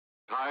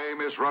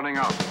Time is running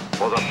out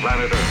for the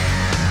planet Earth.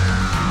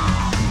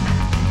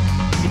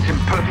 It's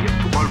impervious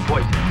to all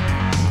poison.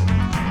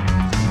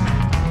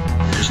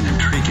 It is an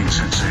intriguing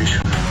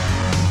sensation.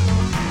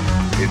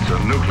 It's a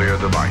nuclear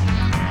device.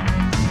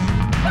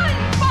 Fun,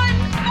 fun,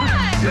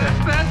 fun! Yes,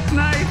 that's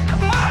nice.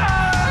 Come on!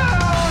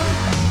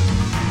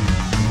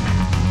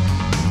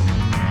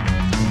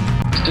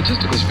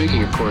 Statistically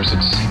speaking, of course,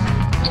 it's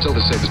still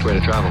the safest way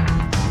to travel.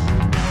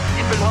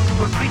 It belongs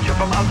to a creature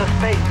from outer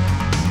space.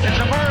 It's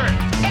a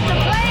bird. It's a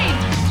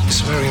plane!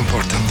 It's very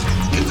important.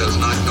 It does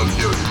not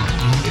compute.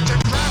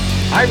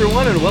 Hi,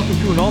 everyone, and welcome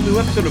to an all-new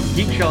episode of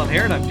Geek Shell and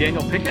Heron. I'm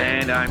Daniel Pickett.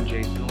 And I'm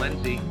Jason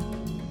Lindsay.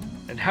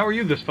 And how are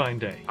you this fine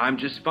day? I'm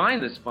just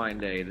fine this fine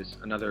day. This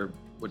another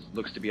what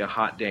looks to be a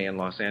hot day in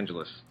Los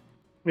Angeles.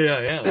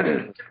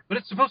 Yeah. But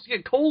it's supposed to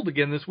get cold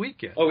again this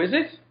weekend. Oh, is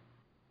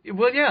it?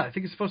 Well, yeah, I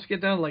think it's supposed to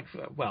get down like,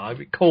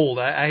 cold.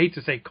 I hate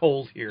to say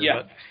cold here,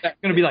 Yeah. but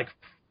it's going to be like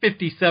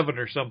 57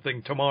 or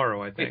something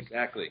tomorrow, I think.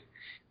 Exactly.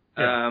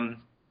 Yeah.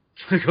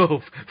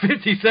 Go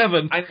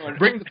 57. I know.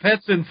 Bring the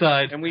pets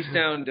inside. And we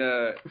sound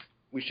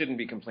we shouldn't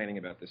be complaining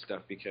about this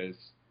stuff because,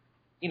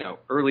 you know,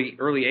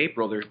 early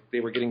April they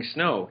were getting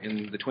snow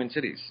in the Twin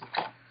Cities.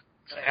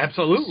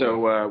 Absolutely.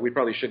 So we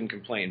probably shouldn't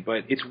complain.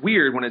 But it's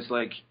weird when it's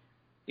like,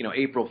 you know,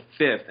 April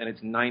 5th and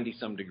it's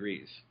 90-some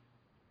degrees.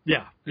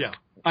 Yeah.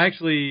 I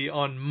actually,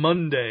 on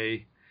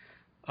Monday,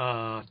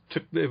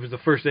 it was the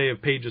first day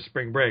of Paige's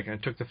spring break, and I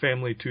took the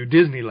family to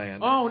Disneyland.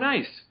 Oh,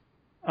 nice.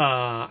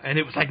 And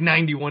it was like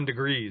 91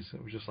 degrees.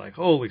 It was just like,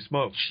 holy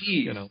smokes.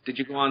 Jeez. You know. Did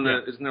you go on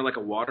the, isn't there like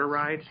a water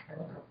ride?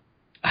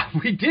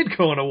 We did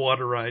go on a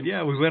water ride.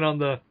 Yeah, we went on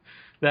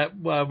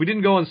we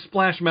didn't go on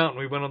Splash Mountain.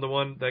 We went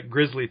on that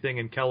Grizzly thing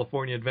in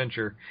California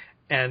Adventure,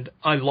 and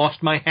I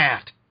lost my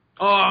hat.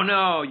 Oh,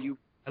 no.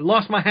 I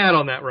lost my hat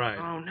on that ride.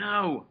 Oh,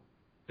 no.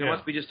 There Yeah.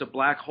 must be just a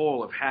black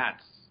hole of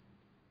hats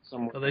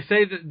somewhere. Well, they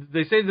say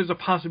there's a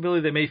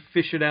possibility they may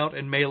fish it out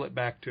and mail it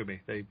back to me.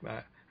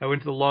 I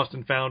went to the Lost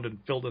and Found and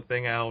filled the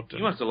thing out.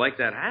 You must have liked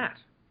that hat.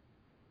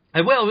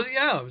 It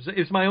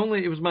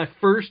was my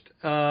first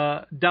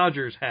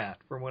Dodgers hat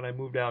from when I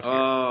moved out here.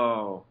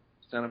 Oh,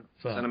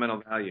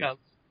 sentimental value. Yeah, a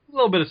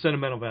little bit of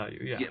sentimental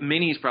value. Yeah.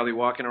 Minnie's probably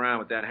walking around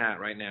with that hat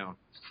right now.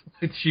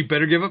 She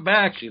better give it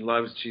back.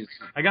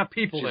 I got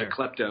people she's there. a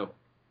klepto.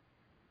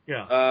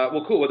 Yeah.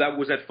 Well, cool.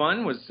 Was that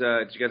fun?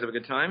 Did you guys have a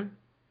good time?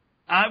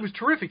 It was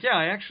terrific. Yeah,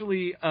 I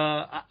actually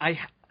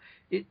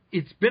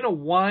it's been a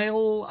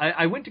while.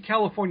 I went to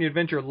California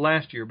Adventure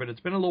last year, but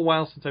it's been a little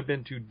while since I've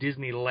been to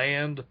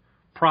Disneyland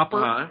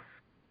proper.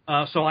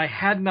 Uh-huh. So I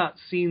had not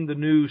seen the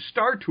new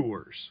Star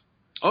Tours.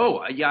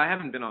 Oh, yeah, I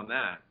haven't been on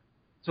that.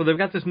 So they've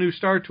got this new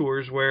Star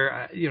Tours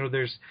where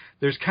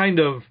there's kind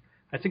of,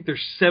 I think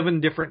there's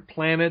 7 different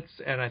planets,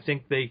 and I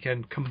think they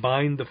can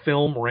combine the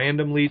film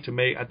randomly to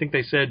make, I think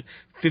they said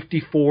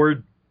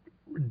 54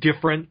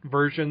 different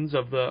versions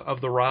of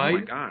the ride. Oh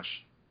my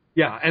gosh.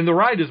 Yeah, and the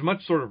ride is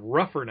much sort of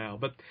rougher now,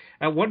 but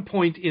at one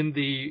point in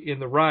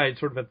the ride,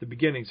 sort of at the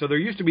beginning, so there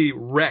used to be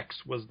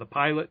Rex was the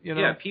pilot, you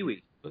know? Yeah,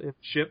 Pee-wee.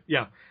 Ship,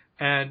 yeah.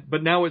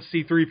 But now it's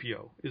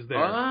C-3PO is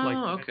there.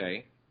 Oh,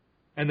 okay.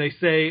 And they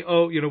say,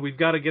 we've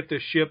got to get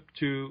this ship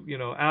to,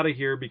 out of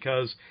here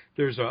because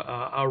there's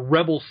a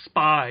rebel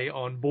spy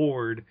on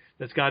board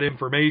that's got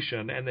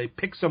information, and they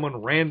pick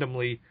someone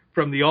randomly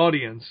from the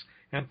audience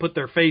and put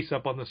their face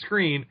up on the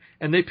screen,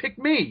 and they picked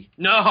me.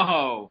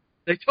 No!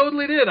 They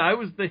totally did. I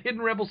was the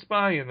hidden rebel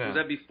spy in that. Was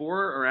that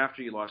before or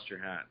after you lost your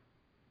hat?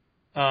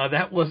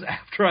 That was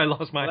after I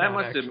lost my hat. That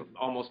must have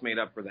almost made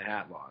up for the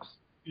hat loss.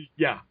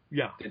 Yeah.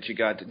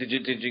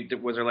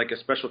 Was there like a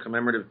special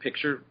commemorative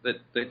picture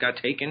that got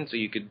taken so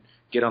you could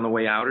get on the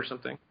way out or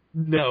something?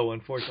 No,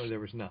 unfortunately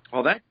there was none.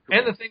 Oh, that. Cool.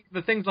 And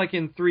the thing's like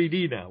in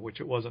 3D now, which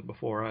it wasn't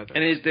before either.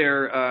 And is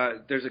there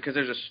there's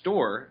a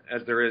store,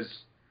 as there is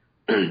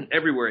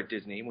everywhere at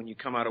Disney. When you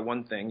come out of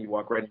one thing, you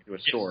walk right into a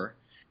store.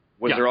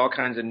 Was there all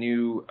kinds of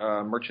new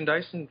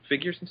merchandise and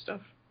figures and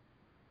stuff?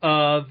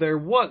 There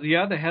was, they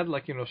had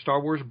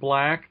Star Wars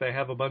Black. They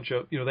have a bunch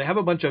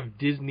of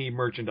Disney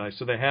merchandise.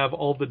 So they have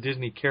all the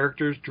Disney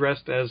characters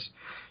dressed as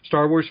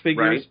Star Wars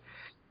figures.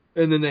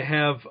 Right. And then they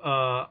have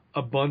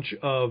a bunch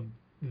of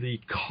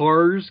the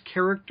Cars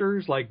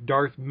characters like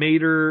Darth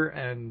Vader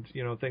and,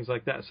 things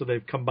like that. So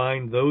they've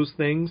combined those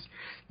things.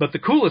 But the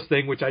coolest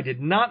thing, which I did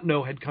not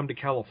know had come to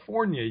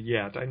California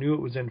yet, I knew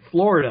it was in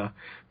Florida,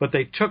 but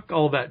they took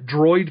all that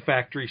Droid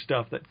Factory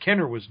stuff that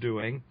Kenner was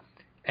doing,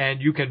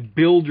 and you can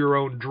build your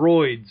own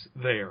droids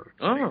there.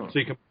 Oh. So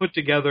you can put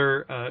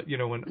together, an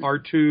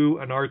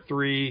R2, an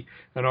R3,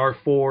 an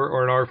R4,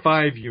 or an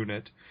R5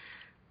 unit.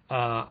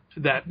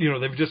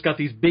 They've just got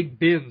these big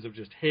bins of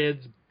just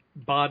heads,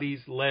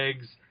 bodies,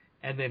 legs,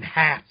 and then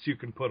hats you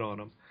can put on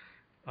them.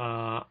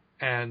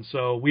 And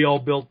so we all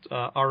built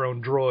our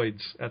own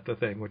droids at the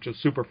thing, which is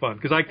super fun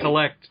because I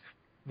collect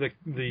the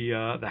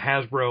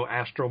Hasbro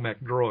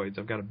Astromech droids.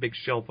 I've got a big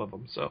shelf of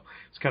them, so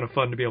it's kind of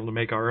fun to be able to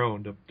make our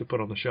own to put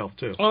on the shelf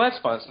too. Oh, that's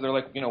fun. So they're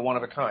like one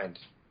of a kind.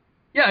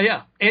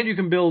 Yeah, and you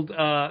can build.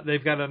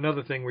 They've got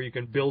another thing where you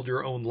can build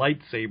your own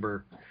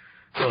lightsaber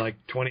for like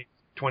 $20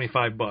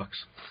 $25.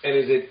 And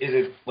is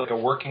it like a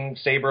working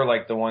saber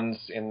like the ones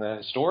in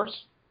the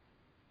stores?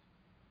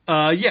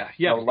 Yeah.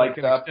 Lights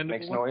like up,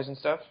 makes noise and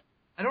stuff?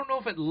 I don't know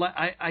if it.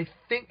 I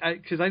think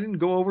because I didn't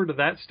go over to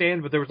that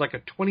stand, but there was like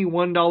a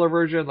 $21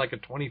 version, like a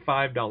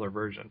 $25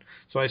 version.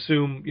 So I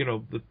assume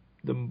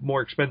the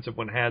more expensive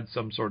one had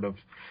some sort of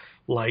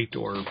light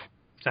or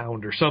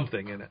sound or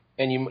something in it.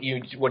 And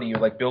you what do you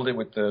like? Build it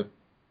with the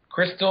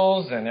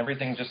crystals and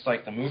everything, just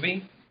like the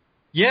movie?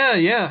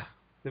 Yeah.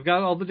 They've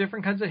got all the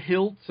different kinds of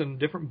hilts and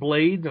different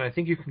blades, and I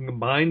think you can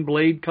combine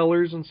blade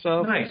colors and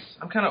stuff. Nice.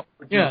 I'm kind of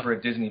overdue for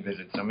a Disney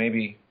visit, so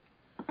maybe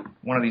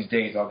one of these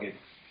days I'll get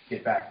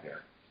back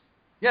there.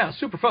 Yeah,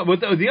 super fun. But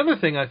the other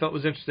thing I thought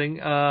was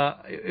interesting,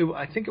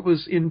 I think it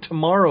was in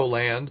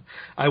Tomorrowland,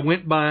 I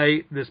went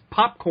by this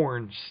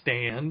popcorn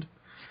stand,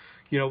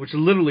 which is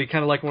literally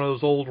kind of like one of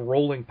those old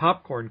rolling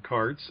popcorn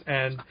carts,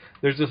 and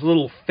there's this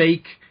little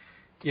fake,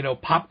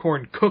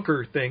 popcorn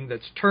cooker thing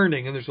that's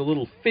turning, and there's a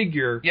little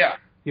figure,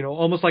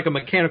 almost like a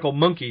mechanical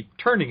monkey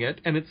turning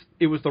it, and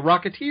it was the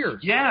Rocketeer.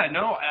 Yeah,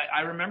 no,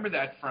 I remember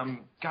that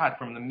from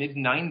the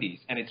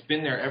mid-'90s, and it's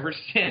been there ever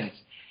since,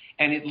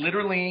 and it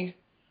literally...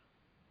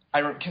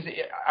 Because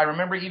I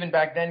remember even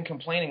back then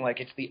complaining like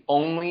it's the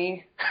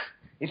only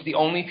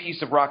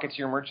piece of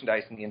Rocketeer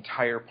merchandise in the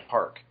entire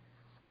park.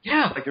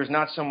 Yeah, like there's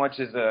not so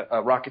much as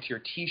a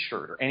Rocketeer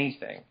T-shirt or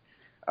anything.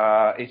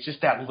 It's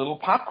just that little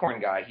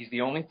popcorn guy. He's the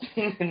only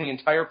thing in the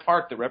entire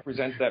park that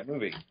represents that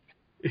movie.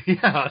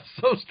 Yeah, it's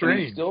so strange. And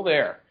he's still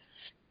there.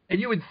 And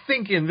you would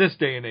think in this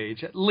day and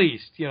age, at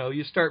least,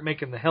 you start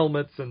making the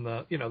helmets and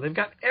they've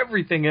got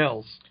everything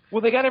else.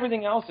 Well, they got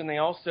everything else, and they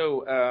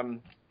also.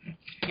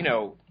 As you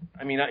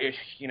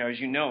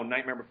know,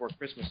 Nightmare Before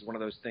Christmas is one of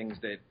those things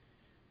that,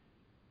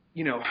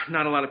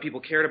 not a lot of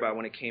people cared about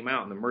when it came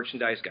out, and the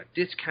merchandise got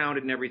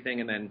discounted and everything,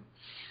 and then,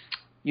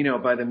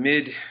 by the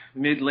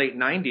mid-late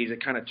 90s,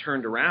 it kind of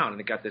turned around,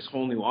 and it got this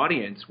whole new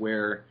audience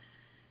where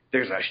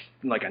there's a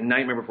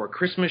Nightmare Before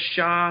Christmas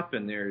shop,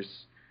 and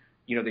there's,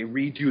 they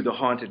redo the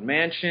Haunted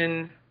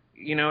Mansion,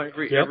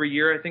 every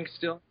year, I think,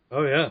 still.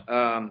 Oh,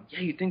 yeah.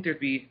 You'd think there'd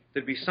be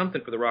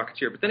something for the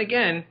Rocketeer, but then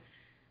again...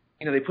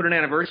 they put an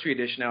anniversary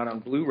edition out on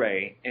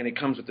Blu-ray, and it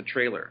comes with the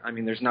trailer. I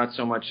mean, there's not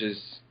so much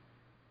as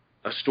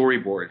a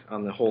storyboard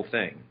on the whole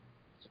thing.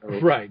 So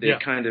right, they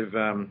kind of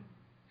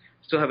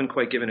still haven't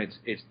quite given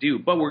its due.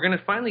 But we're going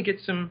to finally get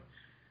some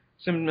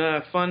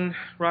fun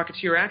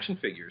Rocketeer action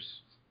figures.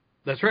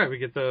 That's right. We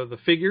get the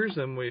figures,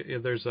 and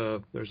there's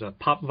a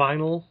pop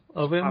vinyl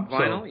of him. Pop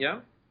vinyl,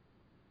 yeah.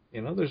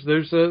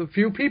 There's a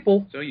few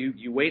people. So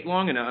you wait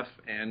long enough,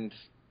 and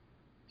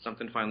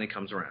something finally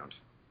comes around.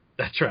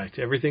 That's right.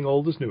 Everything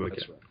old is new again.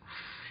 That's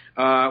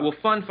right. Well,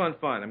 fun.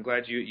 I'm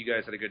glad you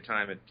guys had a good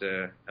time at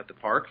the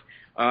park.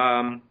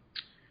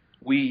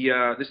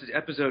 This is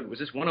episode, was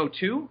this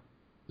 102?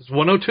 It's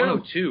 102.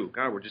 102.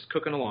 God, we're just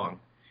cooking along.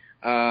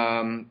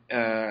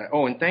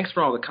 And thanks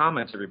for all the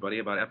comments, everybody,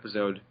 about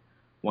episode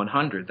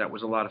 100. That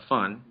was a lot of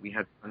fun. We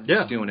had fun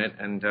doing it.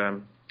 And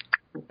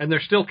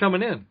they're still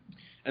coming in.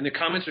 And the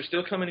comments are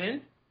still coming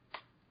in?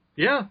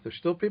 Yeah, there's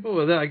still people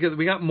with that. I guess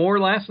we got more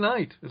last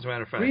night, as a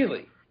matter of fact.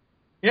 Really?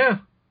 Yeah.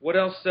 What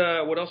else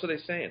are they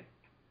saying?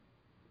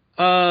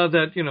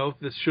 That,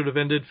 this should have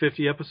ended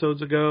 50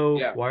 episodes ago.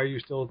 Yeah. Why are you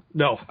still...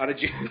 No. How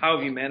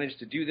have you managed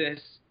to do this?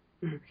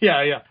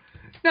 Yeah.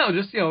 No,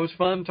 just, it was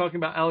fun talking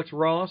about Alex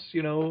Ross,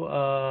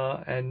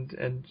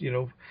 and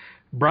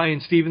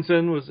Brian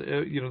Stevenson was,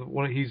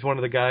 he's one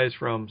of the guys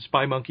from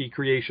Spy Monkey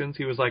Creations.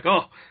 He was like,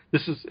 oh,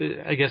 this is,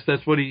 I guess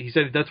that's what he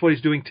said, that's what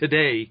he's doing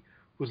today,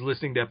 was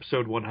listening to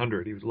episode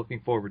 100. He was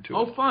looking forward to it.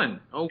 Oh, fun.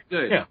 Oh,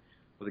 good. Yeah.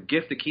 Well, the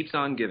gift that keeps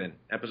on giving,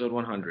 episode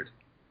 100.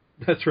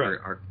 That's right.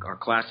 Our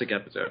classic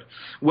episode.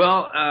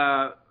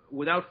 Well,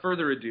 without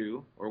further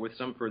ado, or with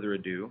some further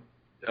ado,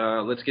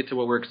 let's get to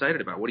what we're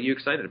excited about. What are you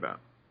excited about?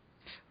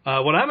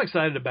 What I'm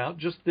excited about,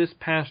 just this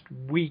past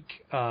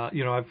week,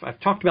 I've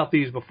talked about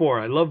these before.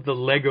 I love the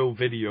Lego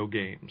video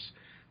games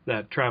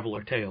that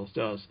Traveler Tales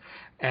does.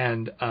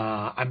 And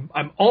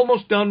I'm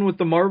almost done with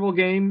the Marvel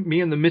game.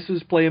 Me and the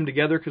missus play them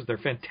together because they're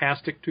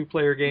fantastic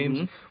two-player games.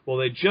 Mm-hmm. Well,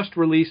 they just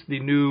released the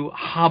new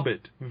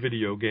Hobbit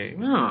video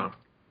game. Oh.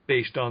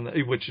 Based on,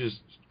 which is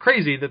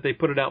crazy that they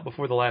put it out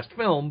before the last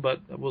film, but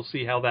we'll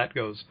see how that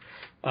goes.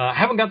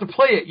 Haven't got to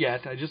play it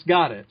yet. I just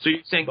got it. So you're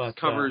saying it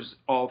covers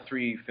all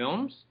three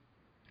films?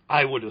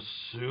 I would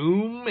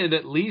assume it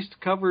at least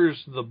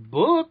covers the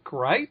book,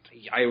 right?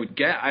 I would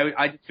get.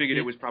 I just figured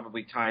it was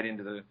probably tied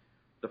into the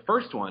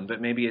first one, but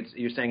maybe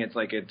you're saying it's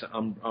like it's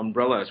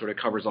umbrella sort of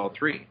covers all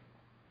three.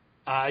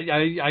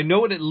 I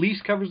know it at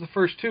least covers the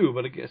first two,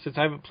 but since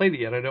I haven't played it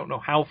yet, I don't know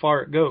how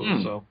far it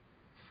goes. So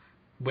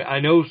I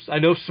know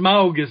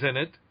Smaug is in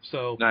it,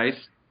 so nice.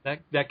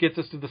 That gets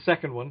us to the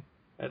second one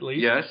at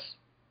least. Yes.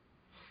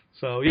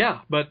 So yeah,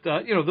 but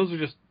those are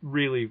just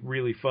really,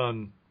 really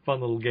fun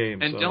little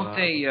games. And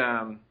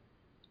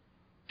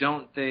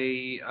don't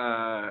they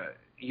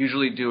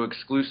usually do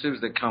exclusives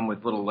that come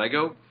with little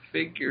Lego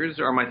figures,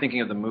 or am I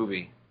thinking of the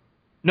movie?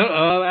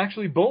 No,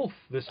 actually both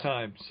this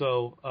time.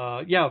 So,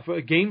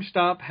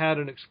 GameStop had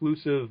an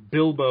exclusive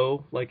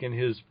Bilbo, like in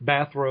his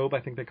bathrobe. I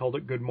think they called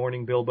it Good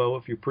Morning Bilbo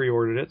if you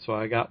pre-ordered it. So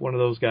I got one of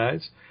those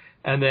guys.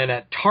 And then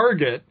at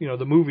Target,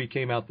 the movie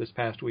came out this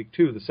past week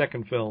too, the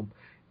second film.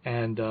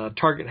 And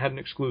Target had an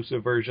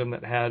exclusive version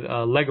that had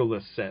a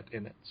Legolas set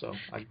in it. So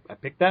I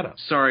picked that up.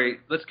 Sorry,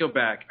 let's go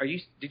back.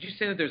 Did you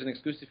say that there's an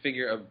exclusive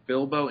figure of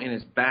Bilbo in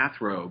his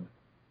bathrobe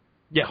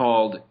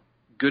called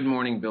Good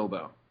Morning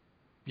Bilbo?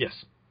 Yes.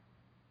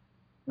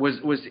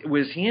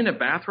 Was he in a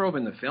bathrobe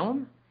in the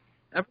film?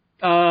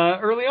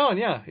 Early on,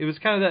 yeah. It was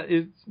kind of that.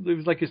 It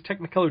was like his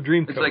Technicolor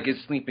dream coat. It's like his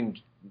sleeping,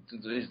 his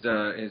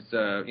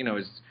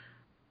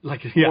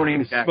like morning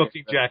his jacket.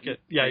 smoking jacket.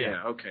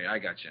 Yeah. Okay, I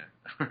gotcha.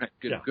 All right.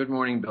 Good. Yeah. Good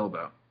Morning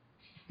Bilbo.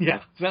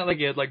 Yeah, it's not like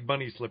he had like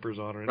bunny slippers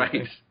on or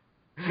anything.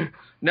 Right.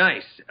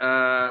 Nice.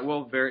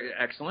 Well, very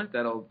excellent.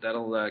 That'll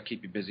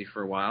keep you busy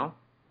for a while.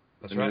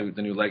 That's right.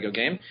 The new Lego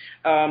game.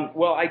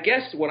 Well, I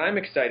guess what I'm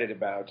excited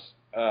about,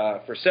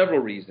 for several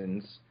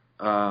reasons,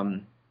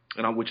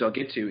 which I'll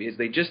get to, is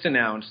they just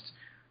announced,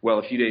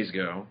 a few days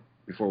ago,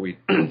 before we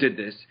did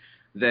this,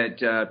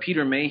 that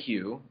Peter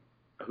Mayhew,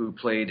 who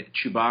played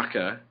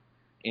Chewbacca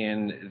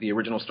in the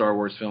original Star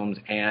Wars films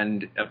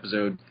and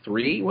Episode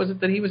 3, was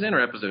it that he was in,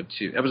 or Episode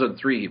 2? Episode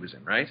 3 he was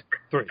in, right?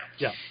 3,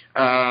 yeah.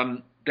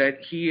 That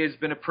he has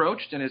been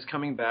approached and is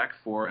coming back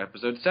for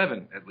Episode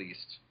 7, at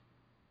least.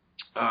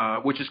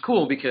 Which is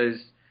cool because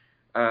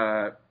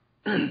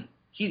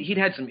he'd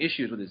had some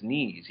issues with his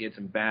knees. He had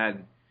some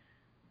bad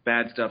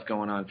stuff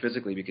going on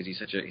physically because he's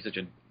such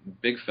a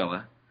big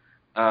fella.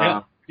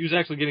 He was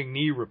actually getting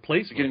knee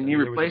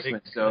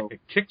replacement. So like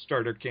a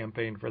Kickstarter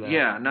campaign for that.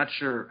 Yeah, I'm not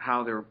sure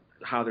how they're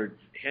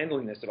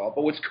handling this at all.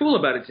 But what's cool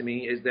about it to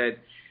me is that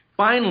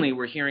finally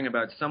we're hearing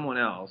about someone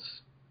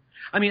else.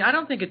 I mean, I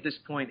don't think at this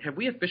point, have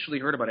we officially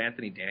heard about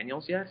Anthony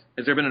Daniels yet?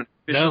 Has there been an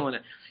official? No.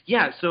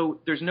 Yeah, so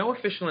there's no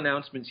official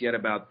announcements yet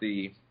about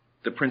the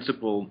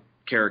principal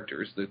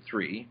characters, the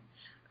 3.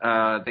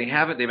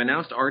 They've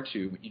announced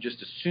R2, but you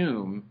just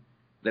assume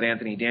that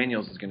Anthony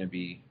Daniels is going to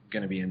be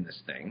in this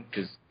thing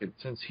because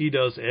since he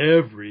does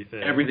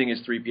everything. Everything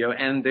is 3PO,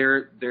 and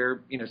they're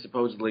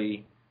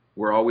supposedly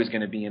we're always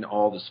going to be in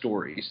all the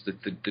stories, the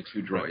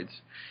 2 droids.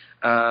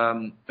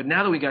 But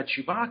now that we got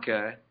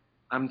Chewbacca,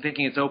 I'm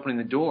thinking it's opening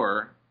the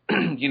door,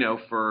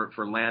 for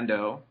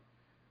Lando,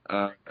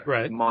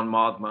 Mon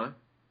Mothma,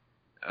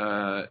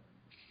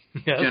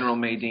 General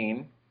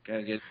Maydean.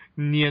 Gotta get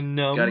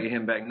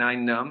him back.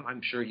 Nien Nunb.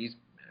 I'm sure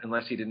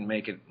unless he didn't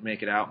make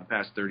it out in the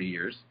past 30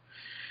 years.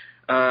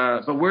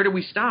 But where do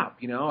we stop?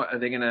 Are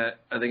they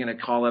gonna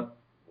call up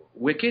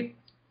Wicket?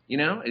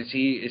 Is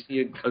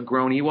he a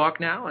grown Ewok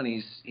now, and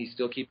he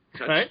still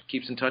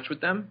keeps in touch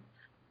with them?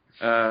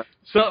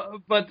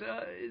 But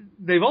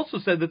they've also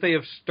said that they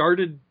have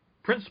started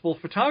principal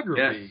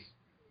photography,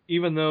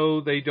 even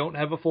though they don't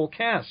have a full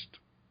cast,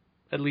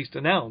 at least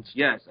announced.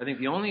 Yes, I think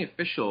the only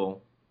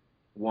official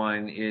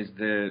one is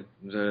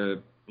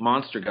the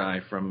monster guy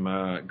from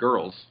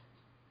Girls.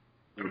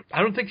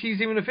 I don't think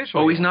he's even official.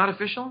 Oh, he's not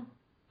official?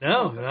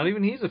 No, not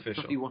even he's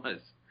official. He was.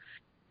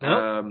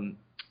 No?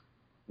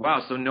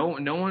 Wow, so no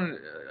one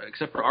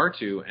except for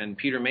R2 and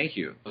Peter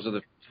Mayhew. Those are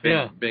the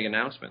big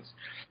announcements.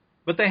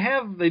 But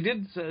they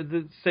did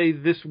say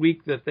this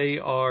week that they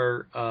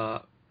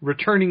are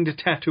returning to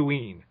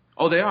Tatooine.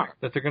 Oh, they are.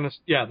 That they're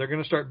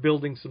gonna start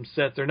building some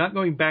sets. They're not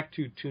going back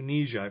to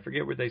Tunisia. I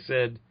forget where they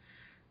said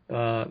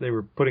they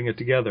were putting it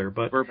together,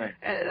 but Burbank.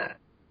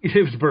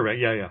 It was Burbank.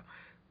 Yeah.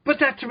 But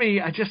that to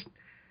me,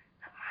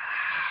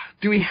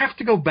 do we have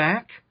to go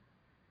back?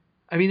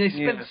 I mean, they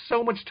spent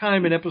so much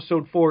time in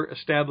Episode 4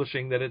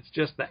 establishing that it's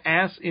just the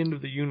ass end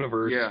of the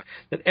universe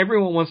that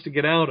everyone wants to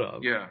get out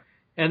of. Yeah.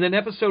 And then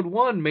Episode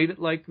 1 made it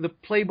like the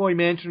Playboy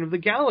Mansion of the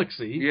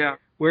galaxy,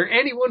 where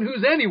anyone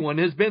who's anyone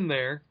has been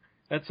there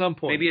at some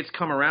point. Maybe it's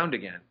come around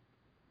again.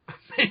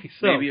 Maybe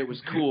so. Maybe it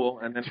was cool,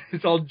 and then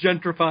it's all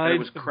gentrified. It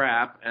was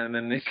crap, and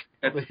then the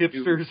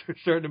hipsters are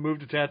starting to move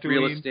to Tatooine.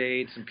 Real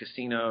estate, some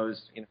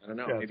casinos. I don't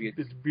know. Yeah, maybe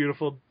it's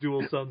beautiful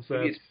dual sunsets.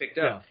 Maybe it's picked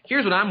up. Yeah.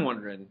 Here's what I'm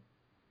wondering.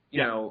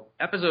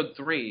 Episode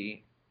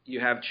 3, you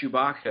have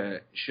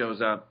Chewbacca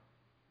shows up,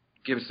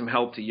 gives some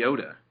help to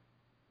Yoda.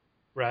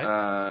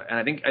 Right. And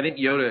I think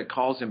Yoda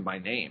calls him by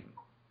name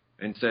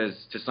and says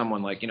to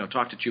someone like,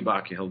 talk to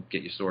Chewbacca, he'll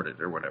get you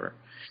sorted or whatever.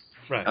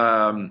 Right.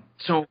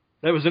 So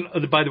that was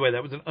by the way,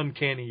 that was an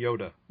uncanny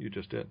Yoda you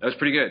just did. That was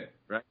pretty good,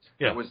 right?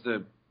 Yeah.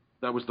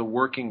 That was the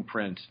working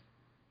print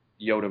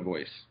Yoda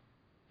voice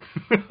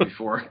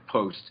before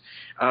post.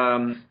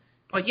 But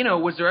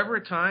was there ever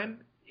a time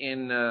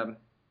in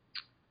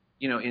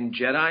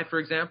Jedi, for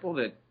example,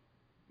 that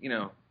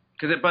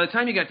because by the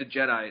time you got to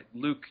Jedi,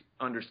 Luke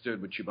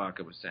understood what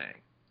Chewbacca was saying.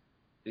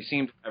 They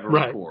seemed to have a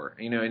rapport.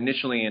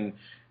 Initially in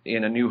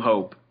A New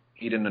Hope,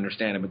 he didn't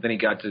understand it, but then he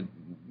got to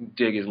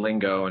dig his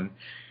lingo. And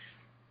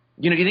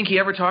do you think he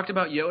ever talked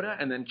about Yoda?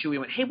 And then Chewie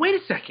went, "Hey, wait a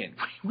second,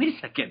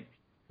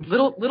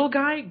 little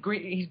guy,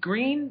 he's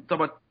green,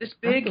 about this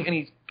big, and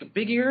he's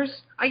big ears.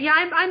 I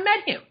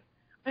met him.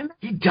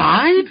 He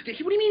died? What do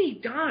you mean he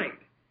died?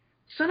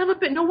 Son of a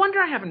bitch. No wonder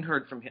I haven't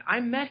heard from him. I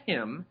met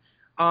him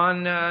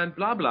on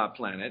Blah Blah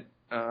Planet.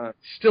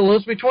 Still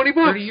owes me $20.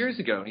 30 years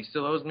ago, and he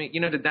still owes me.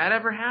 Did that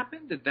ever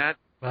happen? Did that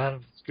That's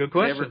a good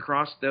question. ever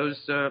cross those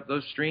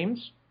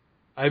streams?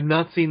 I've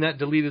not seen that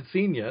deleted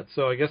scene yet,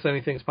 so I guess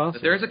anything's possible.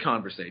 But there's a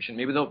conversation.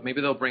 Maybe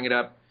they'll bring it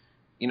up.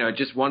 At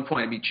just one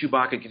point, it'd be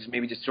Chewbacca could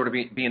maybe just sort of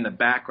be in the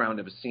background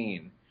of a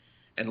scene,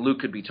 and Luke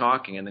could be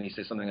talking, and then he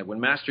says something like,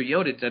 "When Master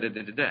Yoda da da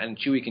da da da," and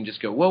Chewie can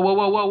just go, "Whoa, whoa,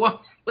 whoa, whoa, whoa!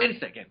 Wait a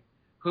second,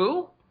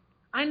 who?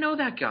 I know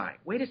that guy.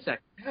 Wait a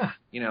second." Yeah.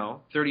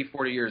 30,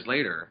 40 years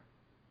later,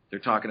 they're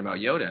talking about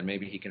Yoda, and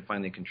maybe he can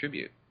finally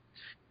contribute.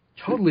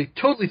 Totally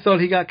thought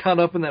he got caught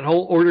up in that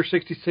whole Order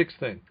 66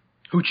 thing.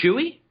 Who,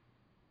 Chewie?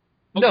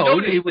 No,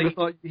 Yoda, he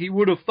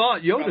would have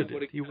thought Yoda Probably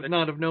did. He would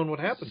not have known what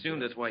happened. Assume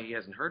that's why he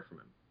hasn't heard from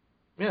him.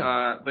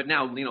 Yeah. But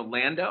now,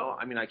 Lando,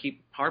 I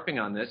keep harping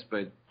on this,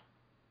 but,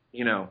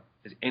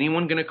 is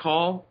anyone going to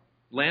call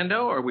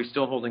Lando, or are we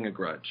still holding a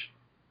grudge?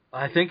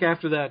 I think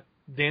after that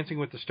Dancing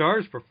with the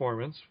Stars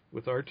performance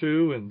with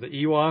R2 and the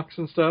Ewoks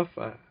and stuff,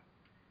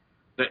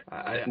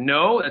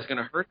 no, that's going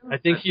to hurt him? I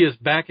think he is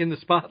back in the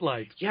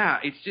spotlight. Yeah,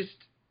 it's just,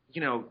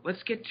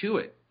 let's get to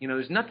it.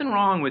 There's nothing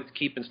wrong with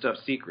keeping stuff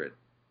secret.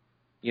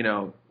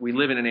 We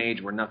live in an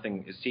age where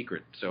nothing is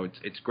secret, so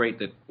it's great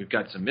that we've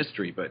got some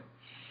mystery, but,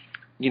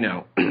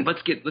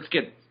 let's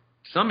get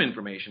some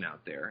information out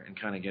there and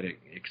kind of get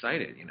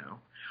excited,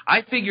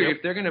 I figure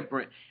if they're going to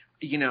bring,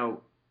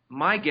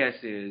 my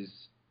guess is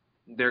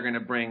they're going to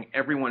bring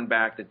everyone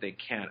back that they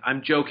can.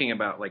 I'm joking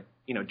about,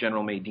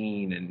 General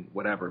Madine and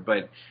whatever,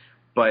 but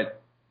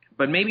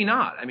maybe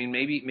not.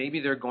 Maybe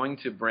they're going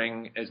to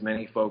bring as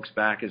many folks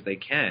back as they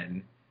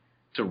can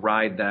to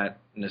ride that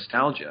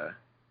nostalgia.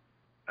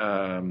 You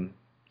know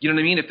what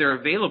I mean? If they're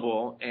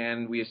available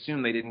and we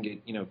assume they didn't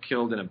get,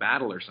 killed in a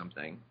battle or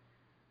something,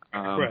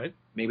 right.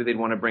 Maybe they'd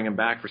want to bring them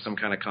back for some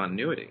kind of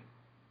continuity.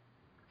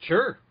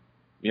 Sure.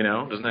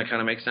 Doesn't that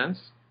kind of make sense?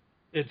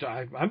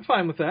 I'm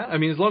fine with that.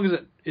 As long as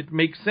it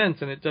makes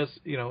sense and it does,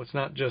 it's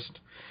not just,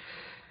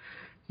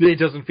 it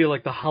doesn't feel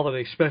like the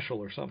holiday special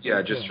or something.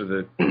 Yeah, just for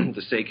the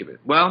the sake of it.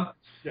 Well,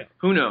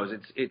 Who knows?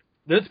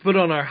 Let's put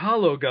on our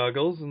holo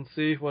goggles and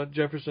see what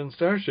Jefferson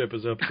Starship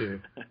is up to.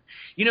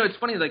 It's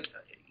funny,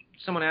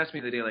 someone asked me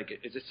the other day,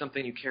 is this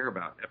something you care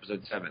about,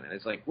 Episode 7? And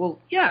it's like, well,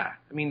 yeah.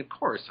 Of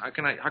course.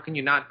 How can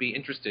you not be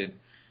interested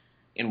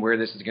in where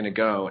this is going to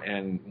go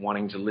and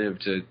wanting to live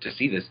to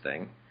see this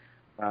thing?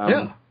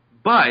 Yeah.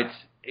 But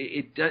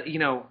it does,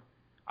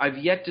 I've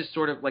yet to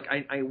sort of,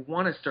 I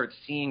want to start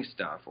seeing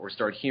stuff or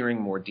start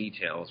hearing more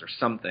details or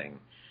something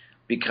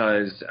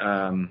because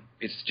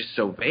it's just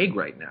so vague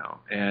right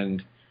now.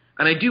 And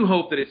I do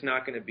hope that it's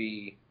not going to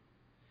be,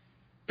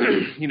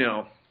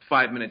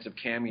 5 minutes of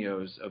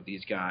cameos of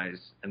these guys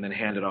and then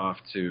hand it off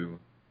to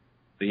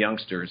the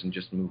youngsters and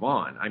just move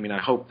on. I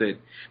hope that,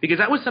 because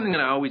that was something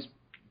that I always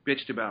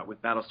bitched about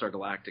with Battlestar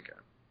Galactica.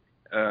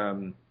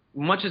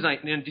 Much as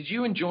did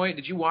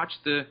you watch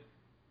the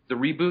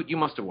reboot? You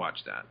must have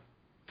watched that.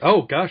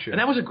 Oh gosh, yeah. And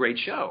that was a great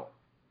show.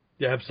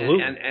 Yeah,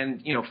 absolutely.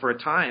 And for a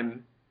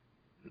time,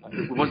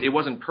 it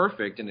wasn't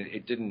perfect, and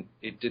it didn't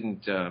it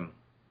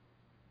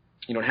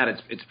had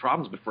its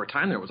problems, but for a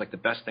time there, it was like the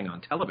best thing on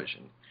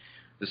television.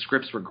 The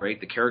scripts were great,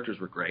 the characters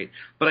were great,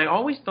 but I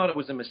always thought it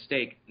was a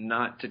mistake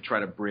not to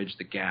try to bridge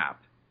the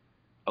gap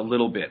a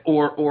little bit,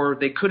 or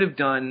they could have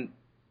done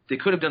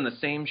the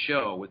same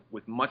show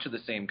with much of the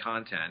same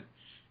content,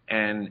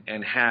 and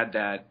had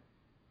that,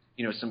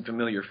 some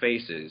familiar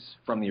faces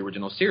from the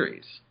original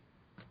series,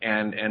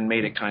 and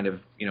made it kind of,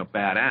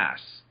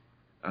 badass.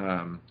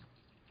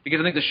 Because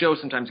I think the show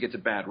sometimes gets a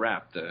bad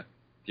rap, the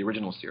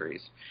original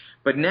series.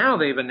 But now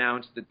they've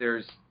announced that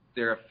they're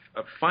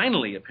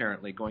finally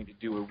apparently going to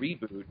do a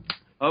reboot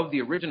of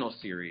the original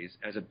series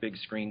as a big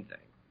screen thing.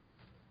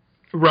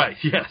 Right,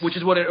 yes. Which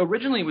is what it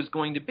originally was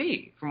going to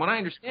be. From what I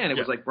understand, it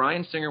was like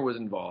Bryan Singer was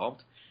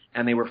involved,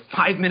 and they were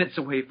 5 minutes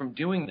away from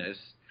doing this.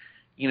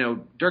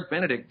 Dirk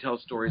Benedict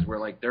tells stories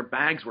where, their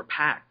bags were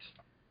packed.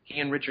 He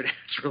and Richard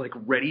Hatch were,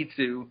 ready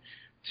to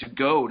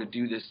go to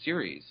do this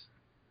series.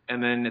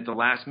 And then at the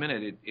last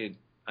minute,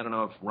 I don't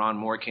know if Ron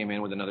Moore came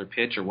in with another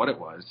pitch or what it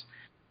was.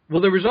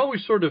 Well, there was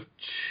always sort of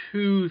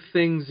two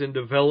things in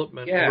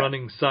development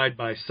running side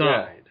by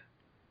side.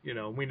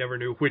 Yeah. We never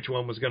knew which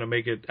one was going to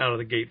make it out of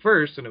the gate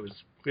first, and it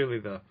was clearly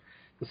the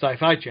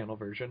Sci-Fi Channel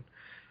version.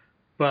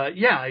 But,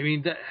 yeah,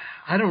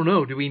 I don't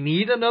know. Do we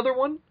need another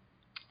one?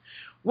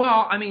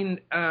 Well, I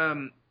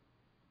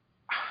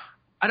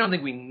don't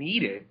think we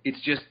need it. It's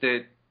just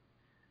that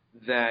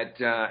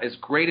as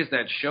great as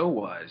that show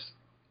was,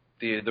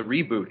 the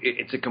reboot,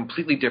 it's a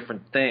completely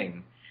different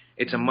thing.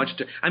 It's a much.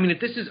 If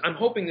this is, I'm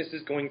hoping this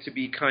is going to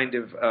be kind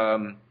of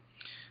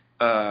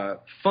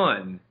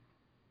fun,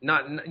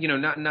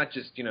 not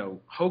just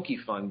hokey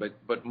fun,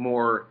 but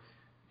more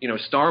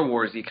Star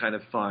Wars-y kind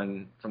of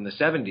fun from the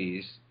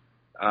 70s,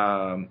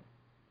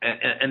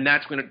 and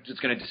that's going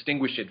to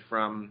distinguish it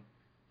from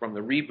the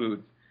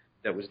reboot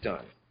that was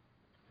done.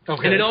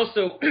 Okay. And it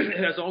also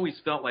has always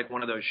felt like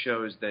one of those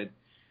shows that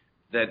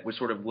was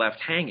sort of left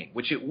hanging,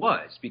 which it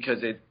was,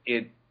 because it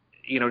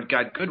it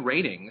got good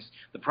ratings.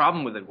 The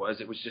problem with it was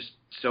just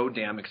so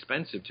damn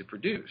expensive to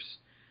produce.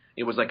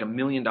 It was like $1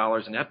 million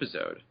an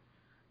episode.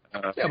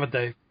 Yeah, but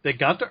they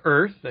got to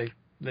Earth.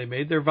 They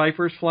made their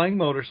Vipers flying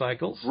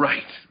motorcycles.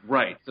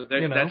 Right. So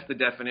that's the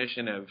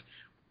definition of.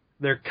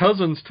 Their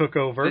cousins took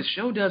over. The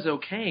show does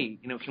okay.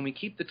 Can we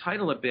keep the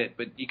title a bit?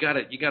 But you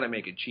gotta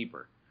make it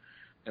cheaper,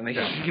 and they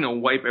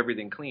wipe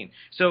everything clean.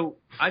 So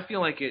I feel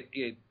like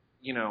it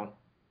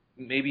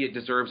maybe it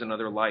deserves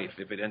another life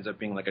if it ends up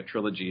being like a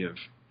trilogy of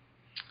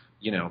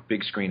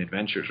big screen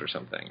adventures or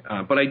something.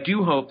 But I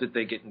do hope that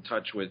they get in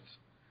touch with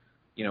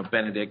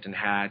Benedict and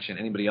Hatch and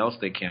anybody else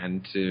they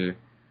can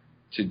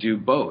to do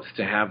both,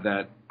 to have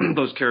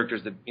those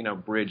characters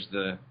that bridge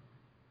the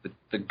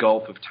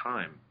gulf of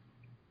time.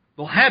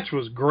 Well, Hatch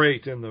was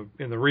great in the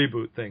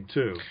reboot thing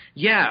too.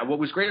 Yeah, what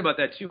was great about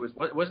that too was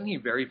wasn't he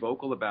very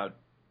vocal about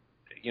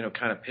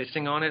kind of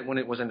pissing on it when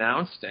it was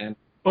announced? And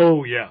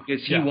oh yeah,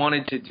 because he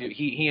wanted to do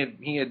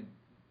he had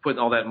put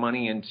all that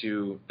money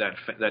into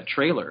that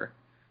trailer,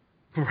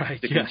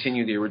 right, to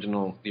continue the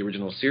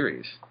original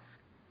series.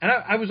 And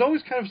I was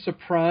always kind of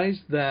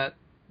surprised that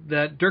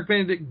Dirk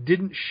Benedict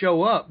didn't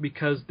show up,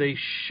 because they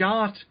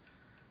shot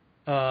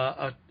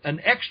an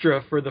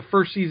extra for the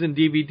first season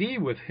DVD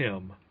with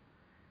him.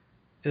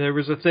 And there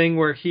was a thing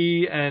where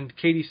he and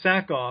Katie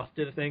Sackhoff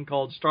did a thing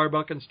called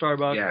Starbuck and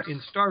Starbuck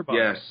in Starbuck.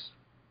 Yes.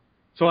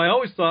 So I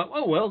always thought,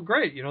 oh well,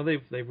 great.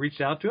 They've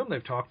reached out to him,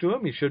 they've talked to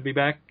him. He should be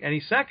back any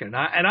second.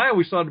 And I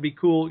always thought it'd be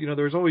cool.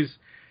 There's always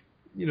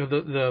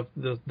the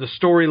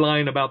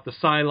storyline about the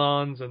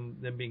Cylons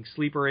and them being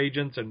sleeper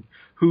agents and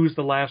who's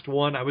the last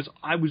one. I was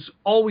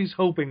always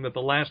hoping that the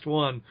last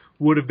one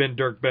would have been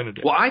Dirk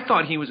Benedict. Well, I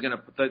thought he was going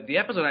to the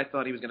episode I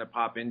thought he was going to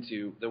pop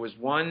into. There was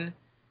one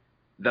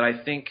that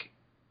I think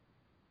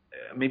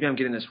maybe I'm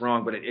getting this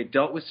wrong, but it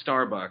dealt with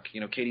Starbuck,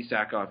 Katie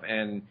Sackhoff,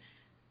 and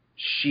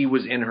she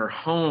was in her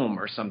home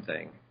or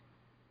something.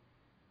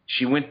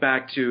 She went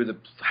back to the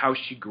house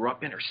she grew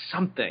up in or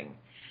something.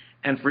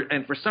 And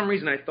for some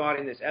reason, I thought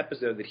in this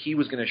episode that he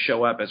was going to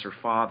show up as her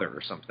father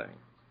or something.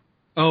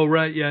 Oh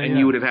right, yeah. And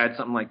you would have had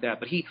something like that.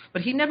 But he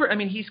never. I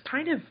mean, he's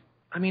kind of.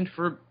 I mean,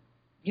 for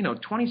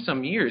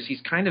 20-some years,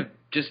 he's kind of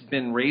just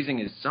been raising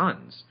his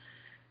sons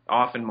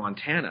off in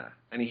Montana,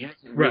 and he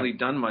hasn't really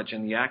done much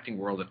in the acting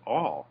world at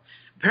all.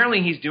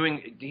 Apparently, he's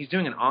doing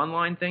an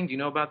online thing. Do you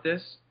know about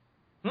this?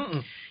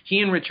 Mm-mm.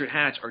 He and Richard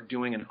Hatch are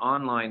doing an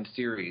online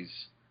series,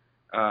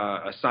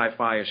 a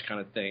sci-fi-ish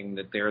kind of thing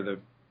that they're the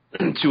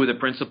two of the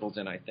principals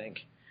in, I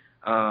think.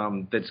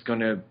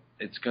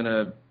 It's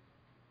gonna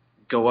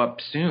go up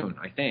soon,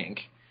 I think.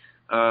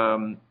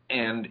 And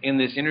in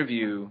this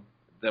interview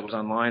that was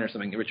online or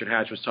something, Richard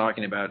Hatch was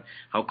talking about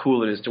how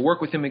cool it is to work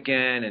with him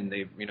again, and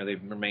they've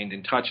remained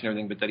in touch and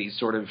everything, but that he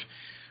sort of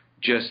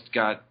just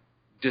got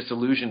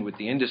disillusioned with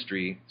the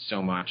industry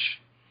so much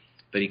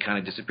that he kind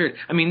of disappeared.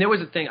 I mean, there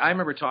was a thing, I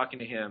remember talking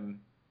to him,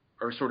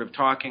 or sort of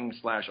talking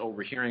 /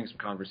 overhearing some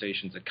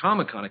conversations at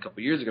Comic-Con a couple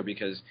of years ago,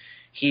 because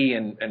he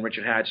and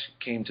Richard Hatch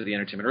came to the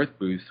Entertainment Earth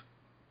booth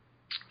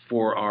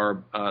for our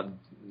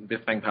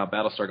Biff Bang Pow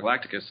Battlestar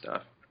Galactica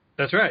stuff.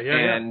 That's right,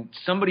 yeah. And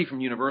somebody from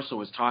Universal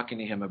was talking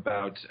to him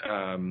about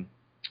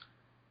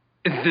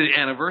the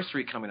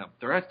anniversary coming up.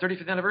 Their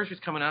 35th anniversary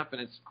is coming up,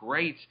 and it's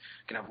great.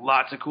 Going to have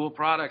lots of cool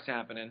products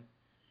happening.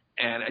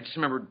 And I just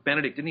remember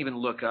Benedict didn't even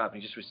look up.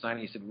 He just was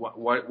signing. He said,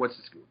 what's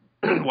this?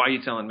 Why are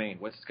you telling me?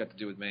 What's this got to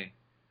do with me?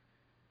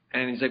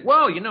 And he's like,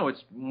 well,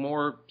 it's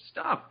more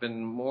stuff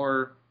and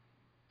more,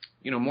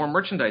 more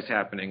merchandise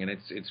happening, and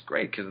it's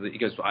great, because he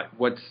goes,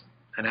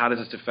 and how does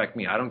this affect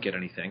me? I don't get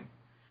anything.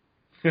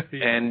 Yeah.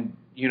 And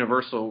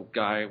Universal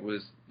guy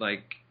was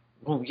like,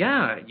 well,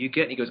 yeah, you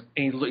get. And he goes,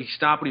 and he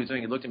stopped what he was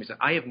doing. He looked at me and said,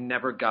 I have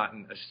never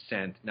gotten a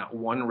cent, not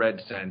one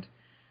red cent,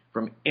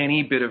 from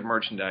any bit of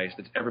merchandise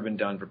that's ever been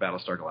done for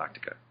Battlestar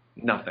Galactica.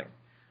 Nothing.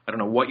 I don't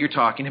know what you're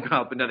talking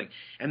about, but nothing.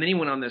 And then he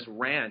went on this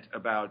rant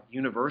about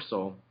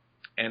Universal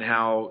and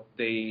how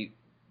they,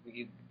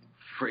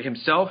 for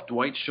himself,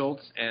 Dwight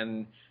Schultz,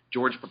 and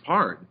George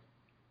Papard,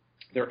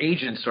 their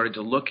agents started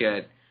to look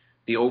at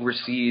the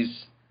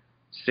overseas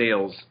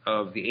sales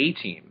of the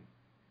A-Team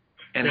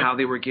and how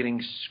they were getting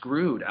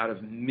screwed out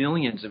of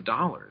millions of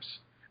dollars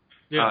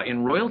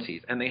in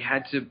royalties, and they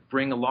had to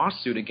bring a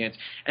lawsuit against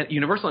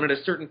Universal. And at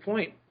a certain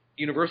point,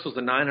 Universal's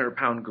a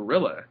 900-pound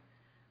gorilla.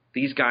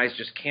 These guys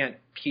just can't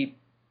keep,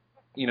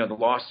 the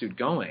lawsuit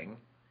going,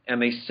 and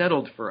they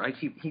settled for I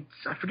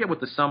forget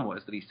what the sum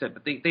was that he said,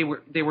 but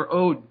they were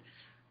owed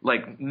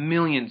like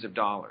millions of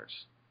dollars,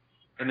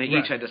 and they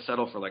each had to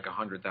settle for like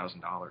 $100,000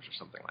 or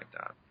something like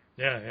that.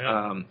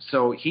 Yeah.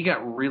 So he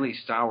got really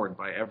soured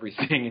by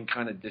everything and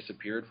kind of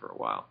disappeared for a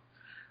while.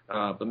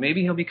 But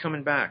maybe he'll be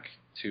coming back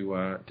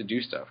to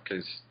do stuff,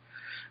 because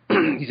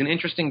he's an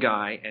interesting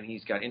guy and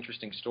he's got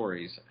interesting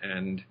stories,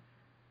 and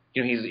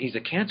he's a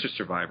cancer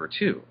survivor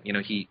too.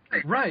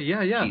 Right.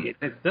 Yeah.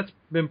 That's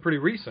been pretty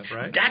recent,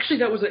 right? Actually,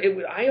 that was.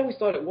 I always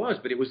thought it was,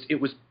 but it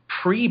was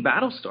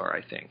pre-Battlestar,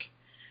 I think.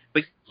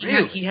 But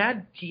really? he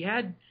had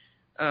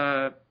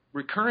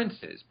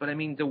recurrences. But I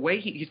mean, the way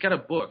he's got a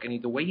book,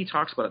 and the way he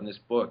talks about it in this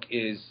book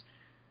is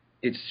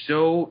It's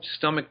so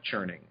stomach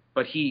churning.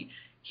 But he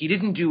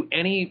didn't do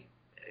anything.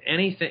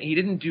 He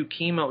didn't do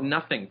chemo.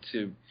 Nothing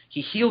to.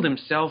 He healed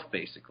himself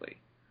basically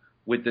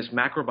with this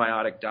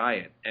macrobiotic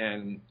diet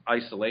and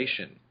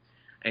isolation.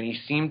 And he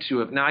seemed to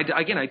have. Now, I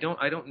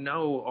don't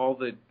know all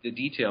the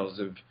details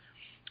of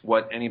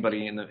what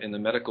anybody in the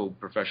medical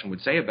profession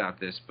would say about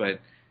this, but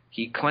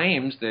he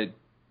claims that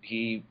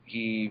he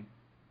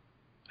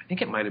I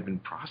think it might have been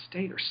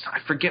prostate or I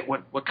forget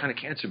what kind of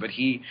cancer, but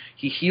he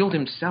healed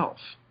himself.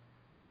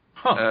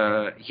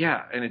 Huh.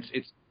 Yeah, and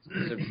it's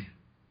a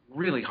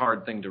really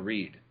hard thing to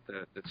read,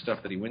 the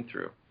stuff that he went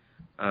through.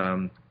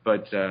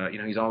 But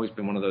he's always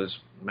been one of those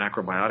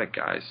macrobiotic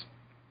guys.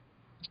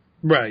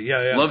 Right.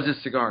 Yeah. Loves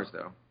his cigars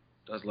though.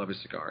 Does love his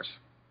cigars.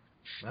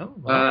 Oh,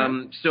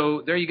 okay.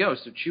 So there you go.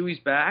 So Chewie's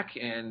back,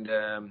 and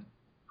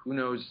who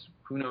knows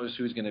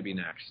who's going to be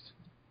next?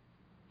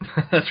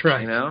 That's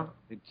right. You know,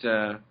 it's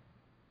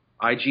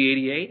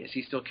IG-88. Is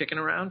he still kicking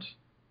around?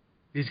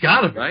 He's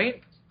got to be.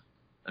 Right?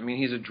 I mean,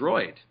 he's a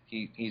droid.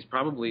 He's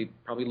probably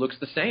looks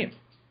the same.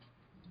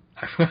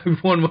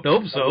 One would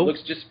hope so.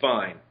 Looks just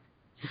fine.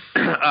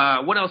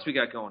 What else we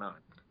got going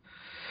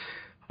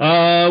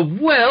on?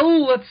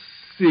 Well, let's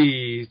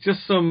see.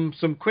 Just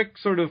some quick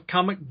sort of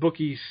comic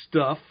booky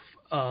stuff.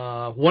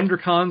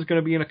 WonderCon's going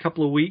to be in a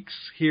couple of weeks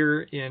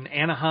here in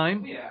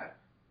Anaheim. Yeah.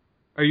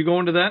 Are you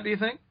going to that, do you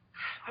think?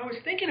 I was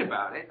thinking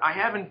about it. I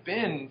haven't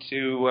been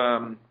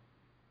to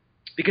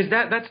because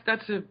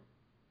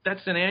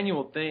that's an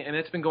annual thing, and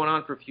it's been going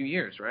on for a few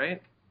years,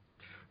 right?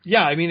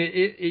 Yeah, I mean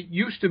it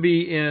used to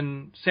be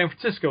in San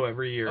Francisco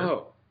every year.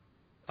 Oh.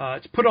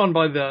 It's put on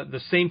by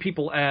the same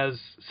people as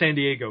San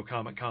Diego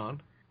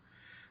Comic-Con.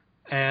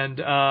 And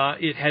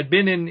it had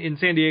been in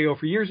San Diego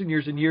for years and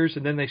years and years,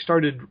 and then they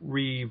started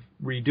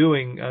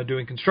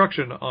doing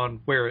construction on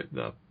where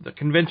the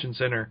convention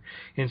center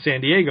in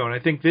San Diego, and I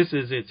think this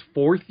is its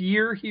fourth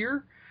year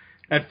here.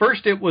 At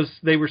first,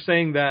 they were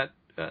saying that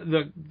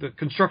the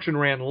construction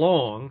ran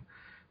long,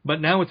 but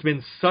now it's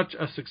been such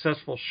a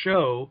successful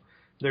show,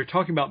 they're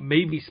talking about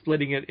maybe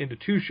splitting it into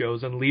two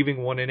shows and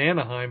leaving one in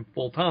Anaheim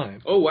full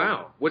time. Oh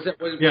wow! What's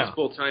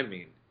full time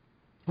mean?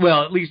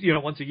 Well, at least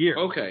once a year.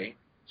 Okay.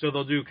 So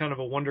they'll do kind of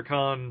a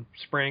WonderCon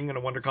spring and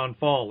a WonderCon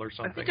fall or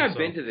something. I think I've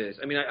been to this.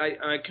 I mean,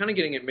 I'm kind of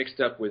getting it mixed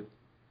up with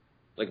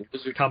like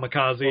Wizard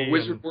Kamikaze and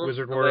Wizard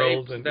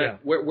World. And that,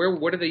 yeah.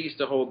 Where do they used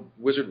to hold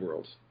Wizard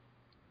World?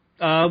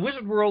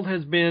 Wizard World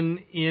has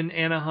been in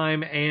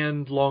Anaheim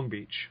and Long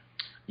Beach.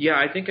 Yeah,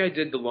 I think I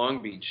did the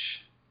Long Beach.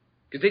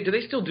 Do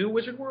they still do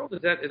Wizard World?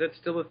 Is that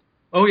still a?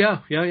 Oh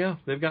yeah.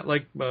 They've got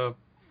like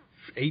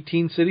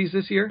 18 cities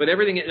this year. But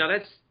everything now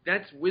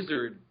that's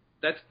Wizard.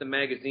 That's the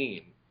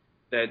magazine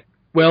that.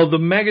 Well, the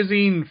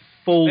magazine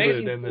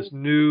folded, and this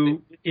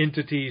new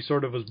entity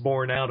sort of was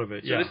born out of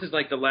it. So this is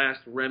like the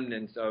last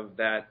remnants of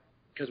that,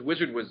 because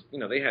Wizard was,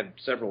 they had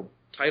several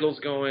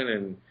titles going,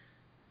 and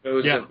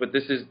but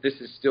this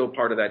is still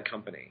part of that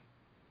company.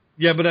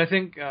 Yeah, but I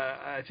think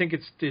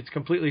it's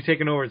completely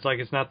taken over. It's like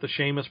it's not the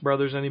Sheamus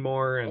brothers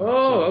anymore. And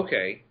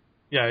okay.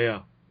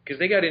 Yeah. Because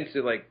they got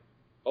into like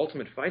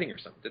Ultimate Fighting or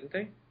something, didn't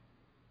they?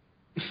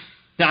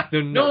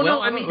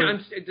 No. I mean,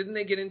 didn't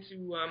they get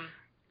into?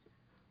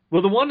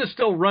 Well, the one is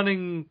still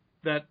running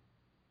that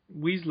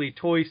Weasley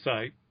toy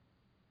site,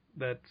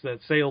 that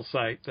sales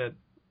site that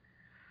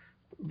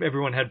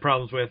everyone had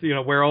problems with.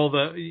 Where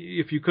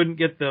if you couldn't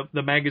get the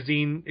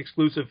magazine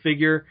exclusive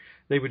figure,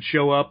 they would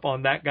show up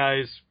on that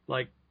guy's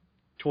like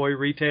toy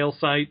retail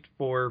site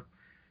for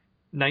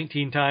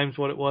 19 times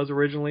what it was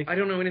originally. I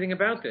don't know anything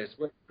about this.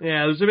 Yeah,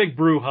 there was a big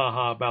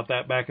brouhaha about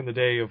that back in the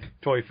day of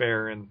Toy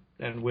Fair and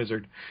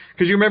Wizard.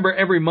 Because you remember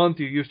every month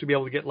you used to be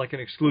able to get like an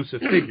exclusive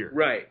figure.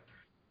 Right.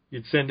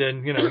 You'd send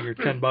in, your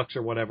 $10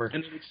 or whatever.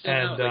 And it would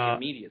sell out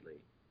immediately.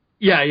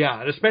 Yeah,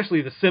 and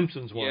especially the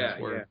Simpsons ones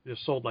were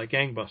just sold like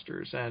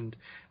gangbusters. And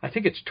I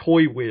think it's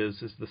Toy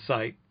Wiz is the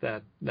site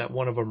that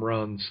one of them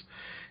runs.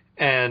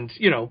 And,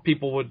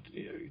 people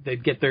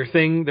they'd get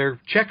their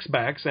checks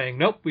back saying,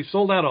 nope, we've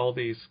sold out all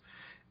these.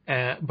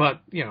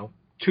 But,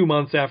 2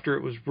 months after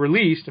it was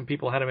released and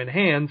people had them in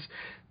hands,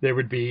 there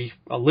would be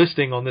a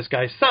listing on this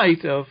guy's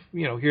site of,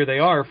 here they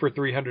are for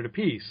 $300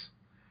 apiece.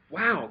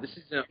 Wow, this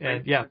is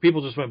and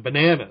people just went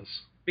bananas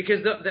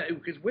because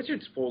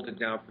Wizards folded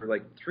now for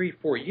like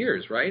 3-4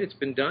 years, right? It's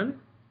been done.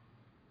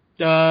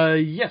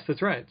 Yes,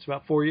 that's right. It's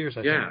about 4 years,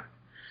 I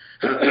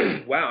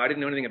think. Wow, I didn't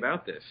know anything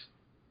about this.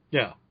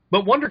 Yeah,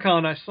 but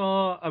WonderCon,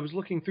 I was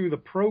looking through the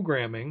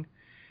programming,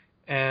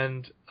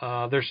 and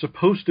there's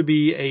supposed to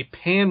be a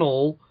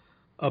panel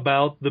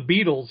about the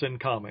Beatles in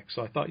comics.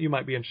 So I thought you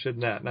might be interested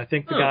in that. And I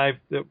think the guy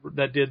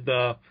that did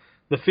the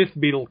fifth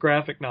Beatle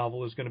graphic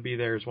novel is going to be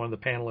there as one of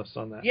the panelists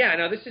on that. Yeah,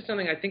 now this is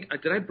something I think,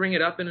 did I bring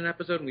it up in an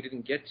episode and we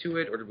didn't get to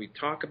it, or did we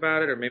talk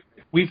about it, or maybe...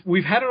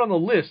 We've had it on the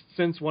list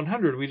since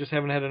 100, we just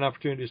haven't had an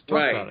opportunity to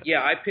talk about it.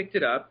 Yeah, I picked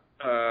it up.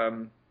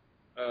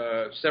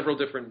 Several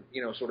different,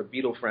 sort of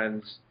Beatle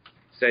friends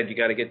said, you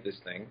got to get this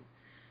thing.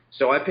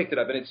 So I picked it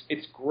up, and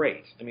it's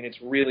great. I mean,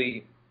 it's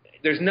really...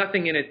 There's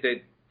nothing in it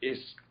that is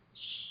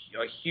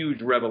a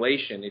huge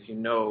revelation if you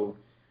know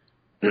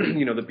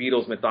the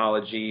Beatles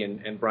mythology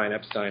and Brian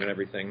Epstein and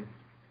everything.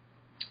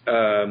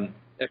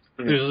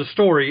 There's a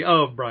story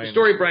of Brian. The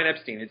story of Brian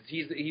Epstein.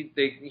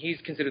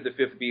 He's considered the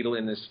fifth Beatle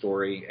in this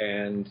story,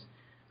 and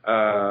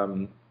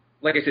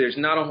like I said, there's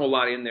not a whole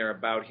lot in there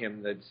about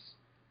him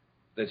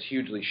that's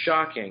hugely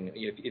shocking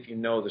if you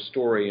know the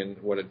story and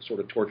what a sort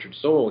of tortured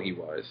soul he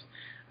was.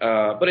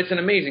 But it's an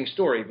amazing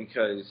story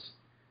because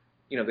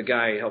the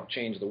guy helped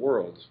change the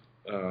world.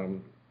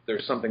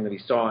 There's something that he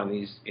saw in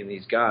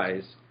these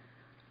guys.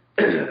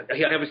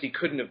 He obviously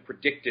couldn't have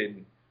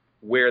predicted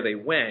where they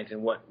went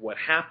and what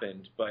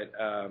happened, but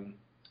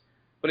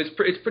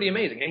it's pretty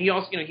amazing. And he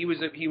also he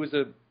was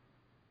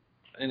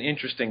an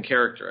interesting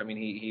character. I mean,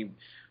 he was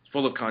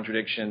full of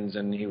contradictions,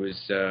 and he was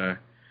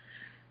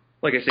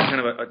like I said, kind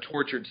of a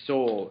tortured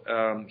soul.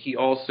 He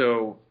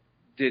also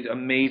did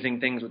amazing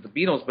things with the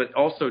Beatles, but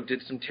also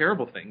did some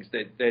terrible things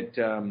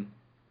that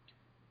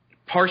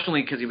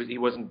partially because he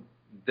wasn't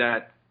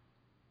that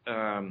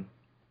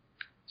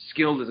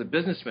skilled as a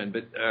businessman,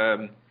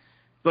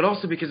 but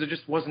also because there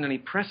just wasn't any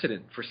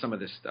precedent for some of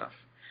this stuff.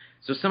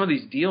 So some of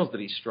these deals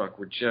that he struck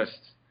were just,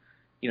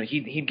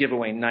 he'd give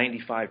away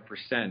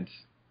 95%,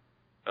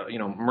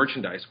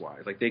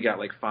 merchandise-wise. Like they got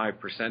like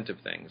 5% of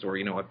things, or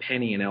a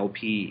penny an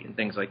LP and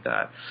things like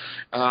that.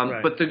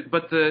 Right. But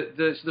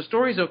the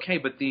story's okay,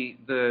 but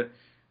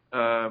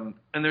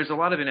and there's a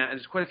lot of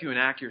there's quite a few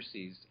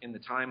inaccuracies in the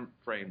time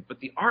frame, but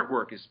the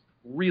artwork is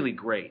really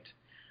great.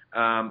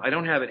 I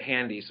don't have it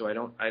handy, so I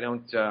don't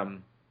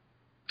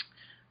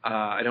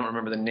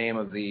remember the name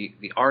of the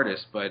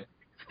artist, but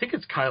I think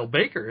it's Kyle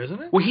Baker,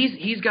 isn't it? Well,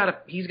 he's got a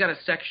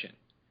section.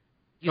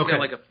 He's Okay. got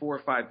like a 4 or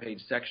 5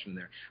 page section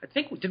there. I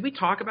think did we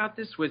talk about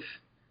this with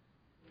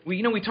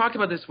we talked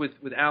about this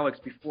with Alex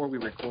before we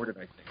recorded.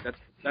 I think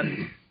that's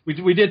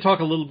we did talk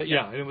a little bit.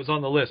 Yeah, it was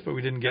on the list, but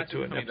we didn't get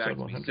to it in coming back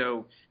episode to me. 100.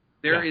 So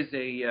there is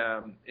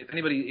if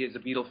anybody is a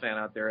Beatle fan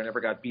out there and ever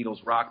got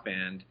Beatles Rock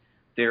Band,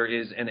 there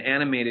is an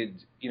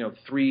animated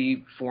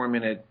 3-4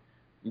 minute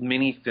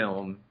mini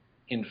film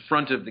in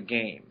front of the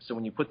game. So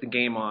when you put the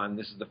game on,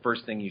 this is the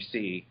first thing you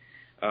see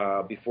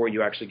before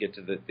you actually get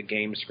to the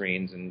game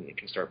screens and you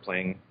can start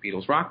playing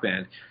Beatles Rock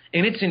Band.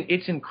 And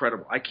it's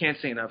incredible. I can't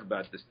say enough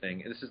about this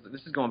thing. This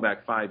is going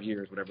back 5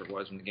 years, whatever it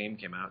was when the game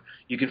came out.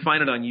 You can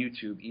find it on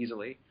YouTube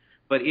easily.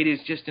 But it is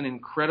just an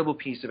incredible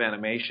piece of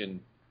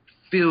animation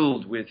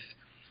filled with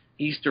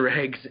Easter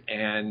eggs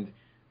and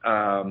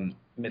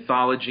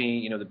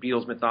mythology, the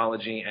Beatles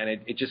mythology, and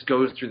it just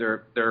goes through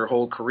their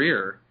whole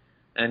career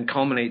and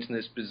culminates in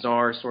this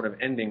bizarre sort of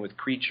ending with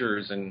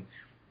creatures and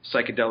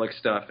psychedelic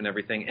stuff and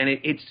everything. And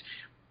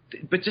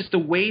but just the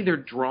way they're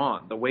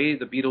drawn, the way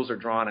the Beatles are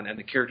drawn and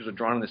the characters are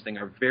drawn in this thing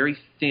are very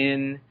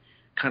thin,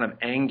 kind of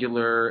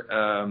angular.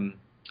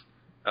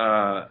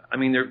 I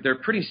mean, they're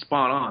pretty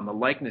spot on, the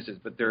likenesses,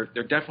 but they're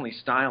definitely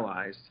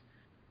stylized.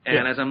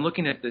 And as I'm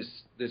looking at this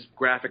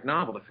graphic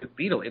novel, The Fifth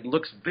Beatle, it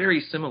looks very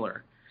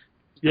similar.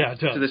 Yeah, it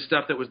does. To the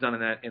stuff that was done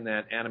in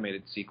that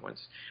animated sequence.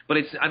 But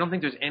I don't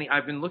think there's any.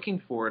 I've been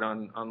looking for it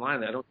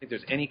online. I don't think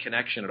there's any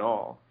connection at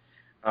all.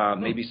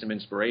 Maybe some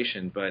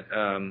inspiration, but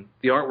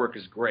the artwork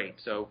is great.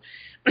 So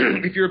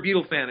if you're a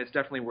Beatle fan, it's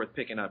definitely worth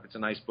picking up. It's a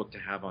nice book to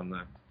have on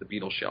the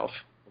Beatle shelf.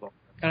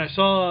 And I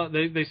saw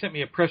they sent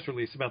me a press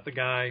release about the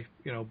guy,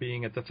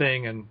 being at the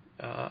thing and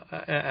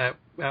at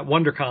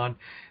WonderCon,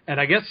 and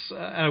I guess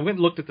I went and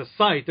looked at the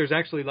site. There's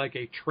actually like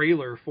a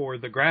trailer for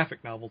the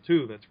graphic novel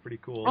too. That's pretty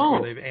cool. Oh.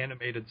 Where they've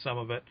animated some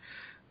of it,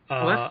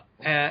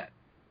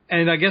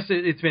 and I guess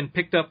it's been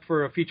picked up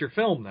for a feature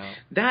film now.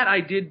 That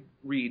I did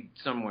read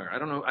somewhere. I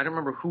don't know. I don't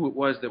remember who it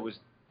was that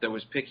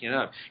was picking it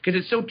up because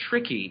it's so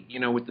tricky.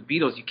 With the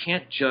Beatles, you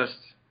can't just.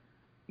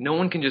 No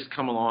one can just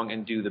come along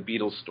and do the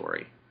Beatles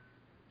story.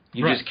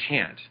 You Right. just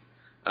can't.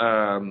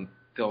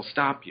 They'll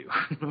stop you.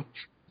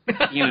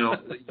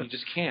 You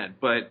just can't.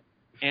 But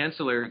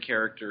ancillary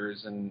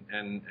characters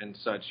and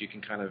such, you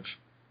can kind of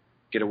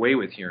get away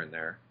with here and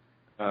there.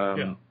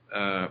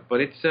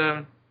 But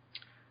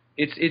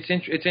it's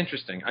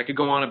interesting. I could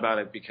go on about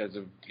it because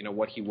of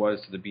what he was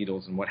to the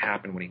Beatles and what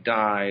happened when he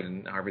died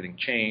and how everything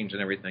changed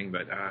and everything.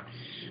 But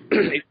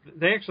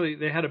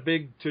they had a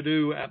big to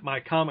do at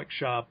my comic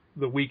shop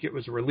the week it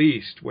was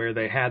released, where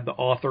they had the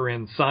author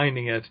in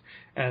signing it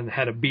and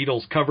had a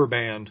Beatles cover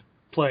band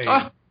playing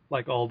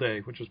like all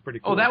day, which was pretty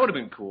cool. Oh, that would have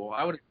been cool.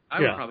 I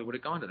probably would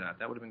have gone to that.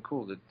 That would have been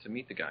cool to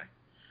meet the guy.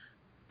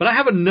 But I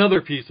have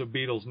another piece of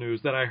Beatles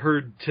news that I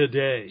heard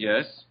today.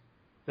 Yes.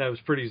 That was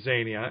pretty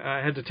zany.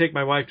 I had to take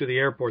my wife to the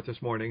airport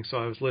this morning, so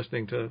I was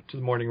listening to the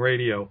morning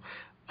radio.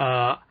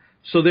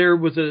 So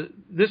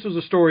this was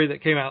a story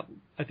that came out,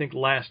 I think,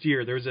 last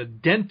year. There was a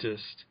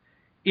dentist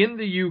in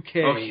the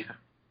UK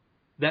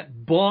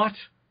that bought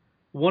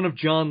one of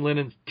John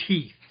Lennon's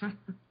teeth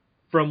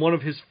from one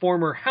of his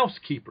former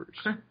housekeepers.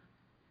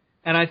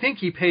 And I think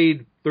he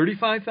paid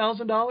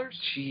 $35,000?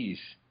 Jeez.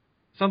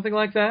 Something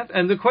like that.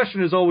 And the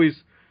question is always,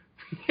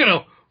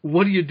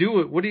 what do you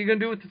do? What are you going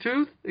to do with the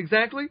tooth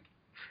exactly?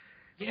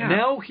 Yeah.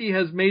 Now he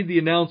has made the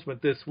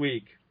announcement this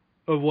week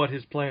of what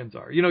his plans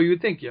are. You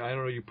would think, you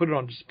put it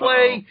on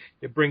display,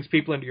 it brings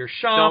people into your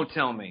shop. Don't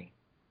tell me.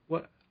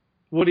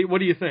 What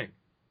do you think?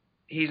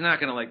 He's not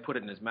going to, like, put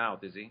it in his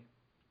mouth, is he?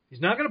 He's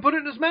not going to put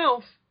it in his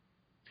mouth.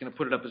 He's going to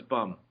put it up his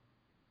bum.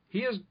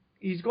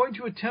 He's going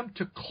to attempt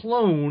to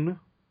clone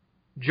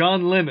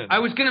John Lennon. I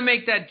was going to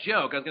make that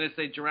joke. I was going to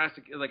say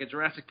a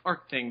Jurassic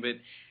Park thing, but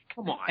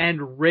come on.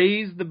 And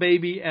raise the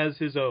baby as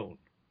his own.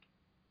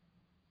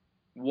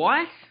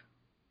 What?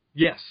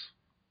 Yes.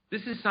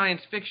 This is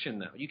science fiction,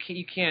 though. You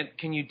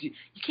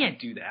can't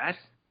do that.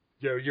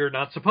 You're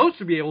not supposed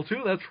to be able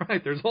to. That's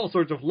right. There's all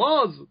sorts of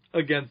laws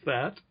against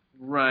that.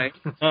 Right.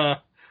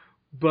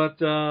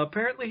 But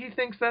apparently he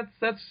thinks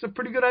that's a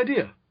pretty good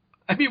idea.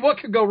 I mean, what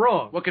could go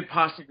wrong? What could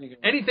possibly go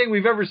wrong? Anything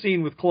we've ever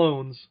seen with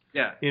clones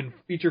in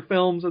feature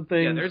films and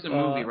things. Yeah, there's a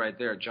movie right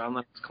there, John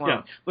Lennon's clone.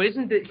 Yeah. But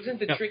isn't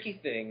the tricky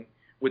thing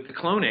with the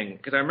cloning,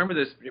 because I remember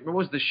this, what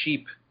was the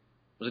sheep?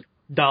 Was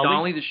it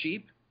Dolly the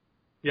sheep?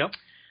 Yep.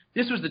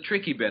 This was the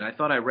tricky bit. I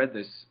thought I read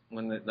this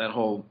when that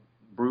whole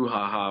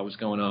brouhaha was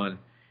going on,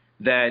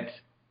 that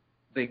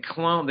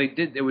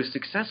it was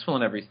successful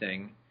and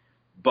everything,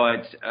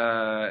 but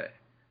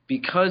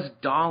because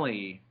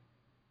Dolly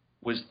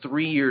was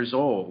 3 years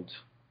old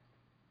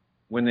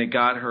when they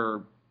got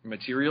her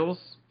materials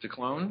to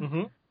clone,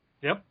 mm-hmm.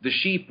 Yep. The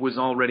sheep was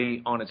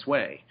already on its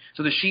way.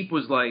 So the sheep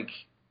was like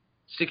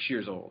 6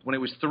 years old. When it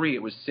was 3,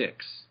 it was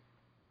 6.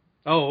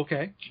 Oh,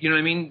 okay. You know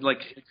what I mean? Like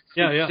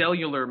yeah.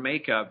 Cellular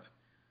makeup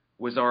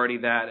was already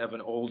that of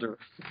an older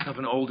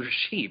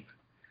sheep.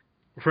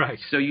 Right.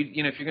 So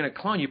you know if you're going to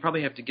clone, you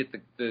probably have to get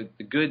the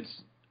goods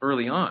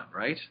early on,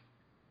 right?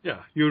 Yeah.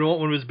 You would want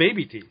one of his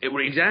baby teeth.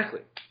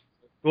 Exactly.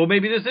 Well,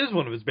 maybe this is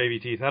one of his baby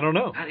teeth. I don't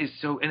know. That is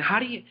so. And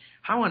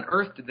how on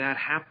earth did that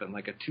happen?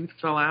 Like a tooth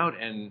fell out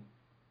and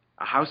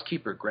a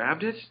housekeeper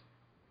grabbed it?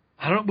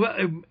 I don't.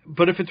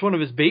 But if it's one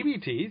of his baby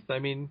teeth, I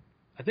mean,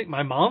 I think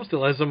my mom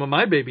still has some of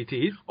my baby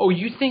teeth. Oh,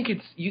 you think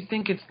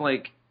it's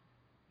like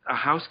a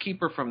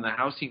housekeeper from the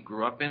house he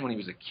grew up in when he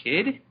was a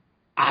kid?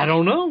 I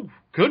don't know.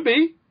 Could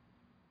be.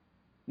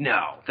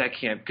 No, that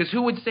can't. Because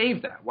who would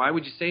save that? Why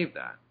would you save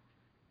that?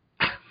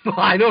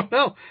 I don't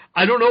know.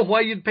 I don't know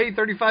why you'd pay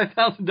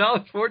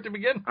 $35,000 for it to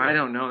begin with. I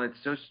don't know. That's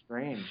so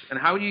strange. And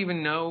how do you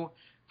even know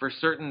for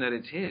certain that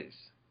it's his?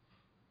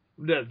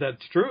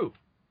 That's true.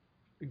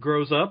 It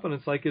grows up and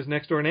it's like his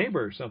next door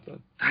neighbor or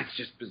something. That's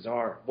just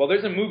bizarre. Well,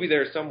 there's a movie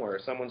there somewhere.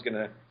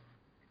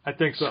 I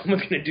think so.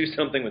 Someone's gonna do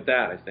something with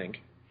that, I think.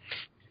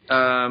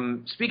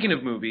 Speaking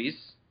of movies,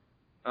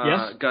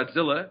 yes?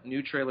 Godzilla,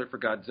 new trailer for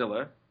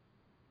Godzilla.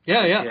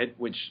 Yeah.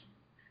 Which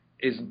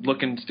is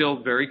looking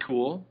still very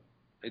cool.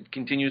 It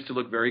continues to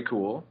look very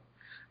cool.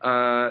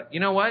 You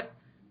know what?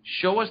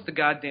 Show us the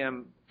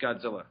goddamn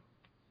Godzilla.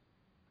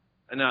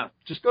 Enough.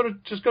 Just go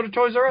to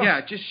Toys R Us.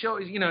 Yeah, just show.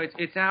 You know,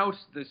 it's out.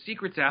 The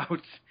secret's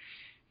out.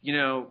 You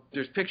know,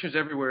 there's pictures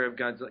everywhere of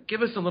Godzilla.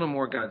 Give us a little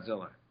more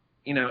Godzilla.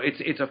 You know,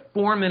 it's a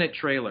 4-minute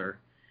trailer,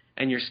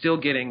 and you're still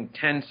getting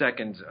 10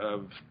 seconds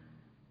of,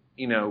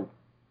 you know,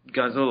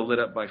 Godzilla lit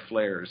up by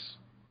flares.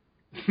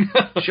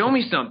 Show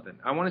me something.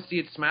 I want to see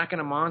it smacking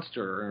a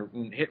monster or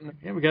hitting.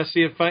 Yeah, we got to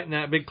see it fighting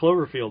that big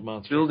Cloverfield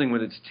monster. Building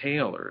with its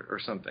tail or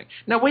something.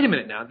 Now, wait a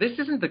minute. Now, this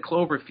isn't the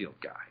Cloverfield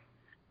guy.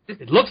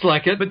 It looks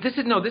like it, but this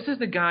is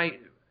the guy.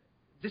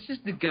 This is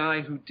the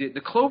guy who did the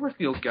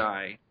Cloverfield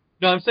guy.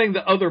 No, I'm saying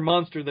the other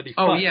monster that he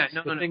fights. Oh yeah,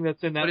 no. Thing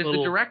that's in that but is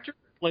little the director?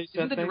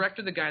 Isn't the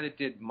director the guy that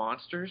did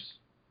Monsters?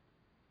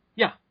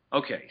 Yeah.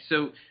 Okay,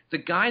 so the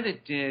guy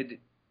that did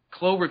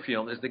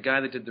Cloverfield is the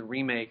guy that did the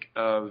remake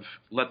of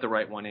Let the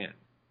Right One In.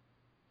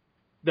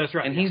 That's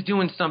right. And he's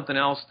doing something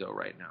else though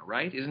right now,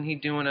 right? Isn't he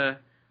doing a?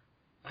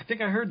 I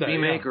think I heard that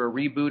remake or a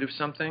reboot of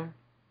something.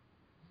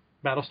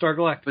 Battlestar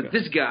Galactica. But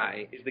this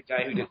guy is the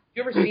guy who did.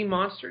 You ever seen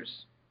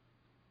Monsters?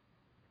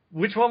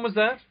 Which one was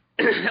that?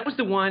 That was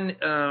the one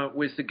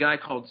with the guy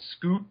called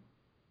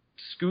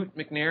Scoot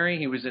McNairy.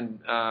 He was in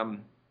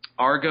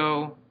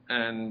Argo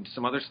and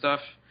some other stuff,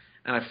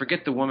 and I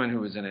forget the woman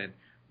who was in it.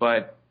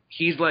 But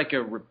he's like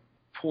a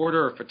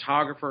reporter or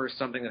photographer or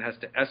something that has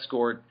to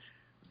escort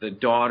the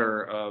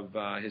daughter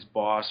of his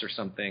boss or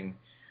something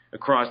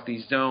across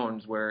these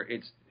zones where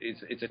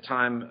it's a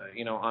time,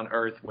 you know, on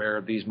Earth where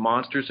these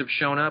monsters have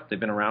shown up. They've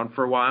been around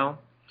for a while,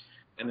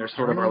 and they're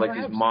sort of are like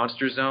these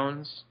monster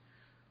zones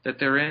that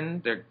they're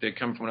in. They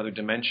come from another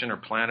dimension or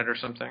planet or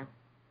something.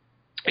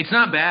 It's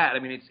not bad. I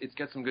mean, it's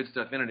got some good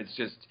stuff in it. It's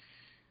just,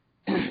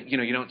 you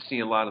know, you don't see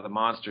a lot of the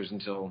monsters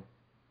until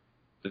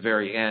the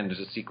very end. There's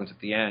a sequence at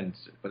the end,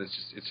 but it's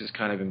just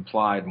kind of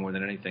implied more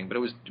than anything. But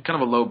it was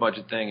kind of a low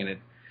budget thing, and it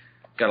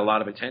got a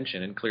lot of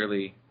attention, and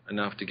clearly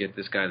enough to get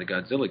this guy the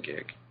Godzilla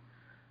gig.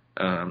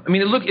 I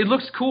mean, it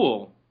looks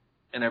cool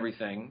and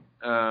everything.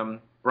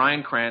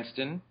 Bryan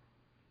Cranston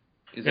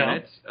is in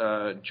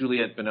it.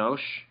 Juliette Binoche.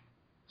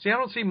 See, I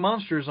don't see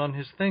monsters on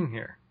his thing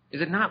here.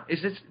 Is it not?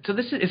 Is this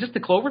the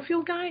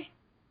Cloverfield guy?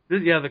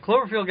 Yeah, the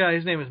Cloverfield guy.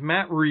 His name is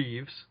Matt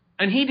Reeves,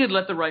 and he did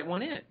Let the Right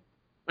One In.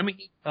 I mean,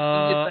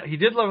 he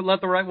did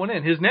Let the Right One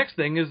In. His next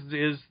thing is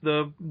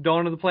the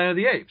Dawn of the Planet of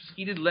the Apes.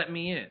 He did Let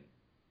Me In.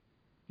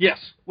 Yes.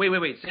 Wait.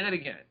 Say that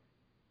again.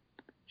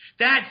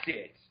 That's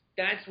it.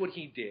 That's what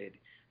he did.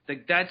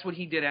 Like that's what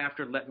he did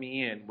after Let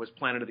Me In was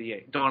Planet of the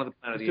Apes, Dawn of the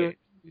Planet of the Apes.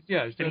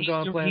 Yeah, he's doing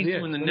Dawn of the Planet of the Apes.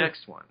 He's doing the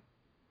next one.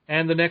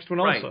 And the next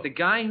one also. Right. The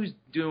guy who's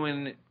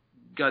doing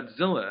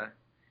Godzilla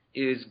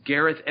is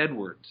Gareth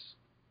Edwards,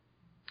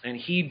 and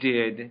he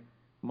did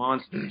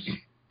Monsters.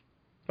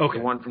 Okay.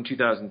 The one from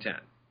 2010.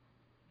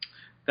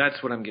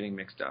 That's what I'm getting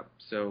mixed up.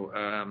 So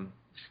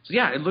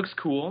yeah, it looks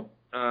cool.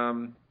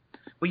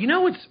 But you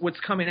know what's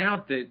coming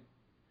out that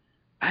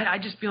I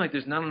just feel like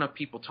there's not enough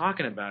people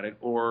talking about it,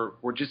 or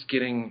we're just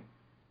getting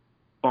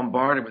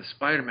bombarded with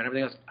Spider-Man,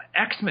 everything else.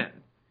 X-Men.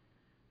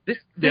 This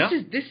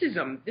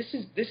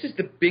is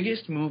the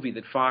biggest movie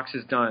that Fox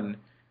has done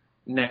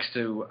next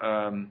to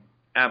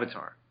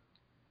Avatar.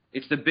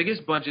 It's the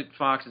biggest budget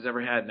Fox has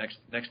ever had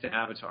next to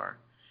Avatar,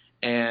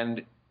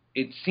 and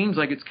it seems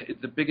like it's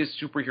the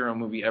biggest superhero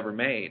movie ever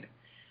made.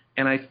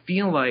 And I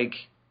feel like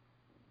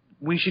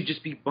we should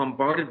just be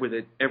bombarded with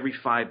it every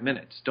 5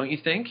 minutes, don't you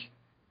think?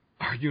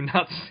 Are you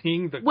not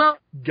seeing the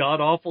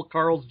god-awful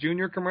Carl's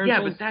Jr.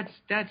 commercials? Yeah, but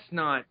that's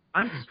not.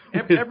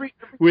 Every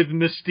with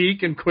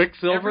Mystique and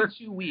Quicksilver.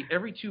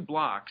 Every 2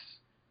 blocks,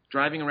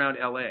 driving around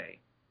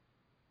L.A.,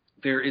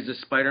 there is a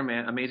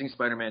Amazing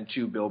Spider-Man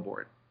 2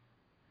 billboard.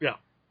 Yeah.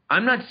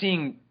 I'm not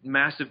seeing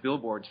massive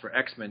billboards for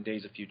X-Men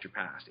Days of Future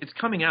Past. It's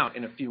coming out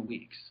in a few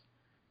weeks.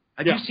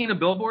 Have you seen a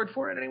billboard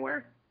for it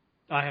anywhere?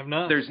 I have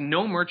not. There's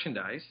no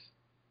merchandise.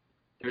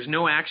 There's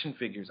no action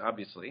figures,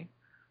 obviously.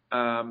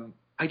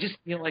 I just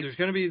feel like there's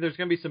going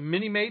to be some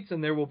mini-mates,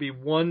 and there will be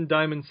one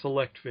Diamond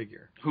Select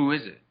figure. Who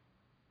is it?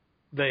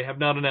 They have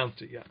not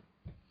announced it yet.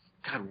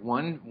 God,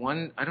 one.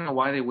 I don't know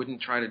why they wouldn't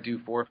try to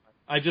do 4 or 5.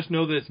 I just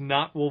know that it's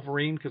not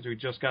Wolverine because we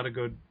just got a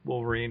good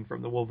Wolverine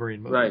from the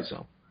Wolverine movie. Right.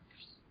 So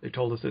they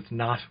told us it's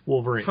not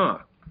Wolverine. Huh.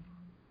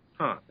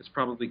 It's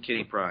probably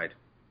Kitty Pryde.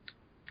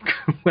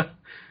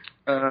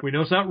 We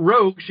know it's not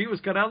Rogue. She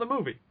was cut out of the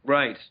movie.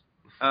 Right.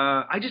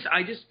 I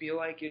just feel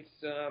like it's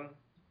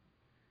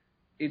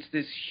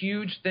this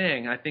huge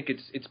thing. I think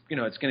it's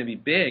going to be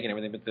big and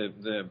everything, but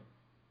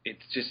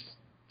it's just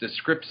the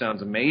script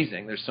sounds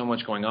amazing. There's so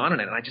much going on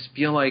in it, and I just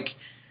feel like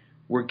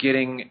we're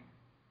getting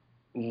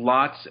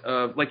lots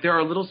of there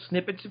are little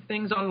snippets of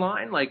things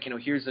online,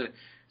 here's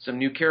some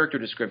new character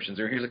descriptions,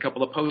 or here's a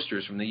couple of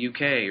posters from the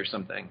UK or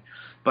something.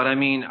 But I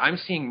mean, I'm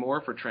seeing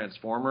more for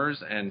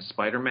Transformers and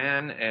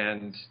Spider-Man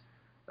and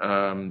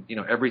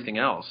everything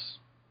else.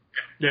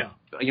 Yeah.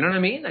 You know what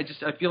I mean? I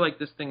feel like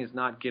this thing is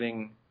not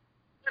getting.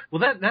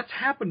 Well, that's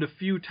happened a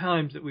few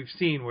times that we've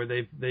seen where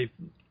they've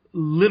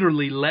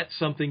literally let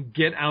something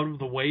get out of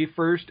the way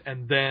first,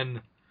 and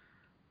then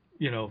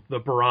the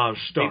barrage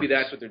starts. Maybe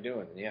that's what they're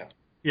doing. Yeah.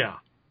 Yeah.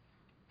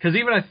 Because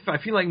even I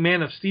feel like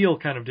Man of Steel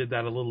kind of did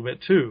that a little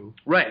bit too.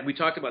 Right. We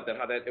talked about that.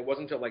 How that it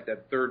wasn't until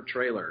that third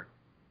trailer.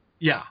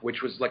 Yeah.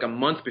 Which was a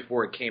month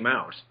before it came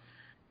out.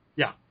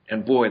 Yeah.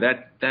 And boy,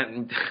 that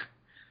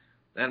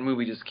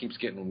movie just keeps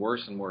getting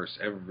worse and worse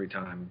every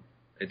time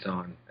it's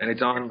on, and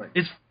it's on.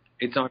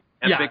 It's on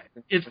Epic.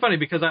 Yeah, it's funny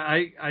because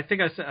I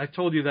think I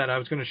told you that I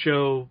was going to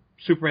show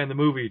Superman the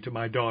movie to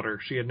my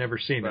daughter. She had never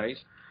seen it.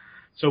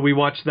 So we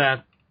watched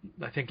that,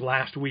 I think,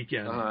 last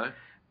weekend.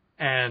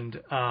 And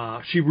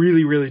she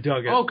really, really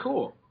dug it. Oh,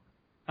 cool.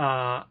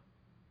 But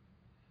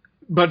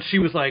she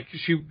was like,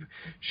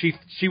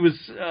 she was,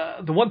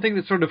 the one thing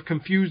that sort of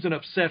confused and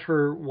upset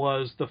her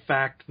was the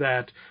fact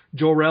that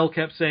Jor-El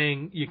kept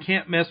saying, you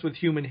can't mess with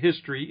human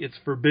history, it's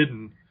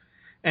forbidden.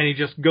 And he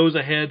just goes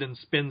ahead and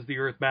spins the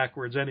earth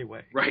backwards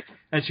anyway. Right.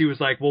 And she was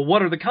like, well,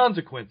 what are the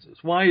consequences?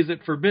 Why is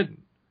it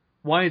forbidden?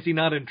 Why is he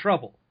not in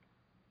trouble?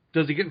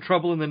 Does he get in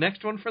trouble in the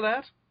next one for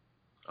that?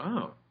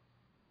 Oh.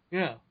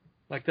 Yeah.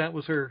 Like that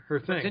was her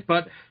thing.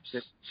 But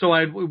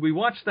so we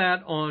watched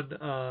that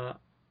on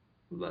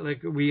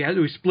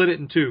we split it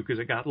in two because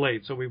it got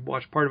late. So we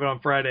watched part of it on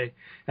Friday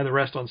and the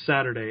rest on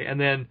Saturday. And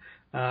then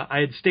I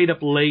had stayed up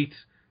late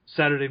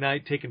Saturday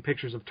night taking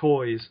pictures of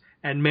toys,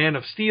 and Man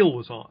of Steel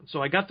was on.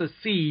 So I got to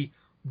see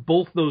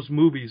both those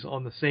movies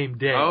on the same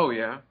day. Oh,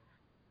 yeah.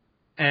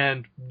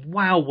 And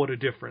wow, what a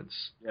difference.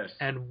 Yes.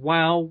 And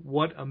wow,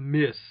 what a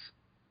miss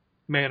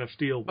Man of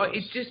Steel was.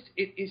 It's just,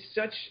 it is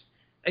such,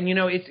 and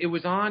it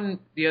was on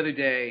the other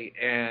day,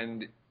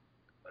 and,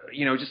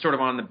 just sort of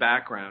on the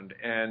background,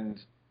 and,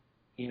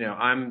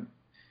 I'm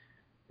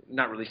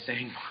not really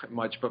saying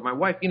much, but my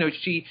wife,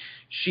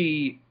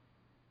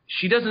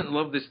 she doesn't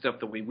love this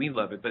stuff the way we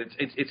love it, but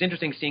it's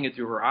interesting seeing it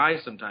through her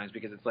eyes sometimes,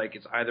 because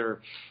it's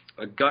either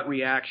a gut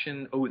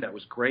reaction, oh, that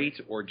was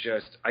great, or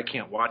just, I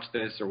can't watch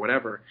this, or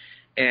whatever.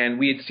 And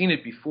we had seen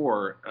it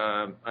before.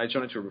 I had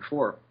shown it to her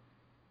before.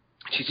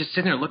 She's just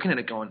sitting there looking at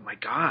it going, my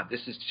God,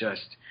 this is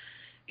just,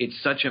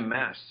 it's such a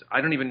mess.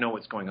 I don't even know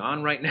what's going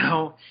on right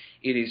now.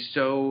 It is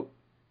so,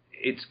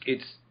 it's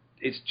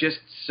just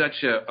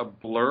such a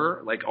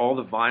blur. Like, all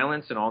the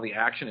violence and all the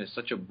action is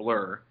such a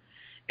blur.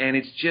 And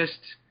it's just,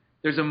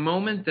 there's a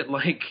moment that,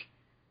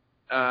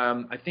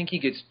 I think he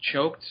gets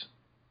choked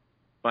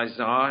by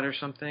Zod or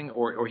something,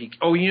 or he,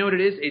 you know what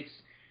it is? It's,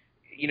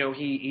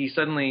 he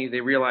suddenly,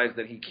 they realize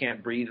that he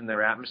can't breathe in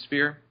their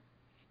atmosphere,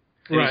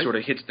 and he sort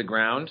of hits the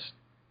ground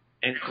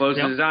and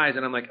closes his eyes,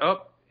 and I'm like,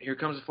 oh, here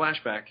comes a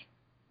flashback.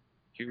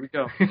 Here we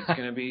go.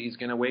 He's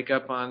gonna wake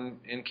up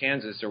in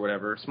Kansas or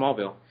whatever,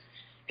 Smallville.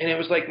 And it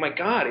was like, my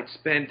God, it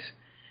spent,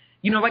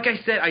 like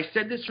I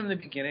said this from the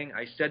beginning.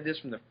 I said this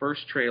from the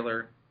first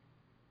trailer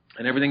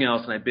and everything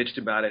else, and I bitched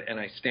about it, and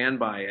I stand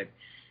by it.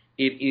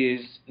 It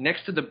is,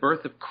 next to the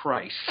birth of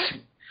Christ,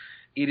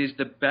 it is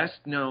the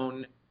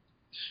best-known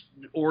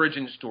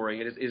origin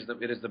story. It is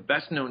the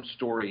best-known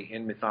story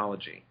in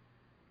mythology.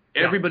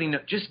 Yeah. Everybody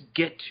knows. Just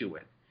get to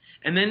it.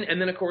 And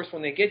then, of course,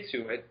 when they get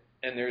to it,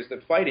 and there's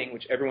the fighting,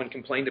 which everyone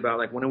complained about,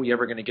 like, when are we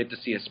ever going to get to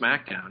see a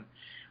SmackDown?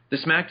 The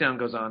SmackDown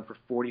goes on for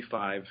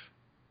 45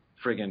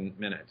 friggin'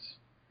 minutes.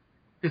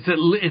 It's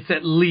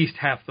at least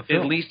half the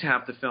film. At least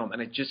half the film,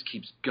 and it just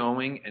keeps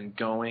going and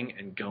going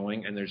and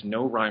going, and there's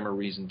no rhyme or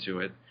reason to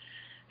it.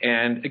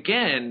 And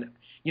again,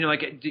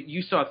 like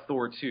you saw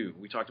Thor 2.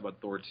 We talked about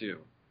Thor 2.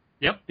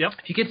 Yep. If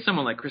you get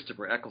someone like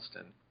Christopher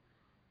Eccleston,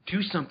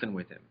 do something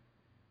with him.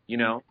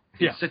 Yeah.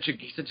 He's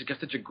got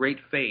such a great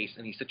face,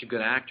 and he's such a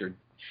good actor.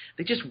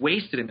 They just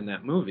wasted him in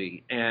that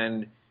movie,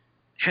 and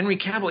Henry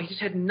Cavill, he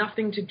just had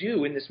nothing to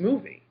do in this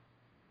movie.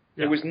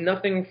 Yeah. There was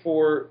nothing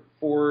for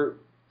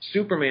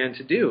Superman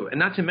to do, and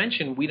not to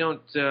mention we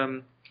don't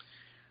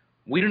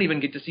even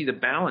get to see the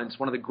balance.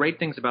 One of the great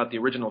things about the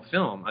original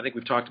film, I think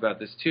we've talked about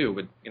this too,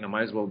 but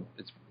might as well,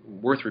 it's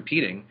worth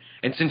repeating.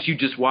 And since you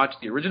just watched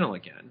the original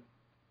again,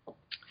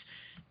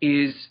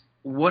 is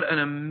what an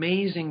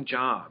amazing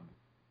job.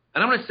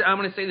 And I'm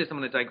going to say this. I'm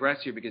going to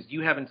digress here because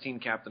you haven't seen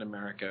Captain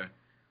America: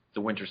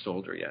 The Winter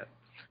Soldier yet.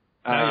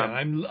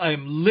 I'm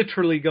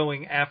literally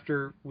going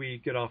after we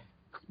get off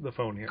the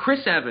phone here. Chris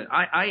Evans.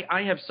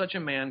 I have such a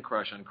man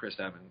crush on Chris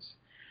Evans.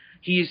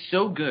 He is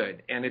so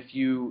good, and if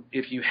you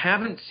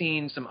haven't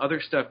seen some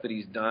other stuff that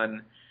he's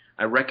done,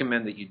 I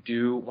recommend that you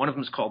do. One of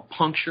them is called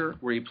Puncture,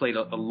 where he played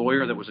a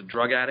lawyer that was a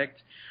drug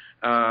addict.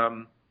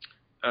 I'm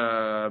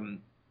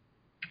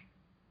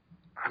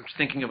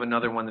thinking of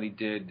another one that he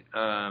did.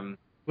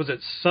 Was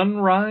it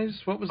Sunrise?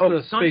 What was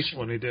the space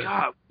one he did?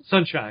 God.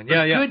 Sunshine.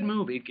 Yeah. It's a good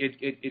movie.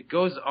 It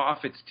goes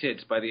off its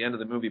tits by the end of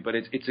the movie, but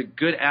it's a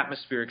good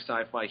atmospheric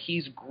sci-fi.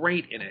 He's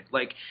great in it.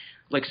 Like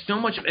so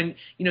much, and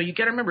you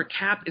got to remember,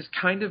 Cap is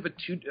kind of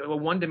a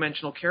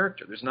one-dimensional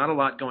character. There's not a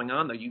lot going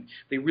on though.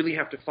 They really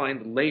have to find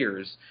the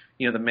layers.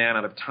 The man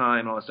out of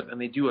time, all that stuff,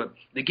 and they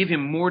give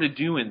him more to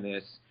do in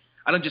this.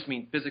 I don't just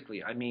mean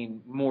physically. I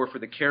mean more for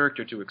the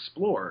character to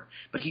explore.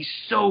 But he's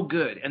so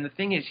good, and the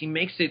thing is, he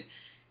makes it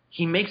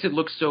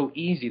look so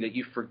easy that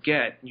you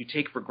forget, you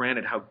take for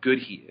granted how good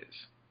he is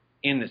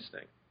in this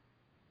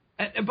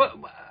thing. But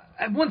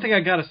one thing I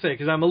got to say,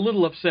 because I'm a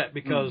little upset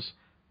because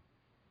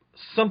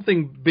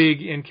something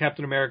big in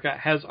Captain America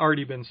has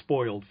already been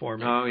spoiled for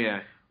me. Oh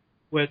yeah.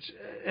 Which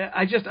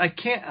I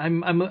can't.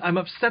 I'm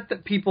upset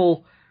that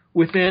people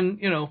within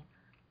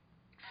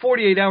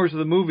 48 hours of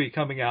the movie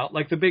coming out,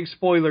 like the big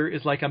spoiler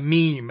is like a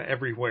meme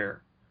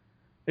everywhere.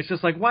 It's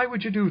just like, why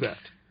would you do that?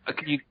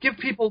 Can you give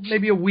people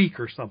maybe a week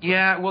or something?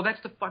 Yeah, well, that's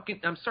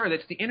I'm sorry,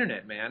 that's the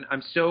internet, man.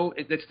 That's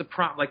the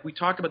problem. Like, we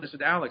talked about this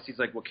with Alex. He's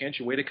like, well, can't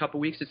you wait a couple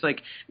weeks? It's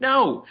like,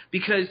 no,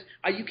 because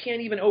you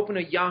can't even open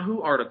a Yahoo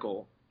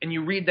article and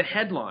you read the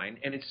headline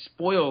and it's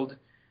spoiled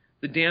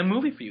the damn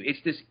movie for you. It's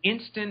this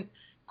instant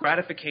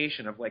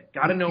gratification of like,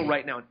 got to know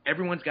right now, and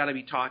everyone's got to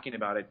be talking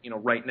about it,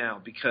 right now,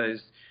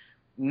 because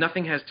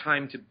nothing has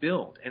time to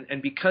build.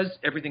 And because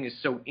everything is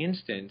so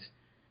instant,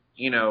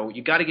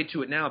 you got to get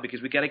to it now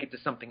because we got to get to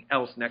something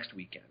else next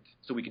weekend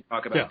so we can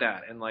talk about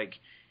that. And like,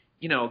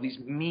 these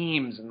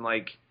memes and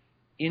like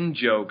in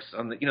jokes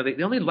on the,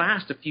 they only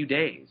last a few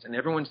days, and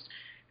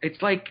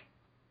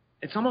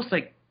it's almost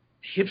like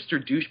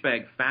hipster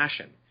douchebag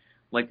fashion,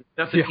 like the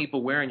stuff that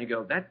people wear, and you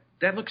go,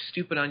 that looks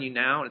stupid on you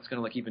now, and it's going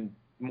to look even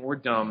more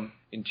dumb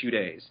in 2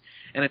 days.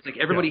 And it's like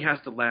everybody has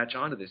to latch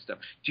onto this stuff.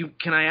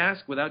 Can I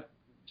ask, without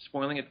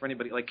spoiling it for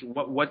anybody, like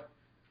what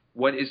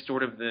is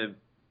sort of the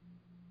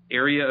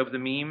area of the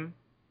meme?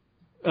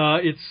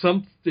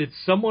 It's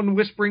someone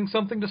whispering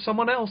something to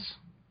someone else.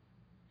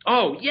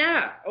 Oh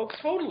yeah,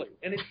 totally.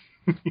 And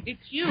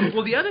it's you.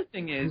 Well, the other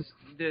thing is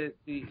the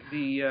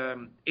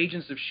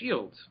Agents of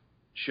S.H.I.E.L.D.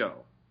 show.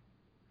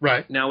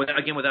 Right. Now,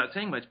 again, without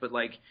saying much, but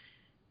like,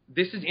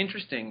 this is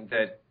interesting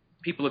that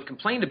people have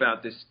complained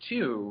about this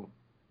too.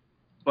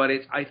 But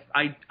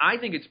I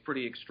think it's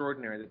pretty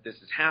extraordinary that this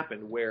has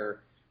happened,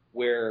 where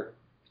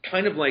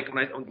kind of like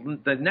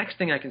the next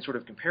thing I can sort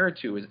of compare it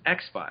to is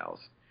X-Files,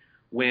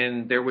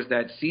 when there was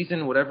that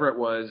season, whatever it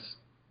was,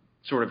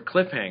 sort of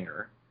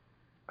cliffhanger.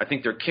 I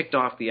think they're kicked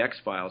off the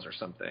X-Files or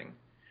something,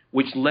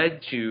 which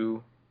led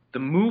to the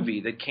movie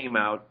that came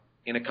out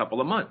in a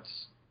couple of months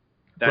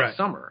that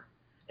summer.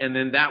 And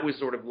then that was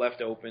sort of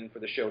left open for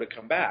the show to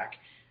come back.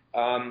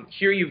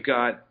 Here you've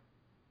got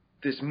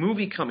this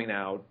movie coming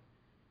out,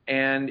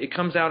 and it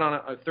comes out on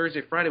a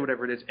Thursday, Friday,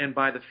 whatever it is. And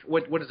by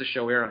what does the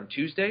show air on,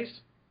 Tuesdays?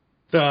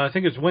 I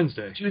think it's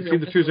Wednesday.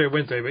 Either Tuesday or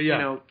Wednesday, but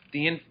yeah.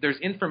 There's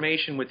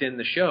information within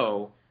the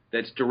show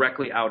that's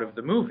directly out of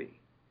the movie.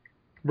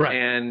 Right.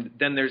 And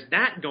then there's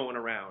that going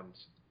around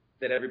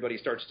that everybody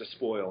starts to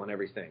spoil and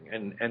everything,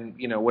 and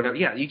you know, whatever.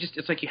 Yeah,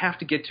 it's like you have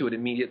to get to it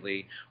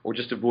immediately, or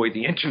just avoid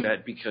the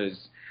internet because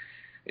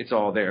it's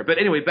all there. But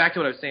anyway, back to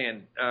what I was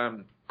saying.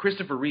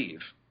 Christopher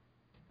Reeve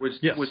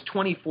was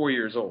 24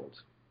 years old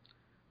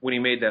when he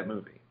made that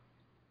movie.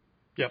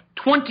 Yep.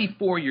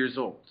 24 years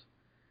old.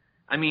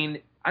 I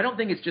mean, I don't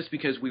think it's just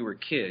because we were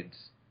kids.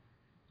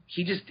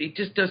 It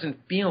just doesn't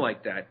feel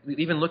like that.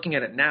 Even looking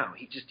at it now,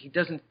 he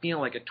doesn't feel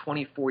like a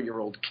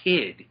 24-year-old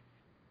kid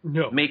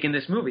making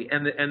this movie.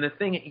 And the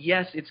thing,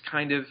 yes, it's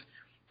kind of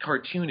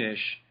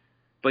cartoonish,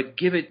 but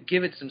give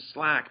it some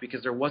slack,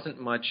 because there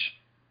wasn't much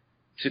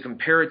to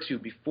compare it to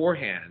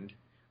beforehand.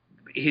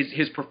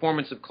 His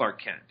performance of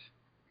Clark Kent.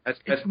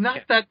 It's not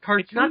that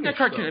cartoonish. It's not that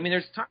cartoon. Though. I mean,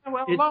 there's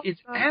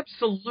it's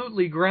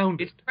absolutely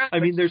grounded. I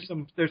mean, there's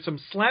some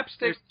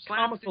slapstick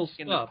comical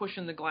and stuff.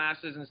 Pushing the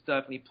glasses and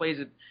stuff, and he plays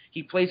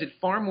it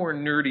far more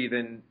nerdy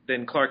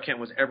than Clark Kent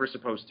was ever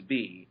supposed to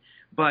be.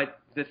 But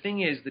the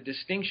thing is, the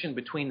distinction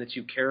between the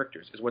two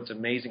characters is what's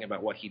amazing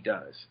about what he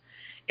does,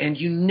 and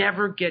you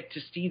never get to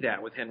see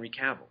that with Henry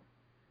Cavill.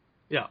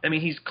 Yeah, I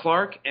mean, he's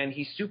Clark and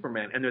he's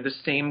Superman, and they're the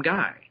same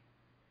guy.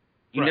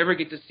 You never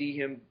get to see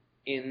him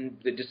in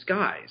the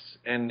disguise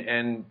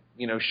and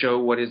you know, show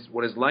what his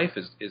life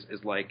is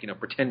like, you know,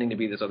 pretending to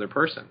be this other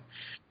person.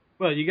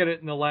 Well, you get it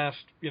in the last,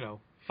 you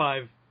know,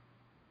 5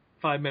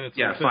 minutes.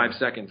 Yeah, of the film. 5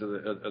 seconds of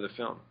the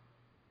film.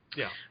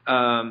 Yeah.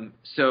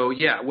 So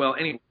yeah. Well,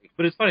 anyway.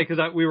 But it's funny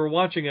because we were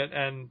watching it,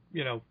 and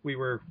you know, we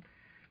were,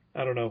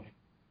 I don't know,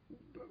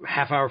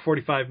 half hour,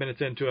 45 minutes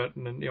into it,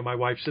 and then, you know, my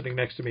wife's sitting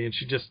next to me, and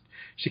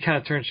she kind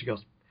of turns, she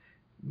goes,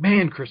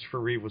 "Man,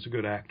 Christopher Reeve was a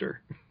good actor."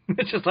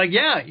 It's just like,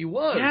 yeah, he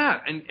was. Yeah,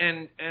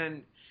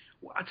 and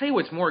I'll tell you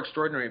what's more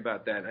extraordinary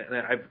about that.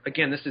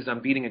 And I'm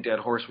beating a dead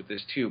horse with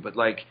this too, but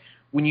like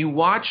when you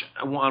watch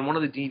on one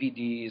of the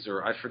DVDs,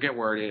 or I forget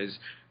where it is,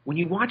 when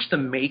you watch the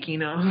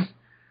making of,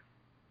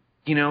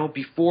 you know,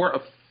 before a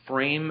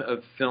frame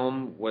of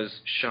film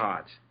was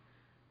shot,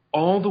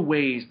 all the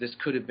ways this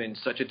could have been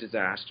such a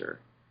disaster,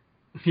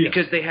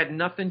 because they had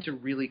nothing to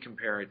really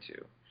compare it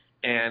to.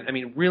 And I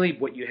mean, really,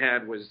 what you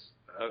had was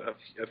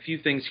a few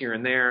things here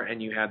and there,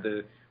 and you had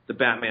the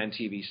Batman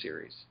TV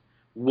series.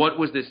 What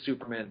was this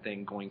Superman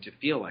thing going to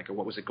feel like, or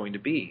what was it going to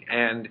be?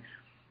 And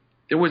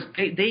there was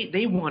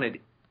they wanted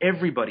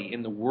everybody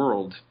in the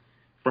world,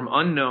 from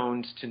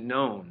unknowns to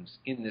knowns,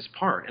 in this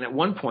part. And at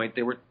one point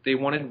they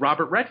wanted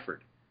Robert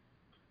Redford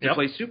to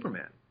play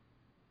Superman.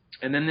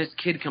 And then this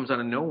kid comes out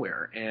of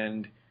nowhere,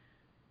 and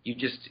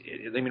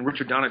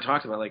Richard Donner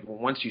talked about, like,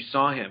 once you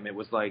saw him, it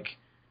was like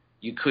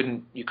you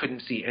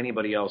couldn't see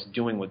anybody else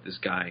doing what this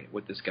guy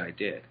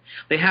did.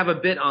 They have a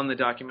bit on the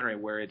documentary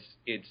where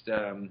it's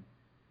the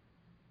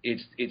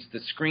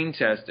screen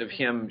test of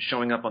him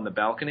showing up on the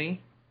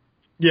balcony.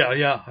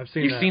 Yeah, I've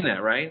seen that. You've seen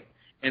that, right?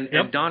 And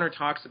Donner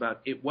talks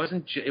about it was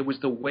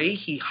the way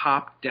he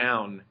hopped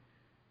down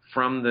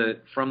from the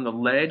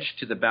ledge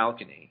to the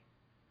balcony.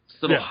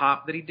 This little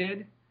hop that he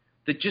did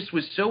that just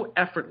was so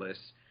effortless.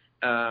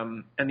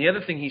 And the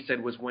other thing he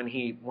said was one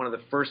of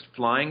the first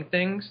flying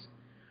things,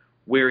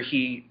 where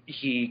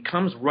he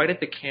comes right at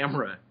the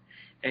camera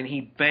and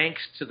he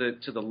banks to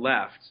the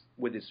left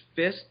with his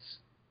fists,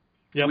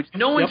 which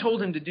no one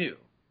told him to do.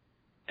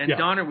 And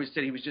Donner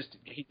said he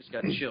just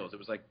got chills. It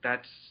was like,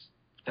 that's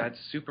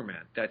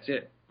Superman. That's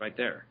it right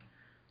there.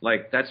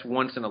 Like, that's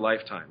once in a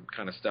lifetime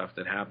kind of stuff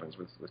that happens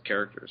with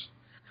characters.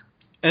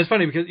 And it's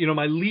funny because, you know,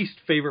 my least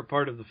favorite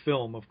part of the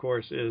film, of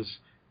course, is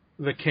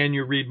the "Can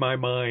you read my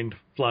mind"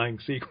 flying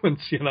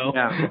sequence, you know?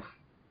 Yeah.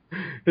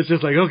 It's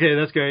just like, okay,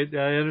 that's great.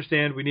 I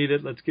understand. We need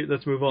it.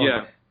 Let's move on.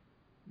 Yeah.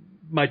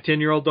 My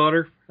 10-year-old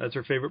daughter, that's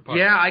her favorite part.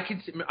 Yeah,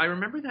 I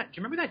remember that. Do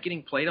you remember that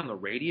getting played on the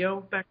radio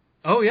back?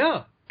 Oh,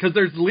 yeah. Because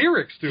there's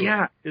lyrics to it.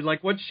 Yeah. It's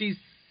like what she's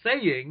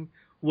saying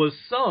was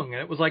sung,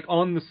 and it was like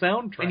on the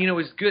soundtrack. And, you know,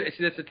 as good,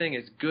 see, that's the thing,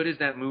 as good as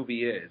that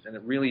movie is, and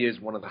it really is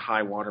one of the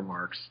high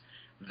watermarks,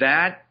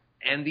 that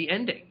and the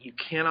ending. You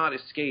cannot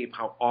escape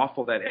how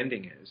awful that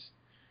ending is.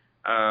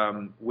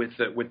 With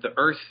the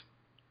Earth.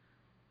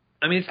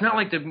 I mean, it's not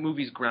like the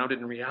movie's grounded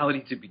in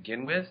reality to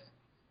begin with.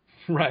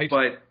 Right.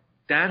 But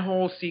that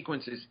whole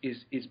sequence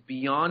is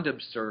beyond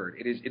absurd.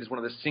 It is one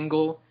of the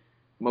single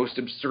most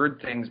absurd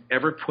things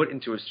ever put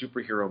into a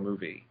superhero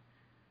movie.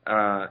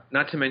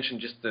 Not to mention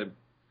just the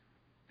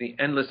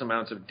endless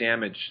amounts of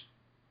damage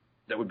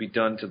that would be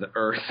done to the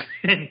Earth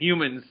and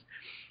humans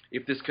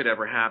if this could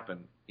ever happen.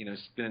 You know,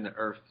 spinning the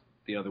Earth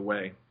the other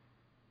way.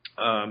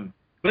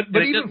 But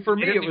even for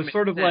me, it was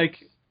sort of like,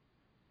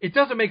 it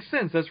doesn't make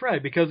sense. That's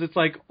right, because it's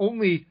like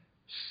only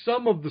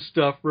some of the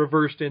stuff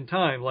reversed in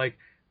time. Like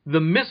the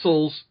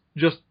missiles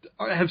just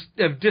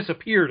have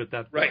disappeared at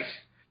that point. Right.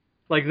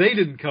 Like they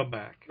didn't come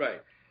back.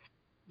 Right.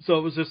 So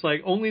it was just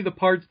like only the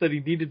parts that he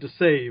needed to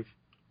save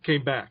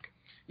came back.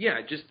 Yeah,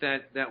 just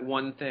that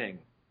one thing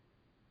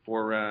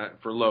for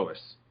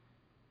Lois.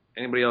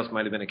 Anybody else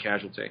might have been a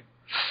casualty.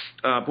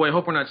 Boy, I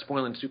hope we're not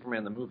spoiling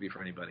Superman the movie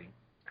for anybody.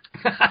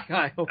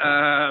 I hope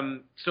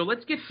so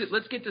let's get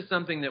to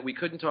something that we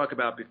couldn't talk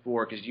about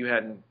before because you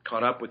hadn't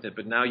caught up with it,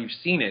 but now you've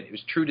seen it. It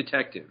was True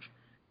Detective.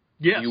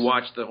 Yes. You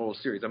watched the whole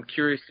series. I'm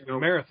curious to know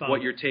Marathon.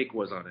 what your take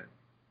was on it.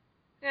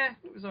 Yeah,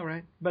 it was all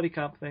right. Buddy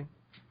cop thing.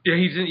 Yeah,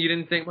 you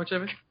didn't think much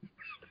of it?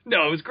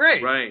 No, it was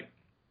great. Right.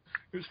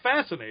 It was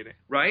fascinating.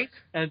 Right?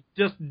 And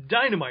just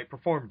dynamite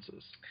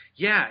performances.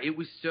 Yeah, it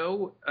was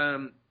so.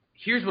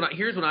 Here's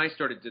what I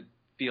started to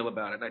feel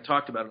about it. And I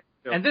talked about it.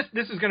 And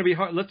this is going to be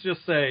hard. Let's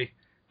just say,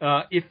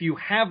 if you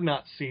have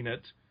not seen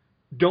it,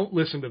 don't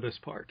listen to this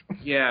part.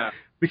 Yeah.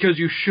 Because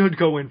you should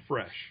go in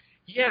fresh.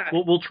 Yeah.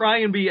 We'll try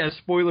and be as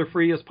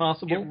spoiler-free as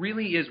possible. It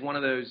really is one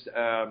of those.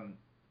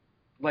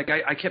 Like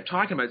I kept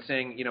talking about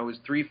saying, it was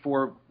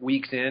 3-4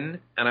 weeks in,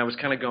 and I was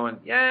kind of going,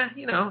 yeah,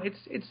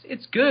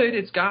 it's good.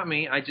 It's got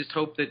me. I just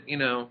hope that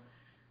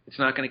it's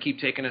not going to keep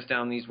taking us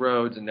down these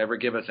roads and never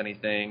give us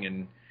anything.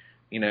 And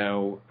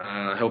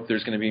I hope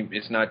there's going to be.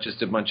 It's not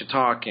just a bunch of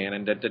talking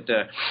and da da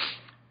da.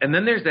 And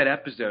then there's that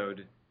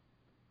episode.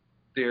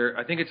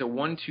 I think it's a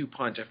 1-2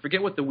 punch. I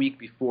forget what the week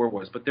before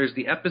was, but there's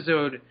the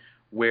episode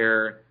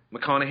where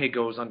McConaughey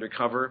goes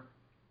undercover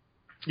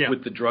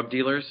with the drug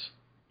dealers.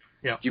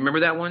 Yeah. Do you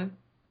remember that one?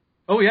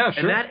 Oh, yeah,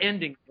 sure. And that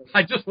ending...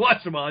 I just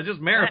watched them all. I just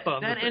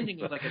marathoned That ending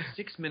was like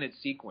a 6-minute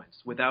sequence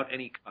without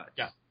any cuts.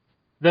 Yeah.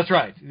 That's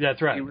right.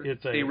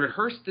 They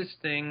rehearsed this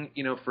thing,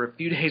 for a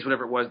few days,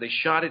 whatever it was. They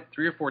shot it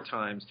 3 or 4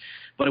 times,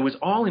 but it was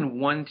all in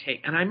one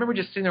take. And I remember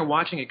just sitting there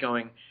watching it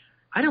going,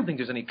 I don't think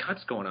there's any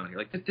cuts going on here.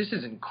 Like, this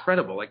is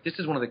incredible. Like, this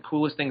is one of the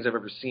coolest things I've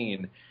ever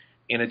seen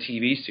in a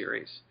TV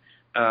series.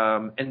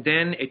 And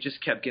then it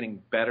just kept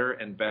getting better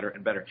and better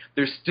and better.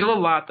 There's still a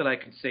lot that I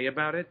can say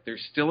about it.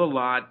 There's still a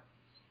lot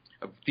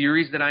of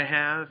theories that I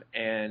have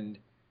and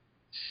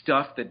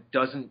stuff that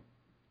doesn't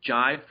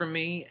jive for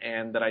me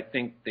and that I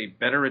think they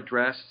better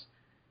address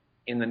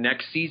in the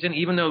next season,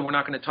 even though we're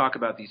not going to talk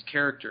about these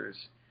characters.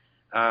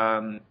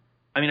 I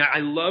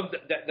love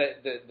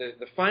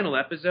the final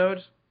episode.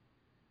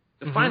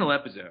 The final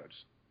episode,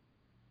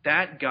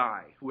 that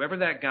guy, whoever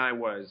that guy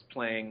was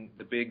playing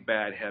the big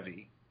bad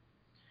heavy,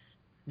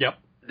 yep.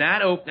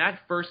 That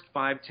first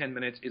 5-10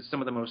 minutes is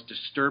some of the most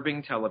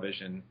disturbing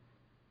television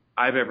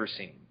I've ever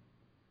seen.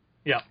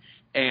 Yeah.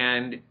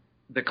 And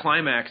the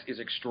climax is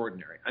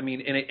extraordinary. I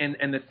mean,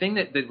 and the thing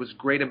that was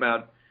great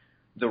about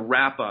the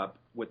wrap-up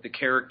with the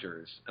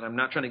characters, and I'm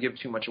not trying to give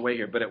too much away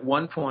here, but at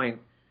one point,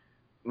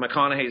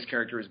 McConaughey's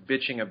character is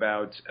bitching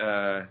about,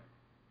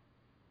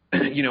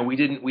 we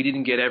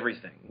didn't get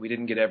everything. We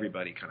didn't get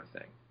everybody kind of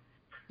thing.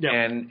 Yeah.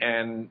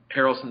 And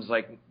Harrelson's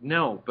like,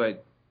 no,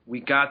 but we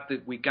got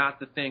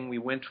the thing we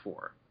went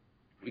for.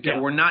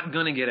 We're not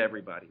going to get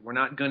everybody. We're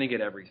not going to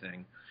get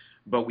everything,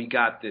 but we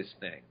got this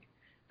thing.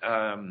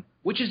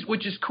 Which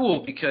is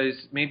cool because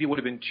maybe it would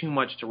have been too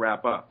much to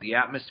wrap up. The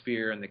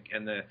atmosphere and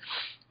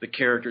the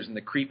characters and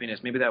the creepiness,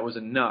 maybe that was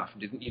enough.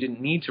 You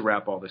didn't need to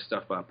wrap all this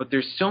stuff up. But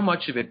there's so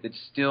much of it that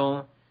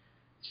still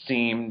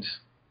seemed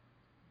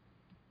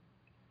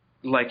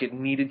like it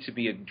needed to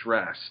be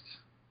addressed.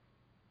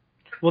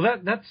 Well,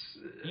 that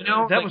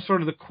was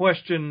sort of the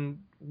question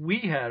we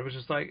had. It was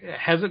just like,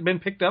 has it been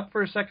picked up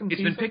for a second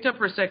season? It's been picked up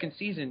for a second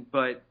season,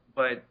 but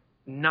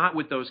not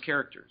with those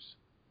characters.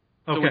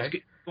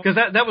 Okay. Because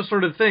that was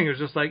sort of the thing. It was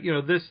just like,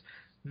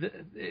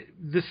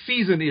 this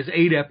season is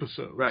 8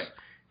 episodes. Right.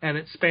 And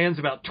it spans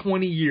about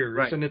 20 years.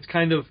 Right. And it's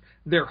kind of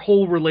their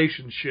whole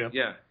relationship.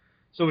 Yeah.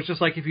 So it's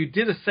just like if you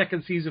did a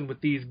second season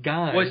with these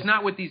guys. Well, it's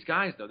not with these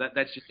guys, though.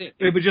 That's just it.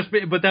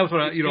 But that was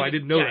what I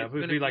didn't know that. It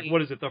would be like,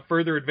 what is it, the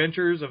further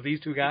adventures of these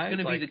two guys?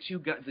 It's going to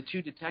be the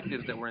two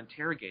detectives that were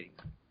interrogating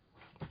them.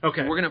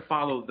 Okay. So we're going to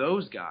follow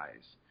those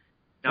guys.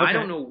 Now, I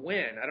don't know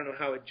when. I don't know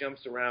how it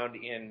jumps around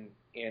in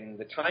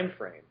the time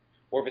frame.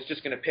 Or if it's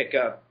just going to pick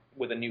up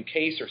with a new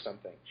case or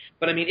something.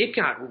 But, I mean, it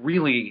got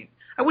really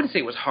 – I wouldn't say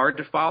it was hard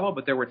to follow,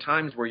 but there were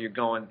times where you're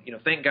going,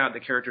 thank God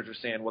the characters were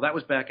saying, well, that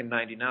was back in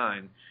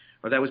 99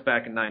 or that was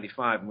back in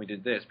 95 when we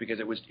did this because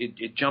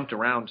it jumped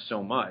around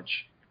so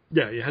much.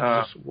 Yeah, you had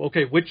to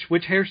okay, which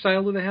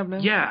hairstyle do they have now?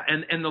 Yeah,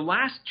 and the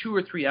last 2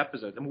 or 3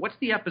 episodes. I mean, what's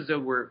the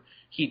episode where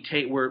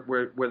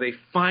where they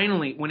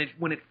finally – when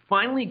it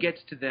finally gets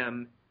to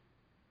them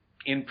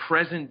in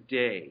present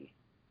day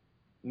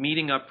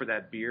meeting up for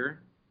that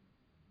beer –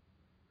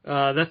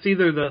 that's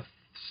either the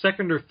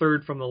second or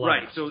third from the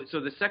last. Right. So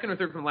the second or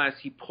third from the last,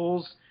 he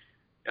pulls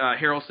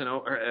Harrelson,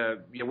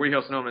 Woody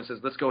Harrelson over and says,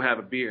 "Let's go have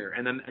a beer,"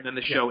 and then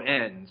the show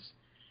ends,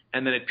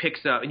 and then it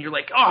picks up, and you're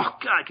like, "Oh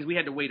God," because we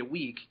had to wait a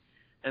week,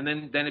 and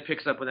then it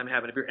picks up with them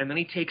having a beer, and then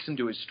he takes him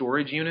to his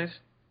storage unit.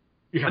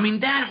 Yeah. I mean,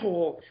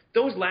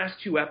 those last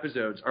 2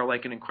 episodes are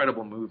like an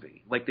incredible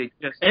movie. Like they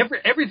just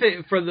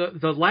everything for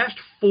the last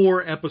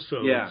 4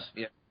 episodes.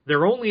 Yeah.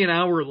 They're only an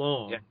hour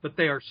long, but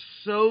they are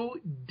so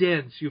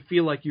dense you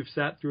feel like you've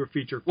sat through a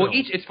feature film. Well,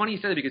 it's funny you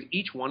said that because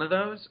each one of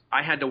those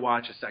I had to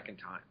watch a second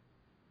time.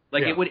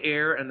 Like it would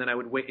air, and then I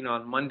would wait.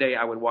 On Monday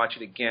I would watch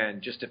it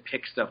again just to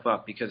pick stuff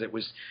up because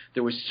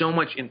there was so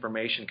much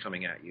information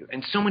coming at you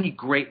and so many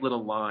great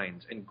little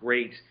lines and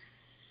great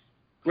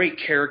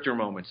character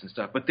moments and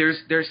stuff. But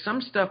there's some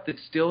stuff that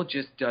still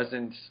just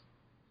doesn't.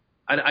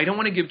 I don't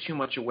want to give too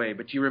much away,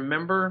 but do you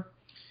remember?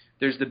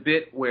 There's the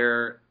bit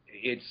where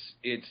it's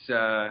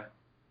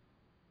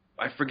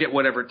I forget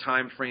whatever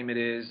time frame it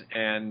is,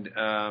 and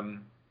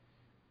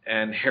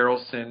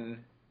Harrelson.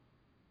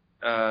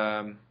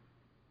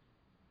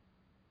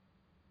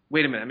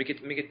 Wait a minute,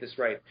 let me get this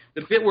right.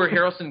 The bit where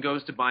Harrelson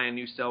goes to buy a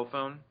new cell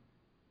phone.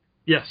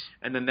 Yes.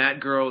 And then that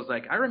girl is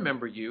like, I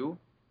remember you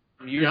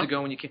from years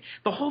ago when you came.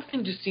 The whole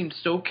thing just seemed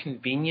so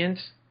convenient.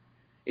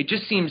 It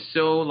just seems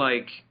so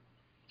like,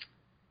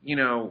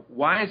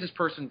 why is this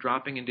person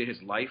dropping into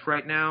his life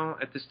right now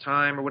at this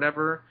time or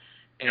whatever?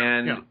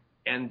 And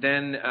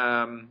then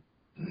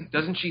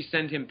doesn't she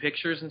send him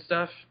pictures and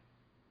stuff?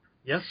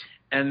 Yes.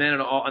 And then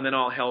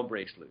all hell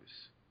breaks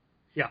loose.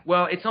 Yeah.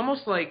 Well, it's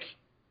almost like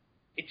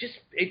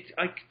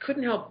I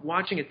couldn't help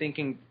watching it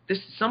thinking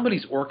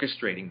somebody's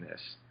orchestrating this.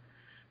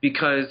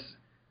 Because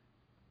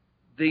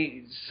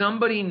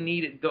somebody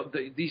needed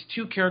these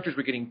two characters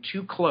were getting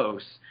too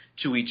close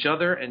to each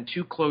other and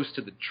too close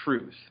to the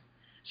truth.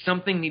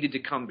 Something needed to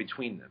come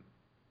between them.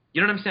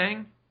 You know what I'm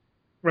saying?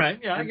 Right.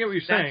 Yeah, I get what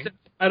you're saying.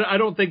 I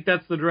don't think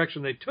that's the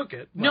direction they took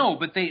it. No,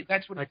 but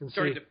that's what it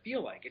started to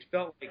feel like. It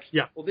felt like,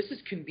 well, this is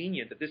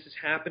convenient that this is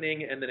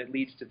happening, and then it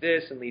leads to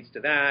this and leads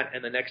to that,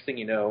 and the next thing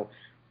you know,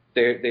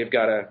 they've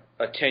got a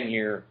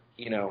 10-year,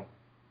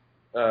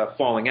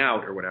 falling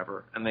out or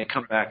whatever, and they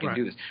come back and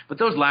do this. But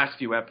those last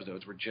few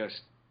episodes were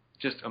just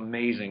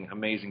amazing,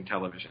 amazing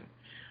television.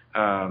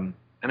 And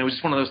it was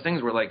just one of those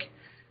things where, like,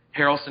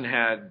 Harrelson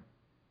had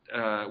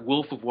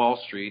Wolf of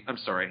Wall Street. I'm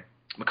sorry,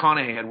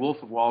 McConaughey had Wolf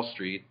of Wall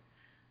Street.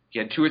 He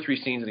had 2 or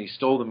 3 scenes, and he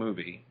stole the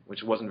movie,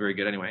 which wasn't very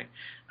good anyway.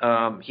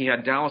 He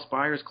had Dallas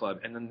Buyers Club,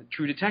 and then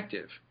True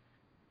Detective,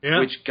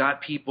 which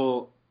got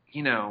people,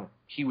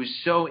 he was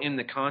so in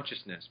the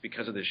consciousness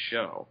because of this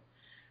show.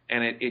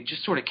 And it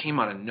just sort of came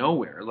out of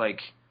nowhere. Like,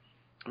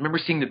 I remember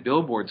seeing the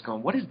billboards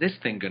going, what is this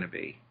thing going to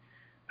be?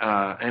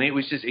 And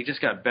it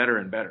just got better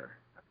and better.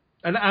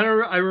 And I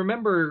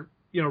remember,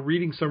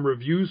 reading some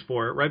reviews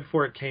for it right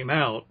before it came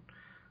out.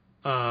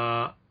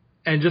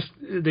 And just,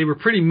 they were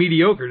pretty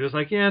mediocre. Just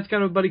like, it's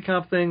kind of a buddy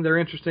cop thing. They're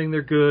interesting.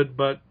 They're good.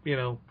 But,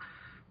 they're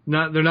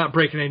not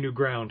breaking any new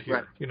ground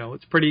here. Right.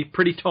 It's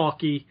pretty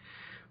talky.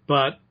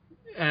 But,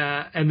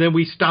 and then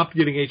we stopped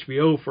getting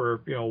HBO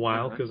for, a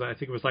while because I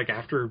think it was like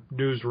after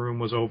Newsroom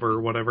was over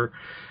or whatever.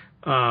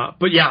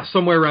 But yeah,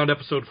 somewhere around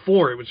episode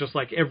 4, it was just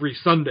like every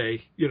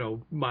Sunday,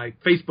 my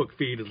Facebook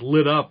feed is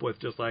lit up with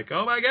just like,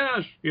 oh my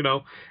gosh,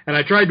 and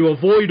I tried to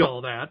avoid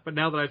all that. But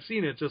now that I've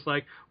seen it, just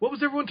like, what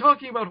was everyone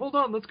talking about? Hold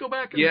on, let's go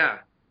back.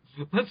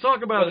 Let's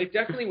talk about it. It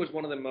definitely was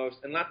one of the most,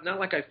 and not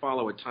like I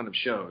follow a ton of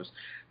shows,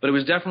 but it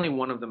was definitely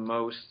one of the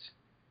most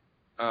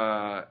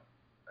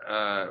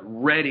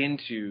read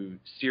into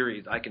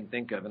series I can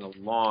think of in a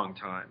long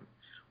time,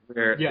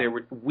 where there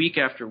were week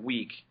after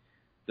week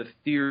the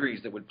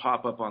theories that would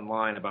pop up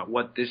online about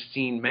what this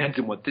scene meant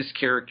and what this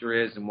character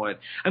is and what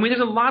 – I mean,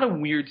 there's a lot of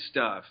weird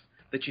stuff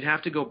that you'd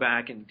have to go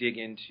back and dig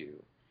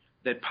into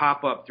that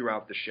pop up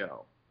throughout the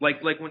show.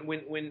 Like when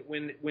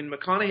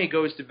McConaughey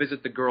goes to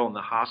visit the girl in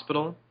the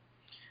hospital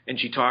and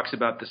she talks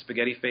about the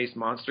spaghetti-faced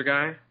monster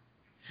guy,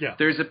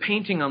 there's a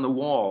painting on the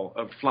wall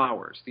of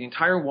flowers. The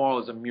entire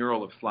wall is a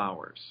mural of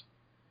flowers.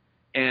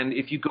 And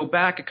if you go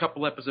back a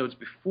couple episodes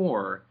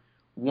before,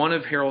 one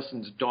of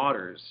Harrelson's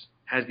daughters –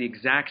 has the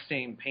exact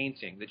same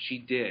painting that she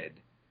did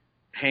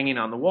hanging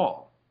on the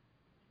wall,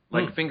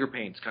 like finger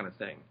paints kind of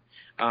thing.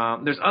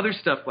 There's other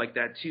stuff like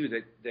that,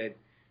 too, that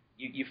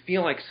you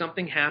feel like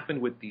something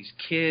happened with these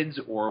kids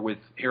or with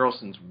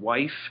Harrelson's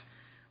wife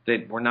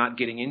that we're not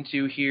getting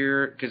into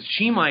here. Because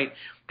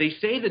they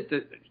say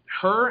that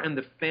her and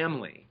the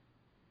family,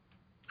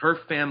 her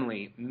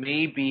family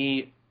may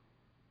be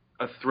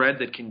a thread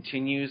that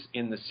continues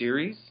in the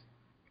series.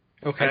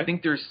 Okay. I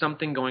think there's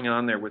something going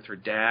on there with her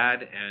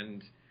dad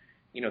and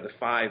the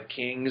 5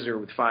 kings or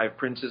with 5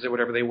 princes or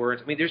whatever they were.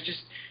 I mean,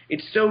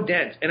 it's so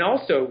dense. And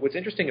also, what's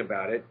interesting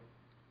about it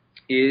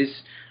is,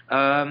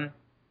 8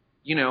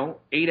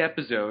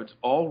 episodes,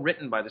 all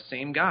written by the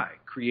same guy,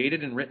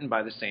 created and written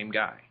by the same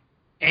guy.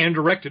 And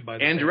directed by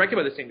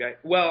the same guy.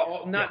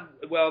 Well,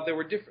 there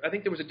were different, I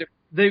think there was a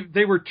different.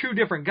 They were 2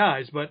 different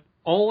guys, but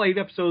all 8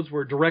 episodes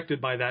were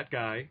directed by that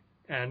guy,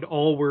 and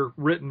all were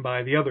written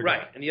by the other guy.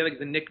 Right, and the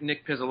other,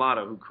 Nick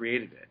Pizzolatto, who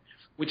created it,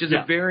 which is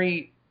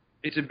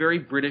it's a very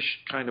British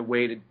kind of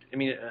way to – I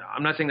mean,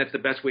 I'm not saying that's the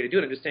best way to do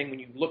it. I'm just saying when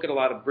you look at a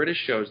lot of British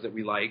shows that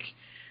we like,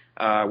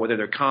 whether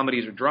they're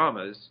comedies or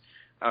dramas,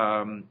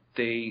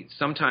 they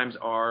sometimes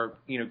are,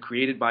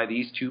 created by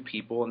these 2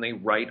 people, and they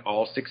write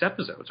all 6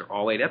 episodes or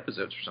all 8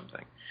 episodes or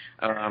something.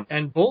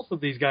 And both of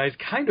these guys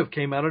kind of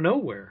came out of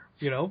nowhere.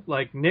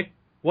 Like Nick,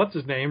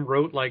 what's-his-name,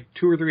 wrote like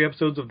 2 or 3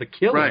 episodes of The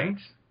Killing.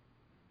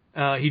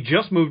 Right. He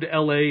just moved to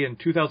L.A. in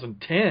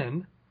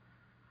 2010.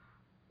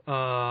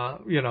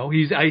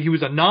 He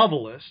was a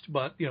novelist,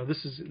 but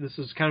this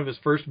is kind of his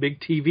first big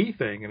TV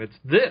thing, and it's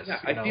this. Yeah,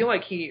 I feel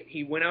like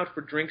he went out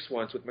for drinks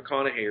once with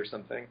McConaughey or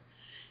something,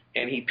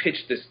 and he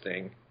pitched this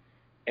thing,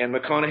 and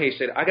McConaughey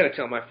said, "I got to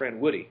tell my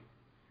friend Woody,"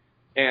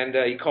 and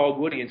he called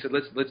Woody and said,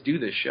 "Let's do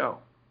this show."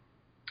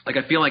 Like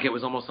I feel like it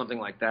was almost something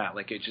like that.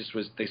 Like it just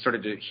was. They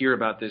started to hear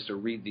about this or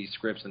read these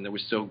scripts, and it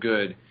was so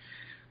good,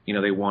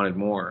 they wanted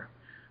more.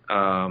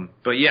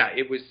 But yeah,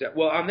 it was.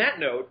 Well, on that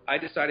note, I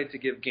decided to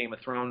give Game of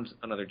Thrones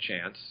another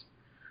chance,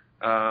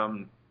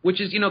 which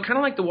is, kind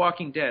of like The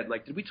Walking Dead.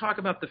 Like, did we talk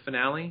about the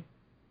finale?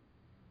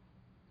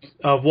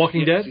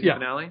 Walking Dead? Yeah.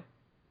 Finale?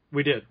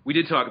 We did. We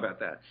did talk about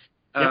that.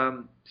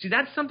 Yep. See,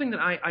 that's something that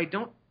I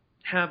don't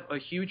have a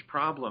huge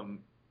problem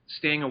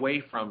staying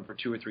away from for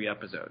 2 or 3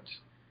 episodes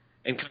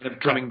and kind of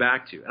coming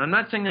back to. And I'm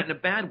not saying that in a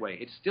bad way.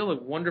 It's still a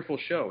wonderful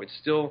show. It's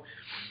still,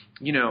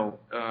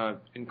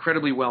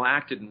 incredibly well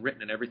acted and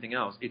written and everything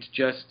else. It's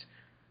just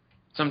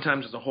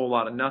sometimes there's a whole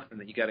lot of nothing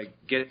that you got to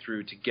get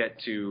through to get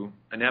to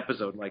an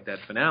episode like that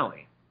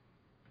finale.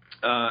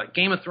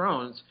 Game of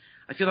Thrones,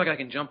 I feel like I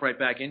can jump right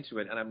back into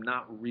it, and I'm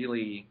not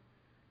really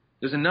 –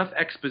 there's enough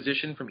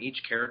exposition from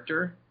each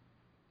character.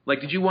 Like,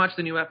 did you watch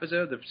the new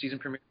episode, the season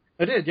premiere?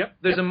 I did, yep.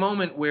 There's a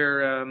moment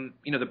where,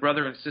 the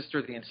brother and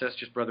sister, the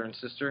incestuous brother and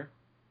sister.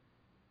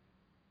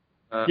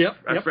 I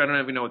don't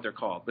even know what they're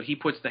called, but he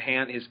puts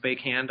his fake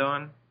hand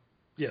on.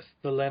 Yes,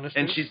 the Lannisters.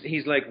 And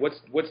he's like,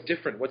 what's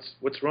different?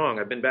 What's wrong?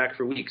 I've been back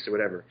for weeks or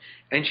whatever.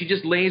 And she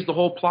just lays the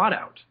whole plot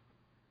out.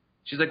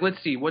 She's like,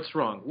 let's see, what's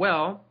wrong?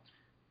 Well,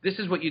 this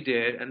is what you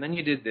did, and then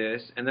you did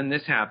this, and then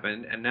this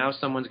happened, and now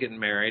someone's getting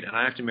married, and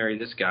I have to marry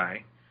this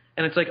guy.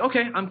 And it's like,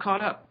 okay, I'm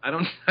caught up. I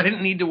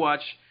didn't need to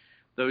watch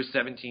those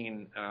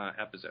 17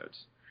 episodes.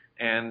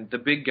 And the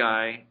big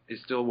guy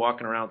is still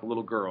walking around with the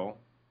little girl.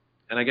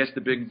 And I guess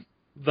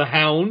the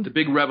Hound. The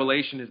big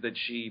revelation is that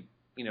she,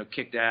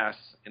 kicked ass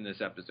in this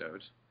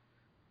episode.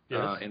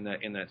 Yes. In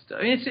that stuff.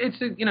 I mean,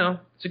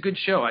 it's a good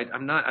show. I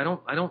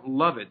don't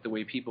love it the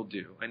way people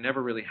do. I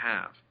never really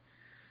have.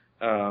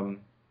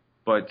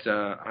 But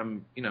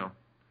I'm,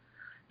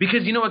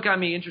 because what got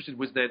me interested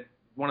was that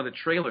one of the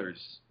trailers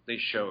they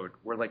showed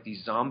were like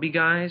these zombie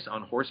guys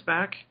on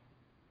horseback.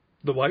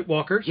 The White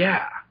Walkers?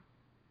 Yeah.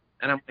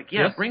 And I'm like,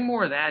 yes. Bring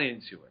more of that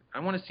into it. I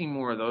want to see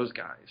more of those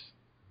guys.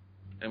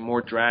 And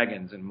more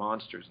dragons and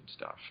monsters and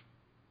stuff.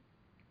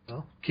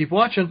 Well, keep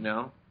watching.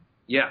 No?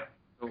 Yeah.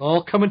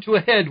 All coming to a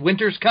head.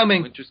 Winter's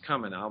coming. Winter's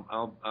coming.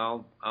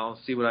 I'll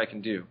see what I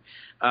can do.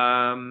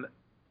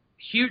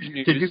 Huge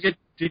news.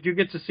 Did you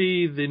get to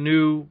see the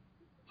new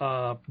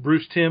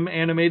Bruce Timm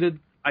animated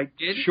I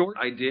did. short?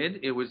 I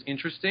did. It was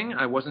interesting.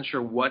 I wasn't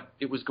sure what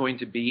it was going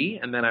to be,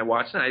 and then I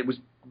watched it. It was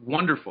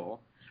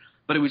wonderful,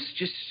 but it was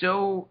just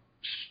so,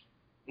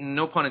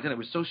 no pun intended, it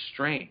was so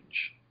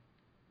strange.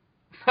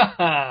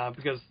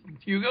 Because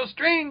Hugo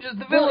Strange is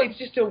the villain. Well, it's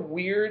just a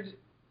weird.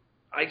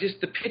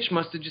 The pitch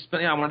must have just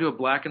been, I want to do a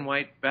black and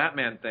white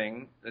Batman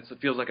thing that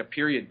feels like a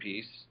period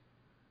piece,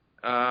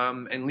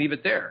 and leave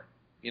it there.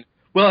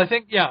 Well, I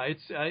think I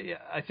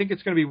think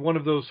it's going to be one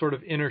of those sort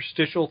of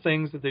interstitial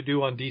things that they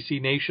do on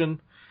DC Nation.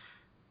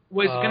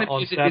 Well, it's going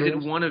to be. Is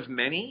it one of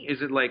many?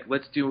 Is it like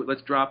let's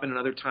drop in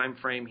another time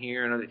frame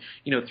here, another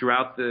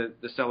throughout the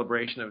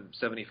celebration of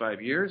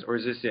 75 years, or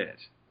is this it?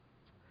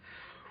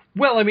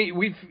 Well, I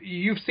mean,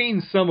 you've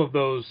seen some of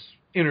those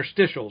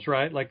interstitials,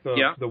 right? Like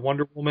the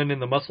Wonder Woman in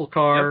the muscle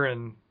car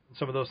and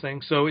some of those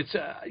things. So it's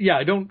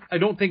I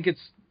don't think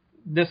it's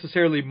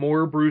necessarily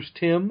more Bruce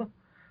Timm.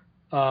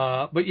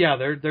 But yeah,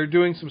 they're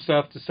doing some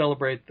stuff to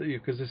celebrate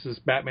because this is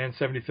Batman's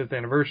 75th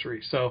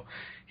anniversary. So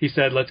he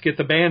said, let's get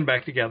the band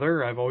back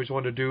together. I've always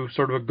wanted to do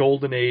sort of a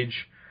golden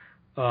age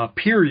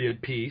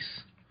period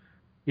piece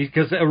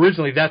because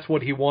originally that's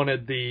what he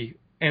wanted the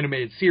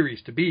animated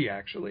series to be,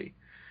 actually.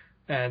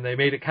 And they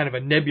made it kind of a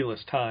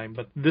nebulous time,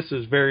 but this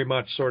is very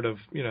much sort of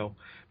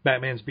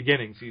Batman's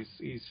beginnings.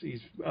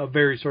 He's a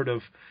very sort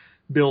of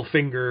Bill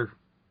Finger,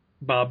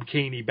 Bob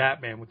Caney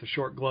Batman with the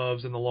short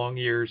gloves and the long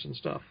ears and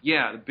stuff.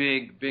 Yeah,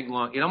 the big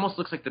long. It almost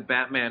looks like the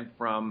Batman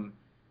from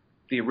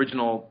the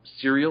original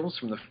serials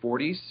from the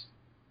 40s.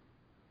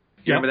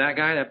 You remember that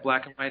guy, that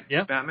black and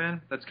white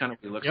Batman? That's kind of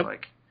what he looks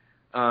like.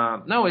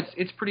 No,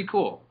 it's pretty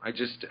cool.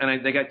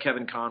 They got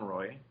Kevin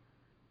Conroy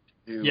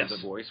to do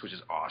the voice, which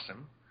is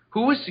awesome.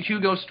 Who was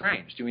Hugo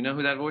Strange? Do we know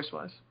who that voice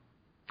was?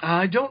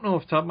 I don't know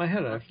off the top of my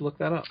head. I have to look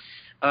that up.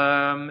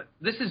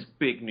 This is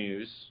big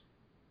news.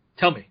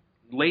 Tell me.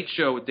 Late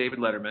Show with David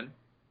Letterman.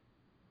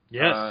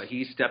 Yes.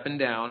 He's stepping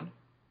down.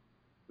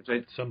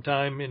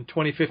 Sometime in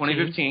 2015.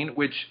 2015,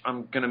 which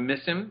I'm going to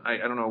miss him. I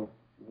don't know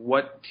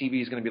what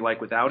TV is going to be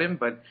like without him,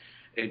 but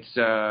it's.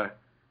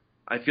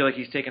 I feel like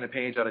he's taken a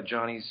page out of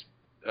Johnny's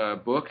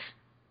book,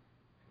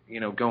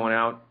 going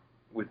out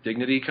with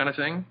dignity kind of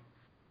thing.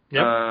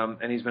 Yep.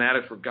 And he's been at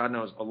it for God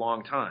knows a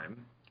long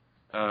time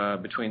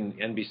between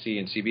NBC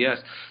and CBS.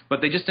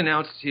 But they just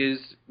announced his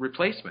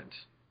replacement,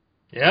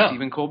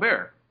 Stephen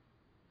Colbert.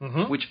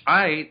 Mm-hmm. Which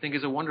I think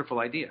is a wonderful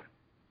idea.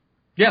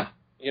 Yeah.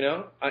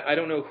 I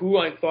don't know who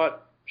I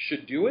thought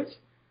should do it,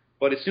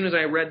 but as soon as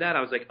I read that,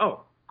 I was like,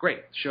 oh, great.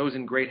 Show's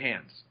in great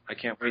hands. I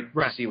can't wait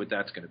to see what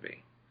that's going to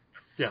be.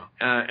 Yeah.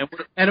 And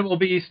it will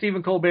be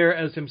Stephen Colbert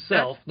as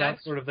himself,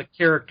 not sort of the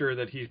character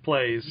that he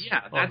plays. Yeah,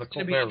 that's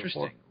going to be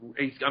interesting.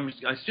 I'm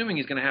assuming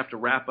he's going to have to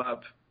wrap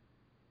up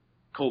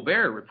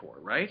Colbert Report,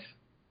 right?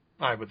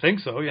 I would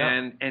think so,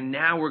 yeah. And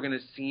now we're going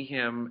to see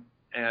him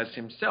as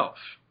himself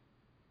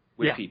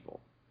with people.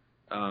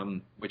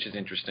 Which is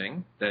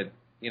interesting that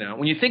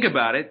when you think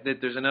about it, that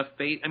there's enough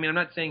faith. I mean, I'm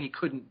not saying he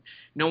couldn't.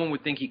 No one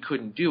would think he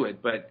couldn't do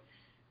it, but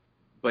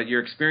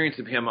your experience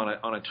of him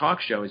on a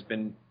talk show has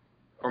been,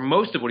 or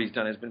most of what he's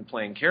done has been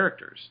playing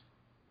characters.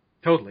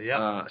 Totally,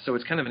 yeah. So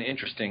it's kind of an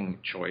interesting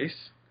choice,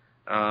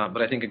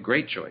 but I think a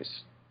great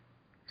choice.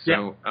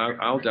 So yeah.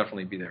 I'll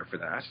definitely be there for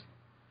that.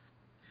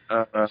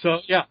 So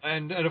yeah,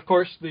 and of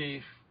course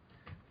the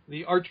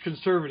arch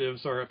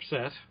conservatives are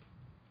upset.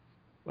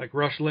 Like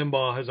Rush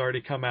Limbaugh has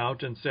already come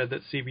out and said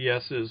that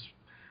CBS is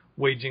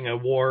waging a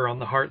war on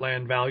the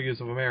heartland values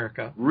of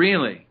America.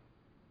 Really?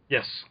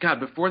 Yes. God,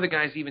 before the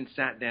guy's even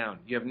sat down,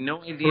 you have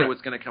no idea Correct.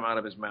 What's going to come out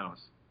of his mouth.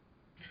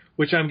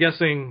 Which I'm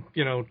guessing,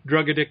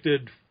 drug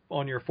addicted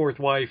on your fourth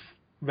wife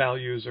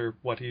values are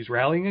what he's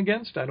rallying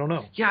against. I don't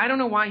know. Yeah, I don't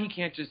know why he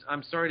can't just.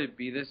 I'm sorry to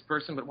be this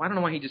person, but I don't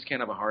know why he just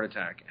can't have a heart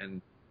attack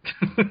and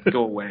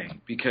go away.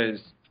 Because,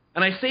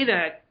 and I say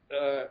that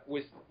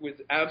with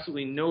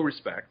absolutely no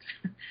respect.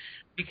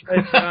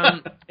 Because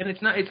and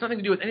it's nothing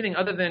to do with anything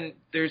other than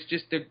there's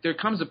just there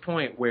comes a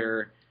point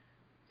where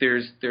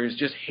there's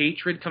just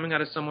hatred coming out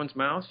of someone's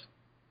mouth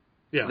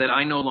that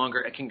I no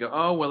longer can go,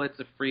 oh well, it's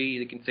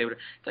they can say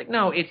whatever. It's like,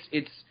 no, it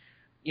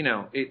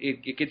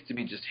gets to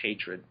be just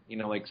hatred.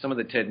 Like some of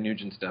the Ted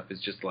Nugent stuff is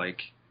just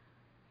like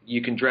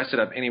you can dress it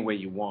up any way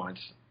you want.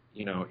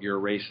 You're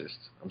a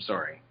racist. I'm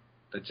sorry,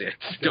 that's it.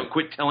 Don't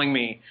quit telling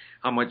me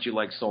how much you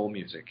like soul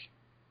music.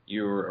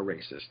 You're a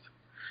racist.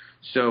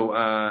 So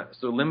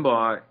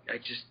Limbaugh,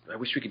 I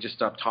wish we could just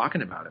stop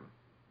talking about him.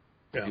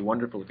 It'd be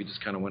wonderful if he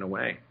just kind of went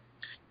away.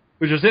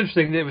 Which was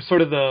interesting. It was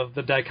sort of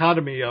the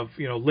dichotomy of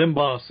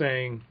Limbaugh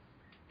saying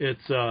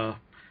it's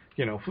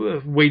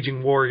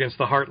waging war against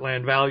the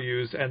heartland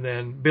values, and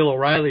then Bill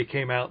O'Reilly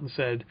came out and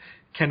said,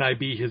 "Can I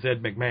be his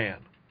Ed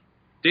McMahon?"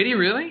 Did he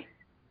really?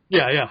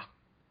 Yeah.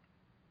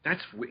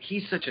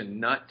 He's such a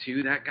nut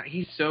too. That guy.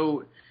 He's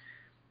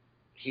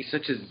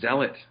such a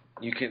zealot.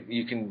 You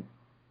can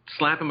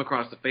slap him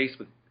across the face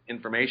with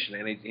information,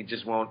 and he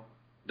just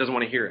doesn't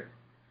want to hear it.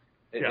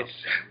 It's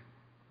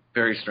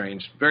very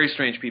strange. Very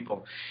strange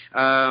people.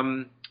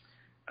 What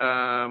was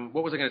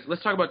I going to say?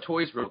 Let's talk about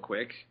toys real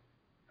quick.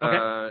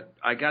 Okay.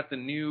 I got the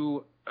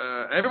new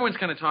everyone's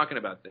kind of talking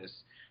about this.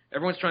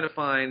 Everyone's trying to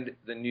find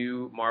the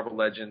new Marvel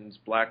Legends,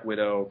 Black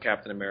Widow,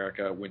 Captain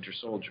America, Winter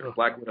Soldier. Sure.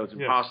 Black Widow is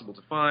impossible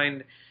to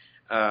find.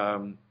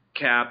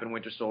 Cap and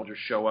Winter Soldier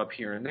show up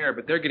here and there,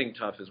 but they're getting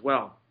tough as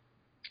well.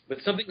 But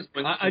something is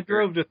going. I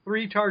drove to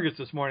 3 Targets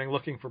this morning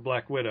looking for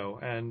Black Widow,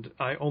 and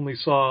I only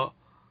saw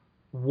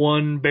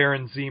one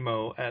Baron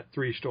Zemo at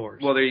 3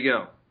 stores. Well, there you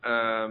go.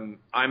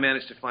 I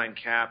managed to find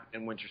Cap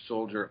and Winter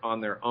Soldier on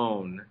their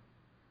own.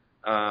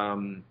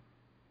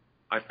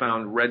 I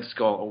found Red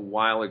Skull a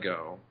while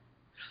ago.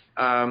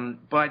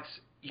 But,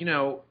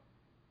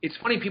 it's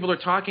funny, people are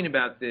talking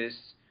about this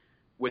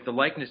with the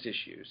likeness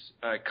issues.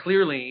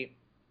 Clearly,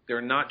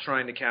 they're not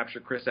trying to capture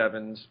Chris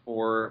Evans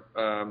or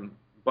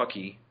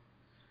Bucky,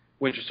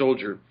 Winter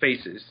Soldier,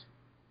 faces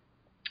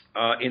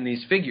in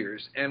these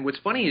figures. And what's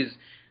funny is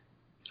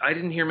I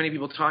didn't hear many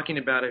people talking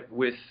about it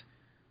with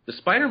the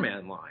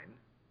Spider-Man line,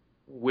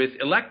 with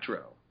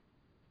Electro.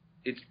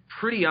 It's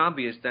pretty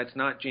obvious that's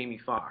not Jamie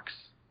Foxx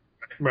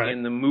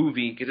in the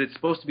movie, because it's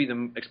supposed to be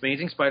the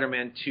Amazing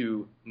Spider-Man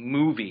 2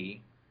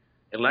 movie,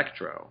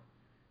 Electro,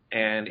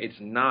 and it's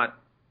not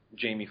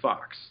Jamie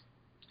Foxx.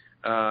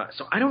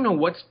 So I don't know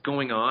what's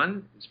going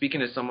on.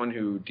 Speaking as someone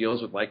who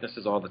deals with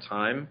likenesses all the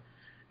time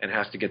and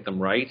has to get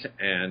them right,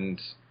 and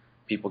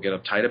people get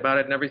uptight about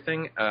it and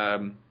everything,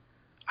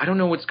 I don't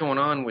know what's going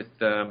on with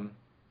the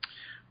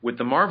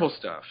Marvel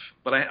stuff.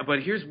 But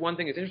here's one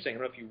thing that's interesting. I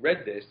don't know if you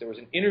read this. There was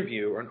an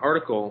interview or an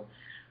article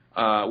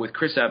with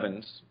Chris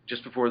Evans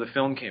just before the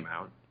film came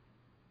out,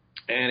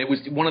 and it was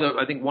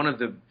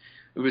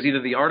it was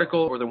either the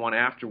article or the one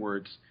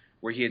afterwards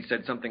where he had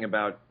said something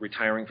about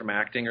retiring from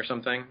acting or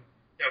something.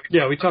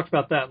 Yeah, we talked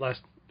about that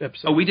last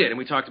episode. Oh, we did, and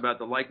we talked about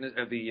the likeness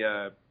of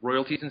the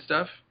royalties and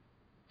stuff.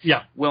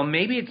 Yeah. Well,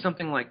 maybe it's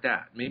something like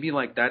that. Maybe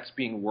like that's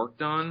being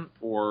worked on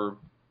or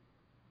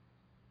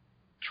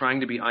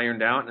trying to be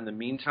ironed out. And in the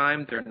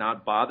meantime, they're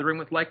not bothering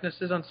with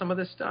likenesses on some of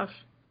this stuff.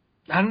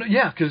 I don't know.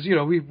 Yeah, because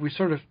we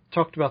sort of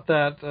talked about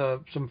that.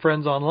 Some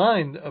friends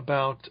online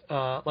about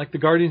like the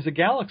Guardians of the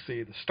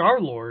Galaxy, the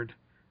Star-Lord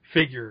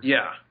figure.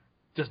 Yeah.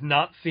 Does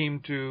not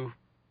seem to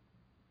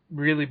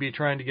really be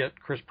trying to get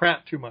Chris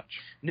Pratt too much.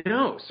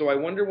 No. So I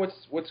wonder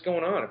what's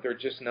going on. If they're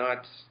just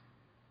not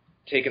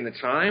taking the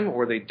time,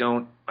 or they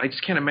don't. I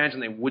just can't imagine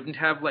they wouldn't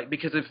have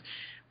because if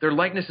their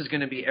likeness is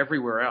going to be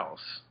everywhere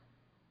else,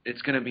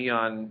 it's going to be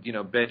on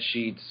bed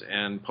sheets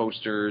and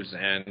posters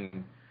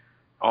and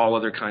all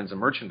other kinds of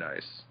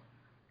merchandise.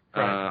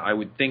 Right. I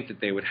would think that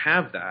they would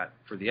have that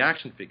for the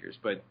action figures,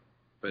 but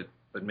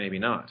maybe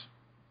not.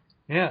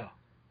 Yeah.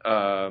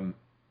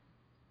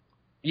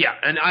 Yeah,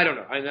 and I don't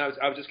know.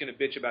 I was just going to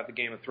bitch about the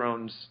Game of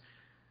Thrones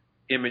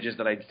images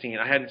that I'd seen.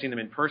 I hadn't seen them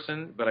in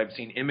person, but I've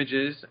seen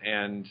images,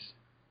 and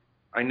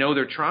I know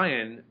they're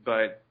trying,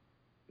 but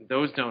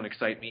those don't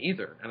excite me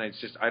either. And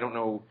it's just, I don't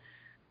know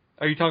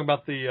Are you talking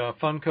about the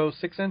Funko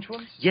 6-inch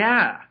ones?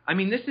 Yeah, I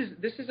mean this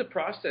is a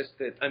process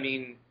that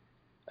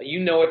you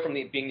know it from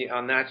being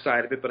on that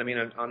side of it, but I mean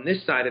on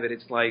this side of it,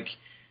 it's like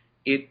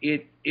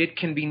it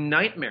can be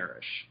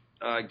nightmarish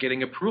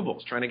getting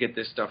approvals, trying to get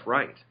this stuff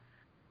right.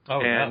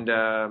 Oh, and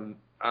yeah.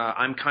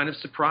 I'm kind of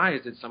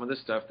surprised at some of the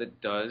stuff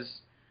that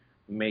does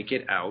make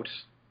it out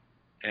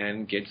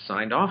and get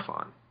signed off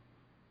on.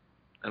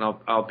 And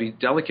I'll be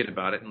delicate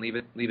about it and leave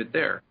it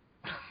there.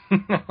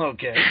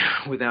 Okay.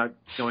 Without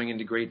going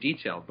into great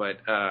detail, but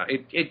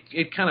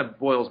it kind of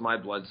boils my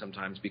blood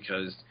sometimes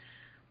because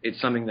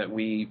it's something that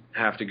we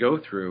have to go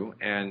through,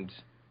 and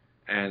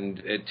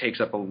it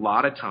takes up a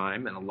lot of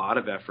time and a lot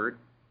of effort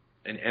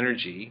and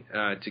energy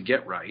to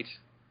get right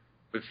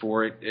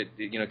before it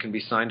can be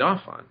signed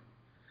off on.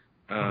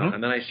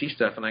 And then I see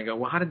stuff and I go,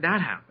 well, how did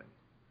that happen?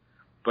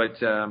 But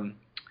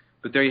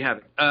there you have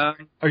it. Are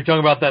you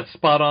talking about that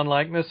spot-on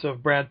likeness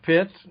of Brad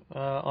Pitt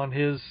on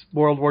his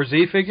World War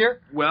Z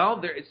figure? Well,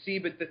 but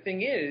the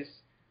thing is,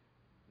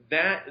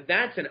 that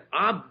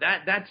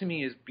to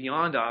me is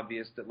beyond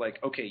obvious that, like,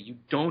 okay, you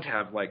don't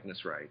have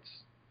likeness rights,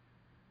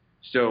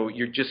 so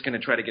you're just going to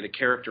try to get a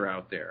character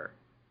out there,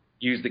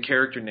 use the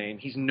character name.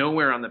 He's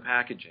nowhere on the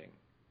packaging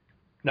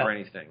or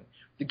anything.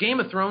 The Game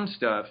of Thrones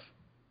stuff,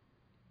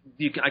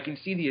 I can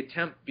see the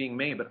attempt being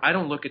made, but I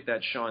don't look at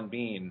that Sean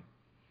Bean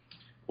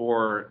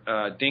or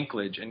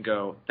Dinklage and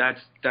go,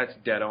 that's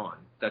dead on.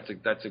 That's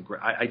a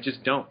great. I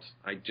just don't.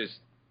 I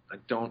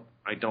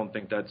don't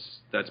think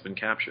that's been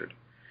captured.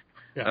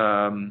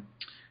 Yeah.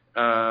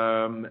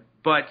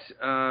 But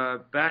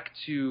back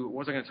to what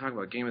was I going to talk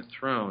about? Game of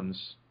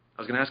Thrones.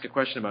 I was going to ask a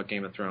question about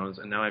Game of Thrones,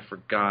 and now I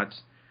forgot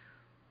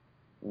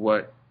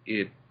what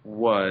it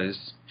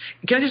was.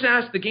 Can I just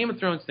ask the Game of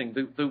Thrones thing?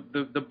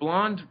 The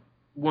blonde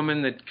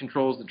woman that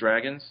controls the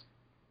dragons.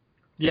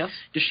 Yes.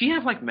 Does she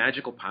have like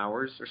magical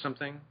powers or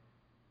something?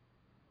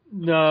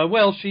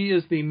 Well, she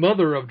is the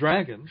mother of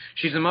dragons.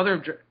 She's the mother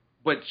of,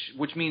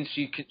 which means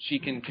she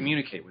can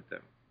communicate with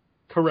them.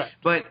 Correct.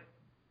 But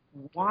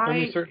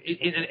why?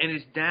 And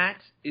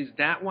is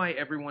that why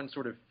everyone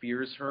sort of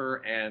fears her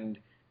and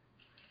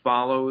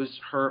follows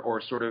her,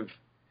 or sort of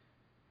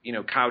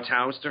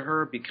kowtows to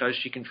her because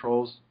she can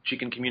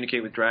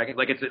communicate with dragons?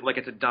 Like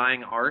it's a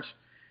dying art,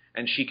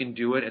 and she can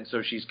do it, and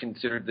so she's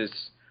considered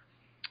this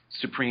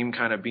supreme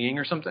kind of being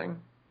or something?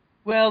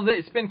 Well,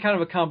 it's been kind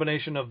of a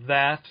combination of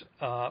that,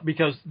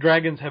 because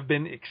dragons have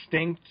been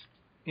extinct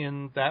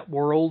in that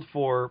world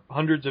for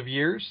hundreds of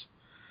years.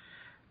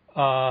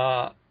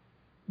 But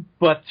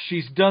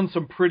she's done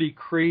some pretty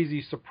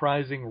crazy,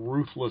 surprising,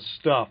 ruthless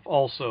stuff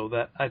also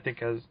that I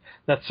think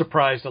that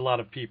surprised a lot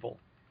of people.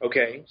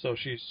 Okay. So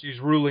she's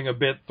ruling a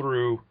bit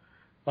through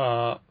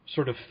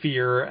sort of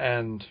fear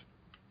and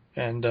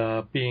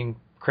being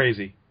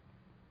crazy,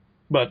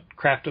 but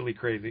craftily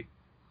crazy.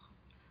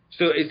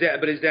 So is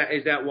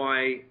that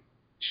why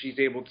she's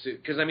able to?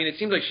 Because I mean, it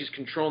seems like she's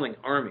controlling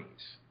armies.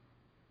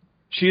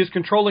 She is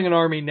controlling an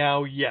army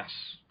now. Yes,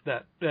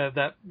 that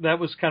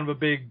was kind of a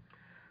big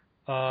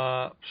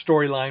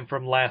storyline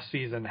from last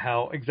season.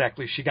 How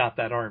exactly she got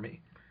that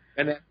army?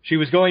 And she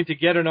was going to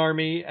get an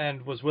army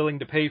and was willing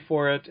to pay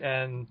for it,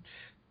 and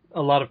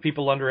a lot of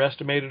people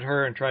underestimated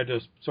her and tried to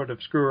sort of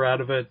screw her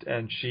out of it,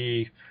 and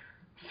she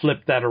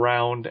flipped that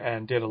around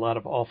and did a lot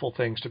of awful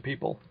things to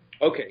people.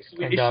 Okay,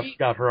 so and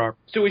got her arm.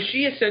 So is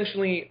she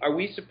essentially? Are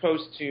we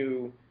supposed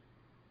to,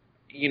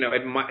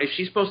 is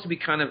she supposed to be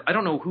kind of? I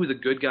don't know who the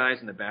good guys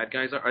and the bad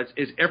guys are.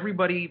 Is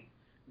everybody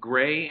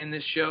gray in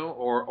this show,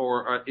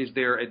 or is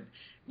there a, do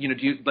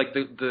you like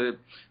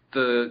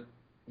the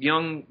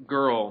young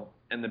girl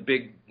and the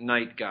big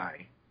knight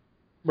guy?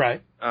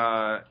 Right.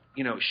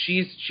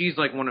 She's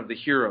like one of the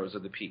heroes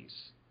of the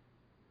piece.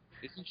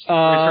 Isn't she? Is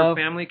her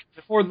family?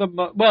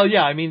 Well,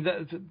 yeah. I mean,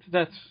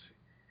 that's.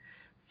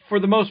 For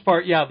the most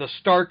part, yeah, the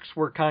Starks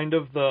were kind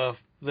of the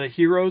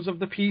heroes of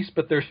the piece,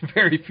 but there's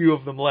very few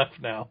of them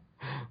left now.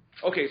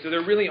 Okay, so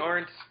there really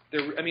aren't.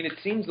 I mean, it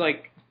seems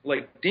like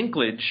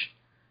Dinklage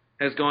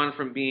has gone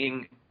from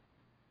being,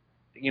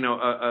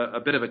 a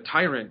bit of a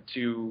tyrant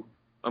to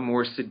a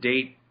more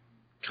sedate,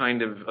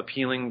 kind of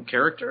appealing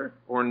character,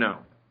 or no?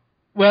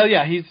 Well,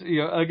 yeah, he's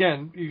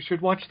again. You should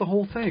watch the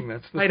whole thing.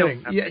 That's the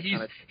thing.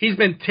 Yeah, he's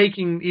been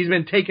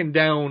taken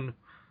down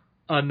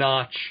a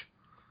notch.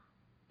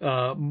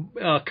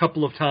 A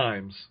couple of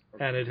times,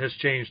 and it has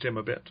changed him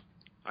a bit.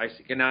 I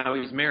see. And now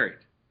he's married.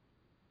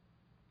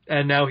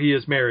 And now he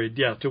is married,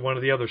 yeah, to one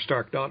of the other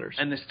Stark daughters.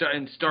 And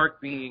Stark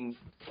being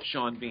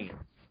Sean Bean.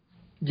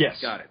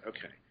 Yes. Got it.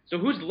 Okay. So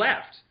who's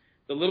left?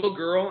 The little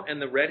girl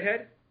and the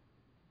redhead.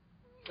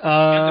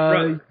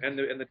 And the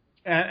brother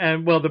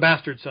and the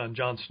bastard son,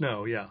 Jon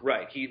Snow. Yeah.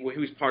 Right. He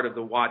was part of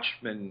the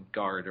Watchman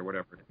Guard or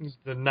whatever it is.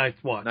 The Ninth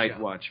Watch.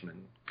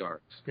 Watchman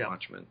Guards. Yeah.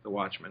 The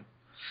Watchman.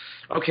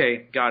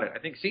 Okay, got it. I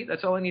think,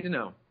 that's all I need to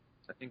know.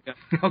 I think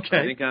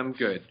I'm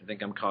good. I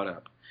think I'm caught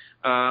up.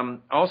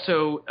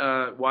 Also,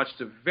 watched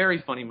a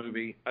very funny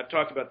movie. I've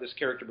talked about this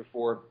character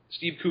before.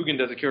 Steve Coogan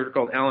does a character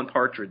called Alan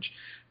Partridge.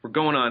 We're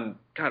going on,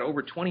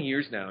 over 20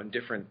 years now in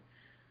different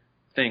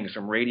things,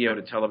 from radio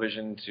to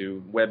television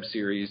to web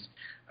series.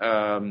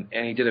 And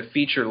he did a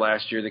feature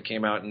last year that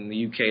came out in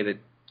the UK that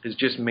has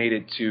just made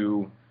it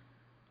to,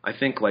 I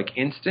think, like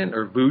Instant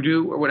or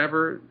Vudu or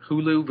whatever,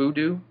 Hulu,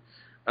 Vudu.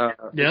 Yes.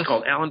 It's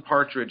called Alan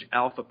Partridge,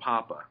 Alpha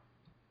Papa.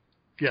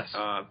 Yes.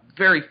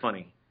 Very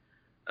funny.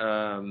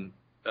 Very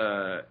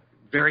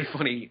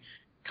funny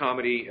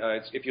comedy.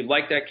 If you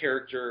like that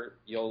character,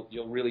 you'll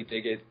really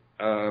dig it.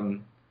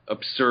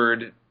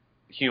 Absurd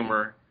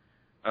humor.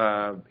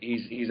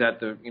 He's at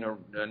the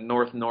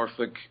North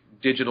Norfolk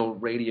Digital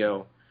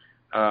Radio,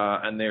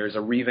 and there's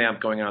a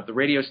revamp going on at the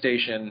radio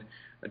station.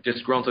 A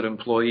disgruntled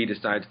employee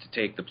decides to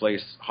take the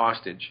place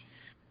hostage,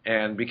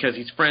 and because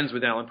he's friends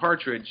with Alan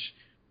Partridge,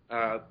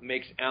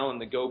 makes Alan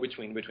the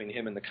go-between between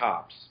him and the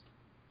cops.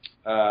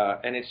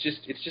 And it's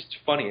just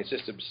funny. It's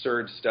just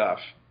absurd stuff.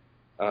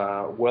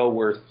 Well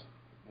worth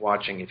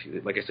watching if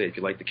you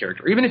like the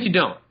character. Even if you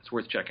don't, it's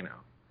worth checking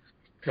out.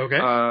 Okay.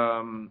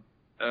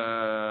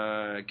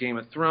 Game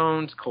of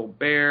Thrones,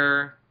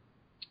 Colbert.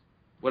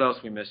 What else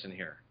are we missing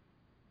here?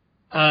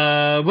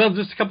 Well,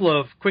 just a couple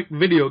of quick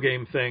video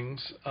game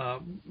things. I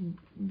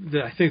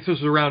think this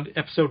was around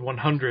episode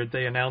 100.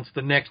 They announced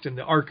the next in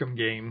the Arkham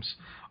games.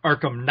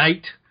 Arkham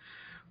Knight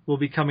will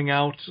be coming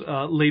out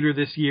later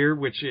this year,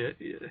 which,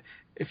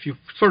 if you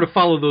sort of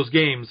follow those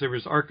games, there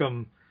was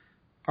Arkham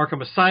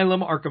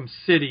Asylum, Arkham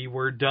City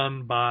were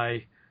done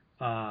by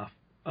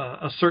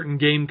a certain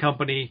game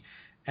company,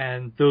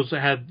 and those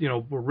had,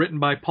 were written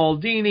by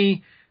Paul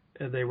Dini.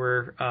 They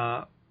were,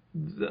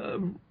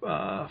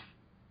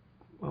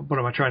 what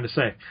am I trying to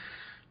say?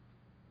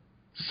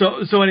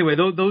 So anyway,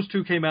 those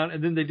two came out,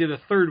 and then they did a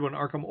third one,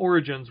 Arkham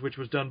Origins, which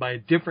was done by a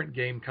different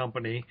game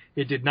company.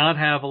 It did not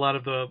have a lot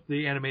of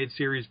the animated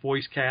series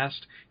voice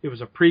cast. It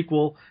was a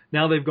prequel.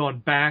 Now they've gone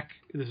back.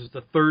 This is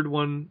the third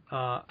one.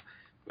 I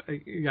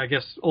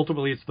guess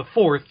ultimately it's the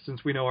fourth,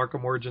 since we know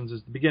Arkham Origins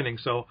is the beginning.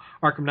 So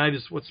Arkham Knight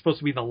is what's supposed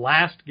to be the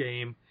last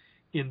game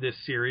in this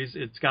series.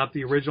 It's got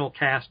the original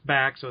cast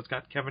back, so it's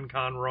got Kevin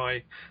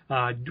Conroy.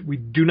 We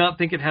do not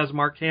think it has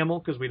Mark Hamill,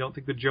 because we don't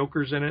think the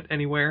Joker's in it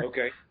anywhere.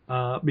 Okay.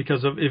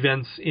 Because of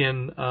events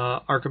in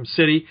Arkham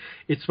City.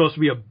 It's supposed to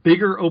be a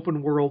bigger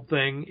open world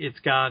thing. It's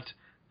got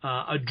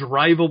a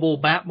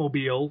drivable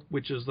Batmobile,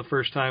 which is the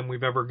first time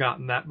we've ever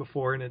gotten that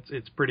before, and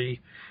it's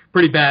pretty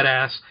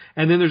badass.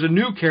 And then there's a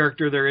new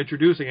character they're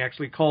introducing,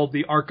 actually, called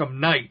the Arkham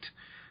Knight,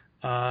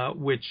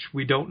 which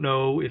we don't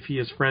know if he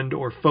is friend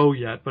or foe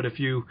yet. But if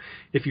you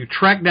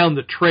track down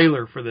the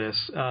trailer for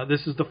this,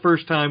 this is the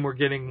first time we're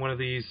getting one of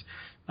these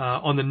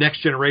on the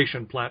next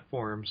generation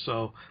platforms,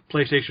 so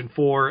PlayStation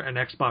 4 and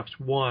Xbox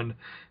One.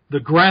 The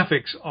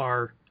graphics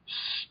are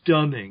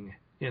stunning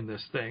in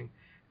this thing.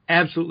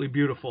 Absolutely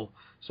beautiful.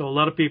 So a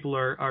lot of people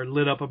are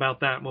lit up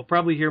about that. And we'll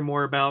probably hear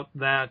more about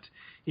that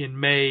in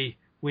May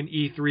when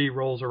E3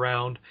 rolls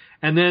around.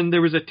 And then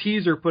there was a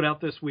teaser put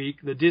out this week,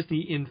 the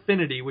Disney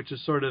Infinity, which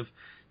is sort of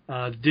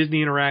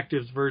Disney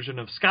Interactive's version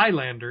of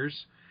Skylanders,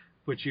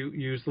 which you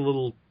use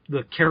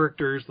the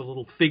characters, the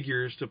little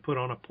figures to put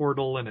on a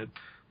portal, and it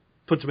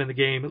puts them in the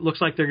game. It looks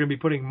like they're going to be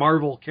putting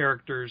Marvel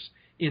characters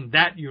in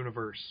that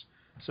universe.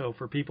 So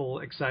for people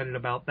excited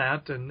about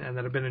that and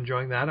that have been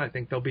enjoying that, I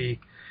think they'll be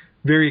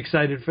very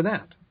excited for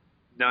that.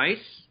 Nice.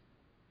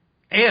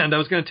 And I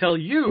was going to tell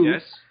you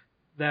Yes.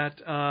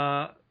 that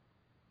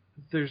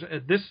there's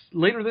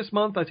later this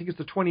month, I think it's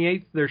the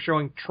 28th, they're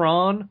showing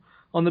Tron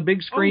on the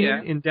big screen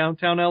in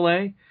downtown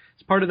LA.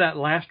 It's part of that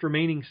Last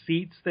Remaining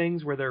Seats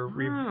things where they're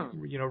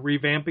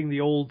revamping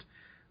the old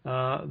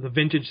the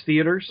vintage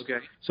theaters. Okay.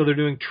 So they're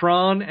doing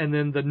Tron, and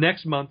then the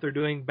next month they're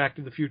doing Back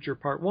to the Future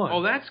Part 1.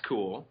 Oh, that's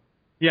cool.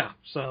 Yeah,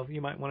 so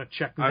you might want to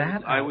check that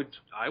out. I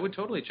would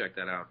totally check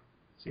that out.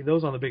 See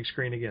those on the big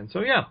screen again. So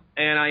yeah.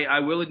 And I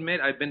will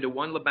admit, I've been to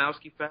one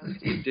Lebowski Fest.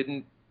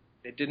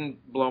 It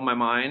didn't blow my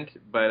mind,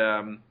 but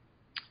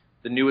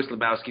the newest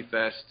Lebowski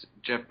Fest,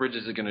 Jeff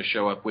Bridges is going to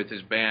show up with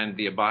his band,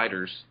 The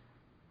Abiders.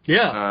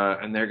 Yeah.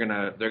 And they're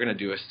gonna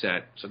do a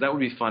set. So that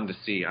would be fun to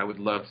see. I would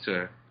love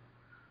to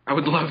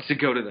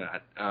go to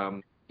that.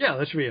 Yeah,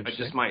 that should be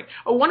interesting. I just might.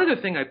 Oh, one other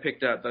thing I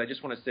picked up that I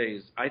just want to say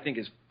I think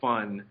is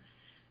fun.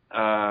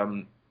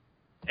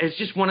 It's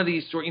just one of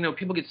these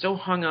people get so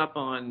hung up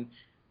on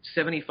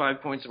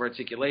 75 points of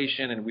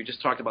articulation, and we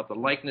just talked about the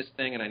likeness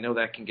thing, and I know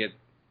that can get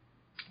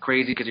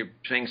crazy because you're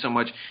paying so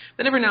much.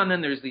 Then every now and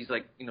then there's these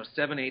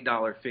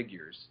 $7-8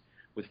 figures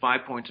with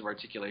 5 points of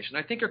articulation.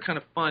 I think are kind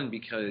of fun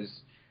because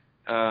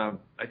I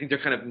think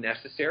they're kind of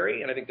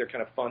necessary, and I think they're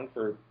kind of fun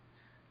for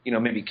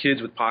maybe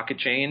kids with pocket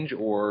change,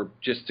 or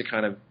just to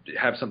kind of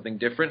have something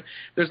different.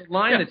 There's a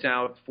line that's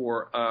out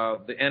for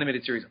the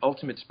animated series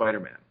Ultimate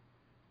Spider-Man.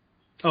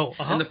 Oh,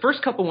 And the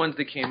first couple ones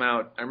that came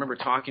out, I remember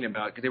talking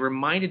about, because they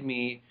reminded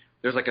me,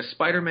 there's like a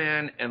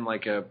Spider-Man and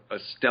like a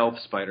stealth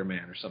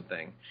Spider-Man or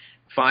something.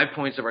 5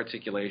 points of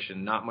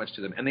articulation, not much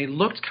to them. And they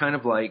looked kind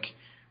of like,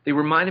 they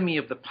reminded me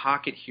of the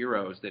Pocket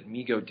Heroes that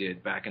Mego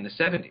did back in the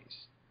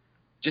 70s.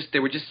 They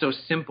were just so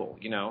simple,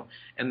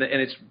 and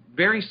it's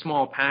very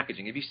small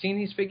packaging. Have you seen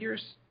these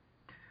figures?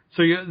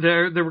 So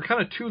there were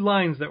kind of two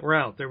lines that were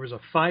out. There was a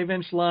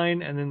 5-inch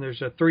line, and then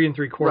there's a 3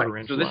 3/4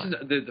 inch so line.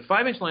 So this is the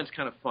 5-inch line is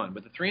kind of fun,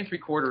 but the 3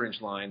 3/4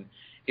 inch line,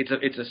 it's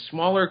a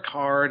smaller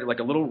card, like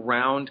a little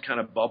round kind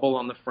of bubble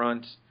on the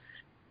front.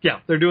 Yeah,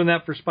 they're doing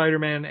that for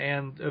Spider-Man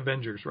and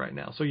Avengers right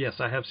now. So yes,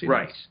 I have seen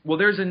Right. those. Well,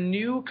 there's a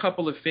new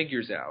couple of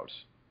figures out,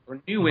 or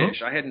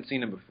newish. I hadn't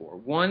seen them before.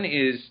 One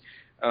is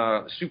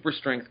Super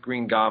Strength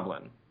Green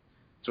Goblin.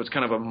 So it's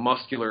kind of a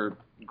muscular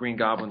Green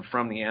Goblin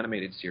from the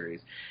animated series.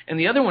 And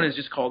the other one is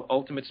just called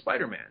Ultimate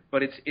Spider-Man.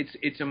 But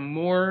it's a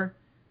more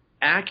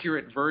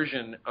accurate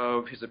version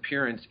of his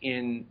appearance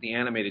in the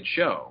animated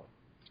show.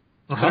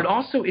 But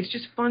it's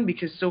just fun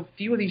because so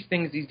few of these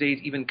things these days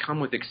even come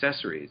with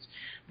accessories.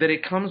 That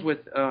it comes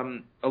with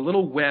a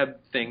little web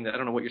thing that I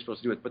don't know what you're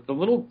supposed to do with, but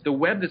the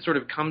web that sort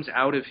of comes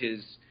out of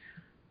his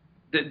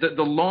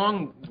the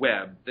long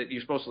web that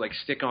you're supposed to like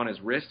stick on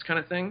his wrist kind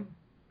of thing.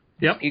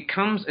 Yep. It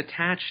comes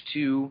attached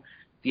to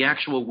the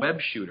actual web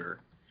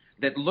shooter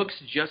that looks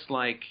just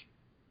like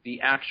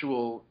the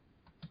actual,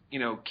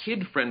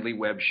 kid-friendly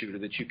web shooter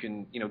that you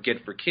can,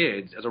 get for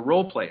kids as a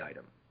role-play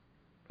item.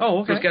 Oh,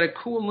 okay. So it's got a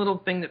cool little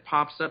thing that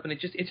pops up, and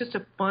it's just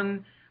a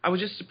fun. I was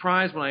just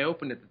surprised when I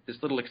opened it that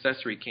this little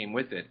accessory came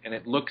with it, and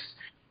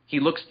he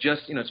looks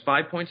just, it's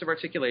 5 points of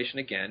articulation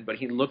again, but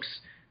he looks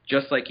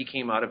just like he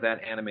came out of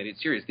that animated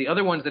series. The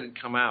other ones that had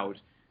come out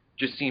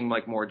just seemed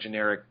like more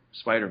generic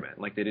Spider-Man,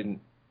 like they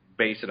didn't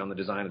base it on the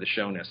design of the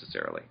show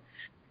necessarily.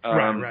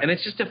 Right. And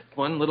it's just a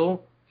fun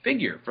little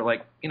figure for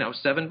like,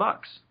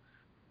 $7.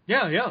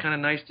 Yeah. It's kind of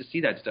nice to see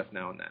that stuff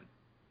now and then.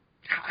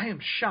 I am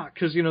shocked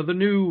because, the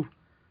new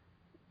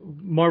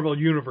Marvel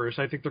Universe,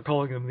 I think they're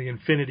calling them the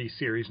Infinity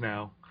series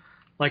now.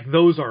 Like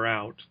those are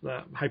out.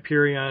 The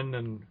Hyperion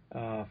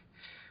and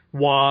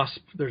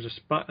Wasp. There's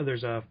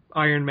a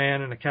Iron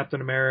Man and a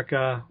Captain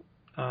America,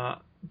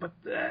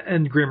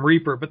 and Grim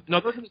Reaper. But no,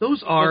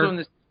 those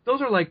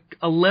are like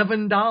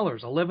 $11,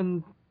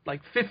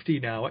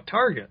 $11.50 now at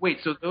Target. Wait,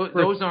 so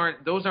those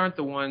aren't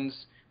the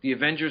ones, the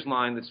Avengers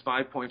line that's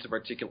 5 points of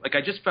articulation. Like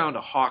I just found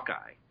a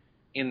Hawkeye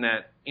in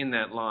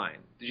that line.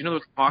 Did you know there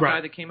was a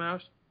Hawkeye that came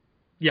out?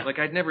 Yeah. Like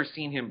I'd never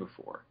seen him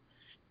before.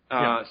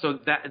 So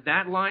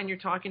that line you're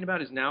talking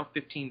about is now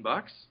 $15?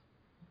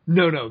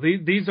 No.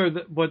 These are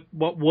what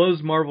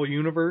was Marvel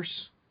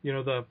Universe.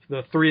 The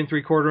 3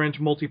 3/4 inch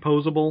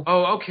multi-posable.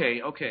 Oh,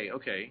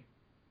 okay.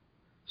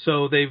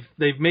 So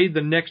they've made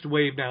the next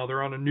wave now.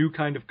 They're on a new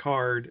kind of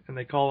card, and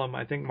they call them,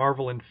 I think,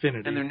 Marvel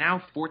Infinity. And they're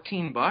now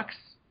 $14?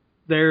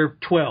 They're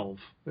 12.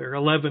 They're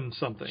 11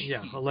 something. Jeez.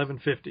 Yeah,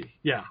 $11.50.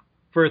 Yeah,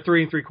 for a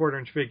 3 3/4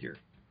 inch figure.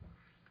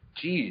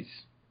 Jeez.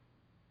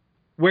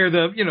 Where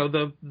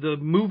the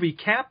movie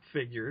Cap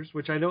figures,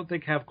 which I don't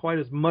think have quite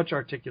as much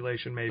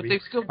articulation, maybe,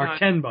 are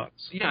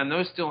 $10. Yeah, and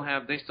those still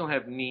have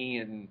knee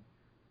and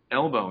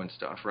elbow and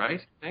stuff,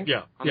 right? I think,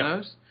 yeah. On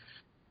those.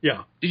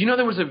 Yeah. Did you know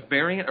there was a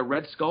variant, a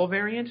Red Skull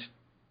variant?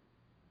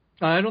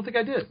 I don't think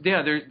I did.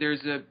 Yeah,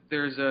 there's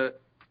a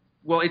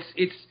well,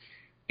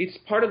 it's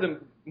part of the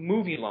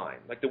movie line,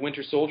 like the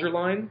Winter Soldier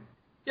line.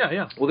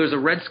 Yeah. Well, there's a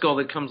Red Skull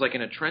that comes like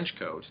in a trench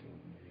coat,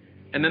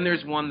 and then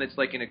there's one that's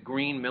like in a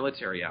green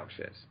military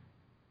outfit.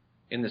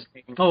 In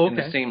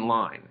the same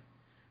line,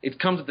 it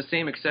comes with the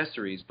same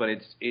accessories, but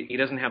it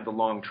doesn't have the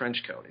long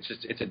trench coat.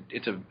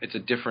 It's a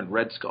different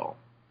Red Skull.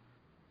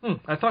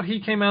 I thought he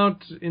came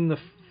out in the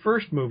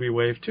first movie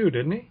wave too,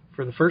 didn't he?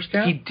 For the first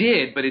Cap? He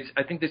did, but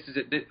I think this is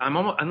it. I'm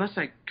almost, unless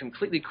I'm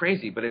completely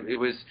crazy, but it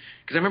was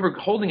because I remember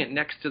holding it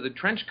next to the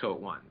trench coat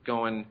one,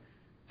 going,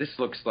 "This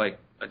looks like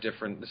this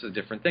is a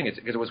different thing." It's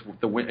because it was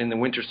in the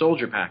Winter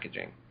Soldier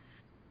packaging.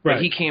 Right.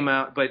 But he came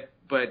out, but.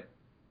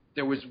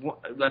 There was one,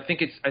 I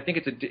think it's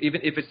even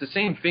if it's the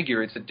same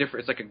figure, it's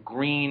like a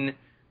green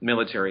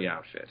military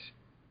outfit.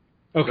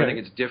 Okay. So I think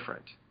it's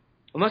different,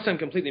 unless I'm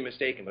completely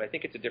mistaken. But I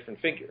think it's a different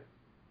figure.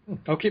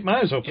 I'll keep my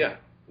eyes open. Yeah,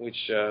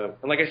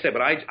 and like I said,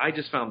 but I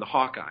just found the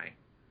Hawkeye.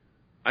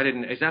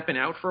 Has that been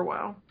out for a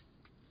while?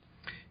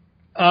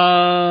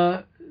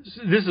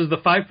 This is the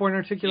 5-point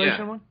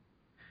articulation one.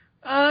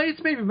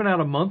 It's maybe been out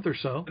a month or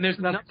so. And there's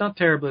not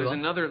terribly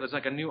long. There's there's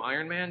like a new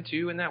Iron Man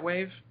too in that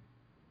wave.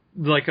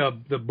 Like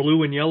the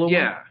blue and yellow one?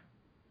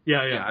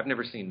 Yeah, I've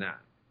never seen that.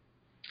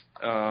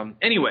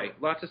 Anyway,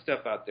 lots of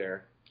stuff out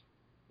there.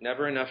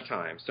 Never enough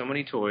time. So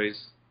many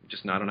toys,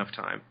 just not enough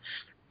time.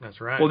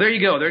 That's right. Well, there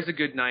you go. There's a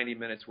good 90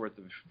 minutes worth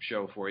of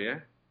show for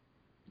you.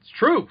 It's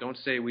true. Don't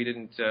say we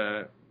didn't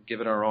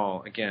give it our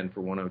all again for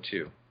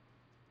 102.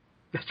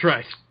 That's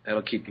right.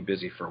 That'll keep you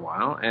busy for a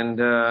while. And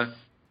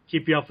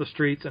keep you off the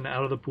streets and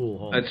out of the pool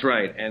hole. That's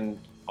right. And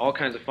all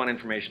kinds of fun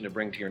information to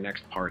bring to your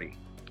next party.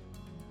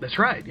 That's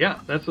right,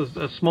 yeah. That's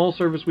a small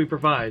service we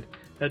provide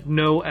at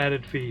no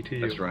added fee to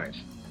you. That's right.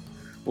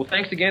 Well,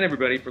 thanks again,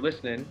 everybody, for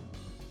listening.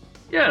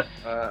 Yes.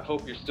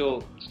 Hope you're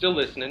still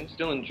listening,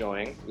 still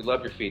enjoying. We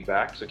love your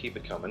feedback, so keep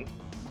it coming.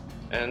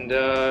 And,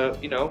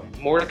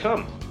 more to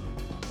come.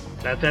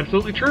 That's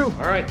absolutely true.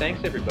 All right, thanks,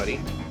 everybody.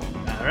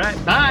 All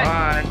right, bye.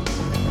 Bye.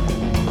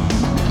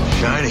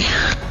 Shiny.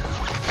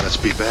 Let's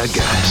be bad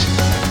guys.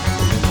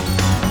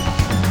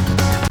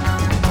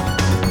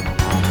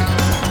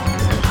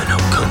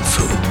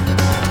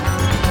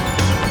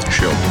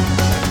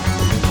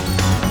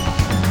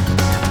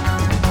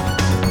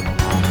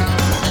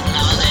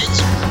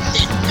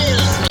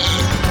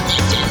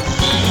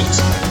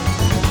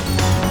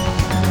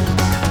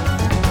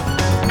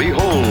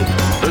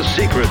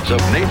 secrets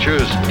of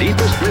nature's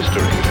deepest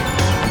mystery.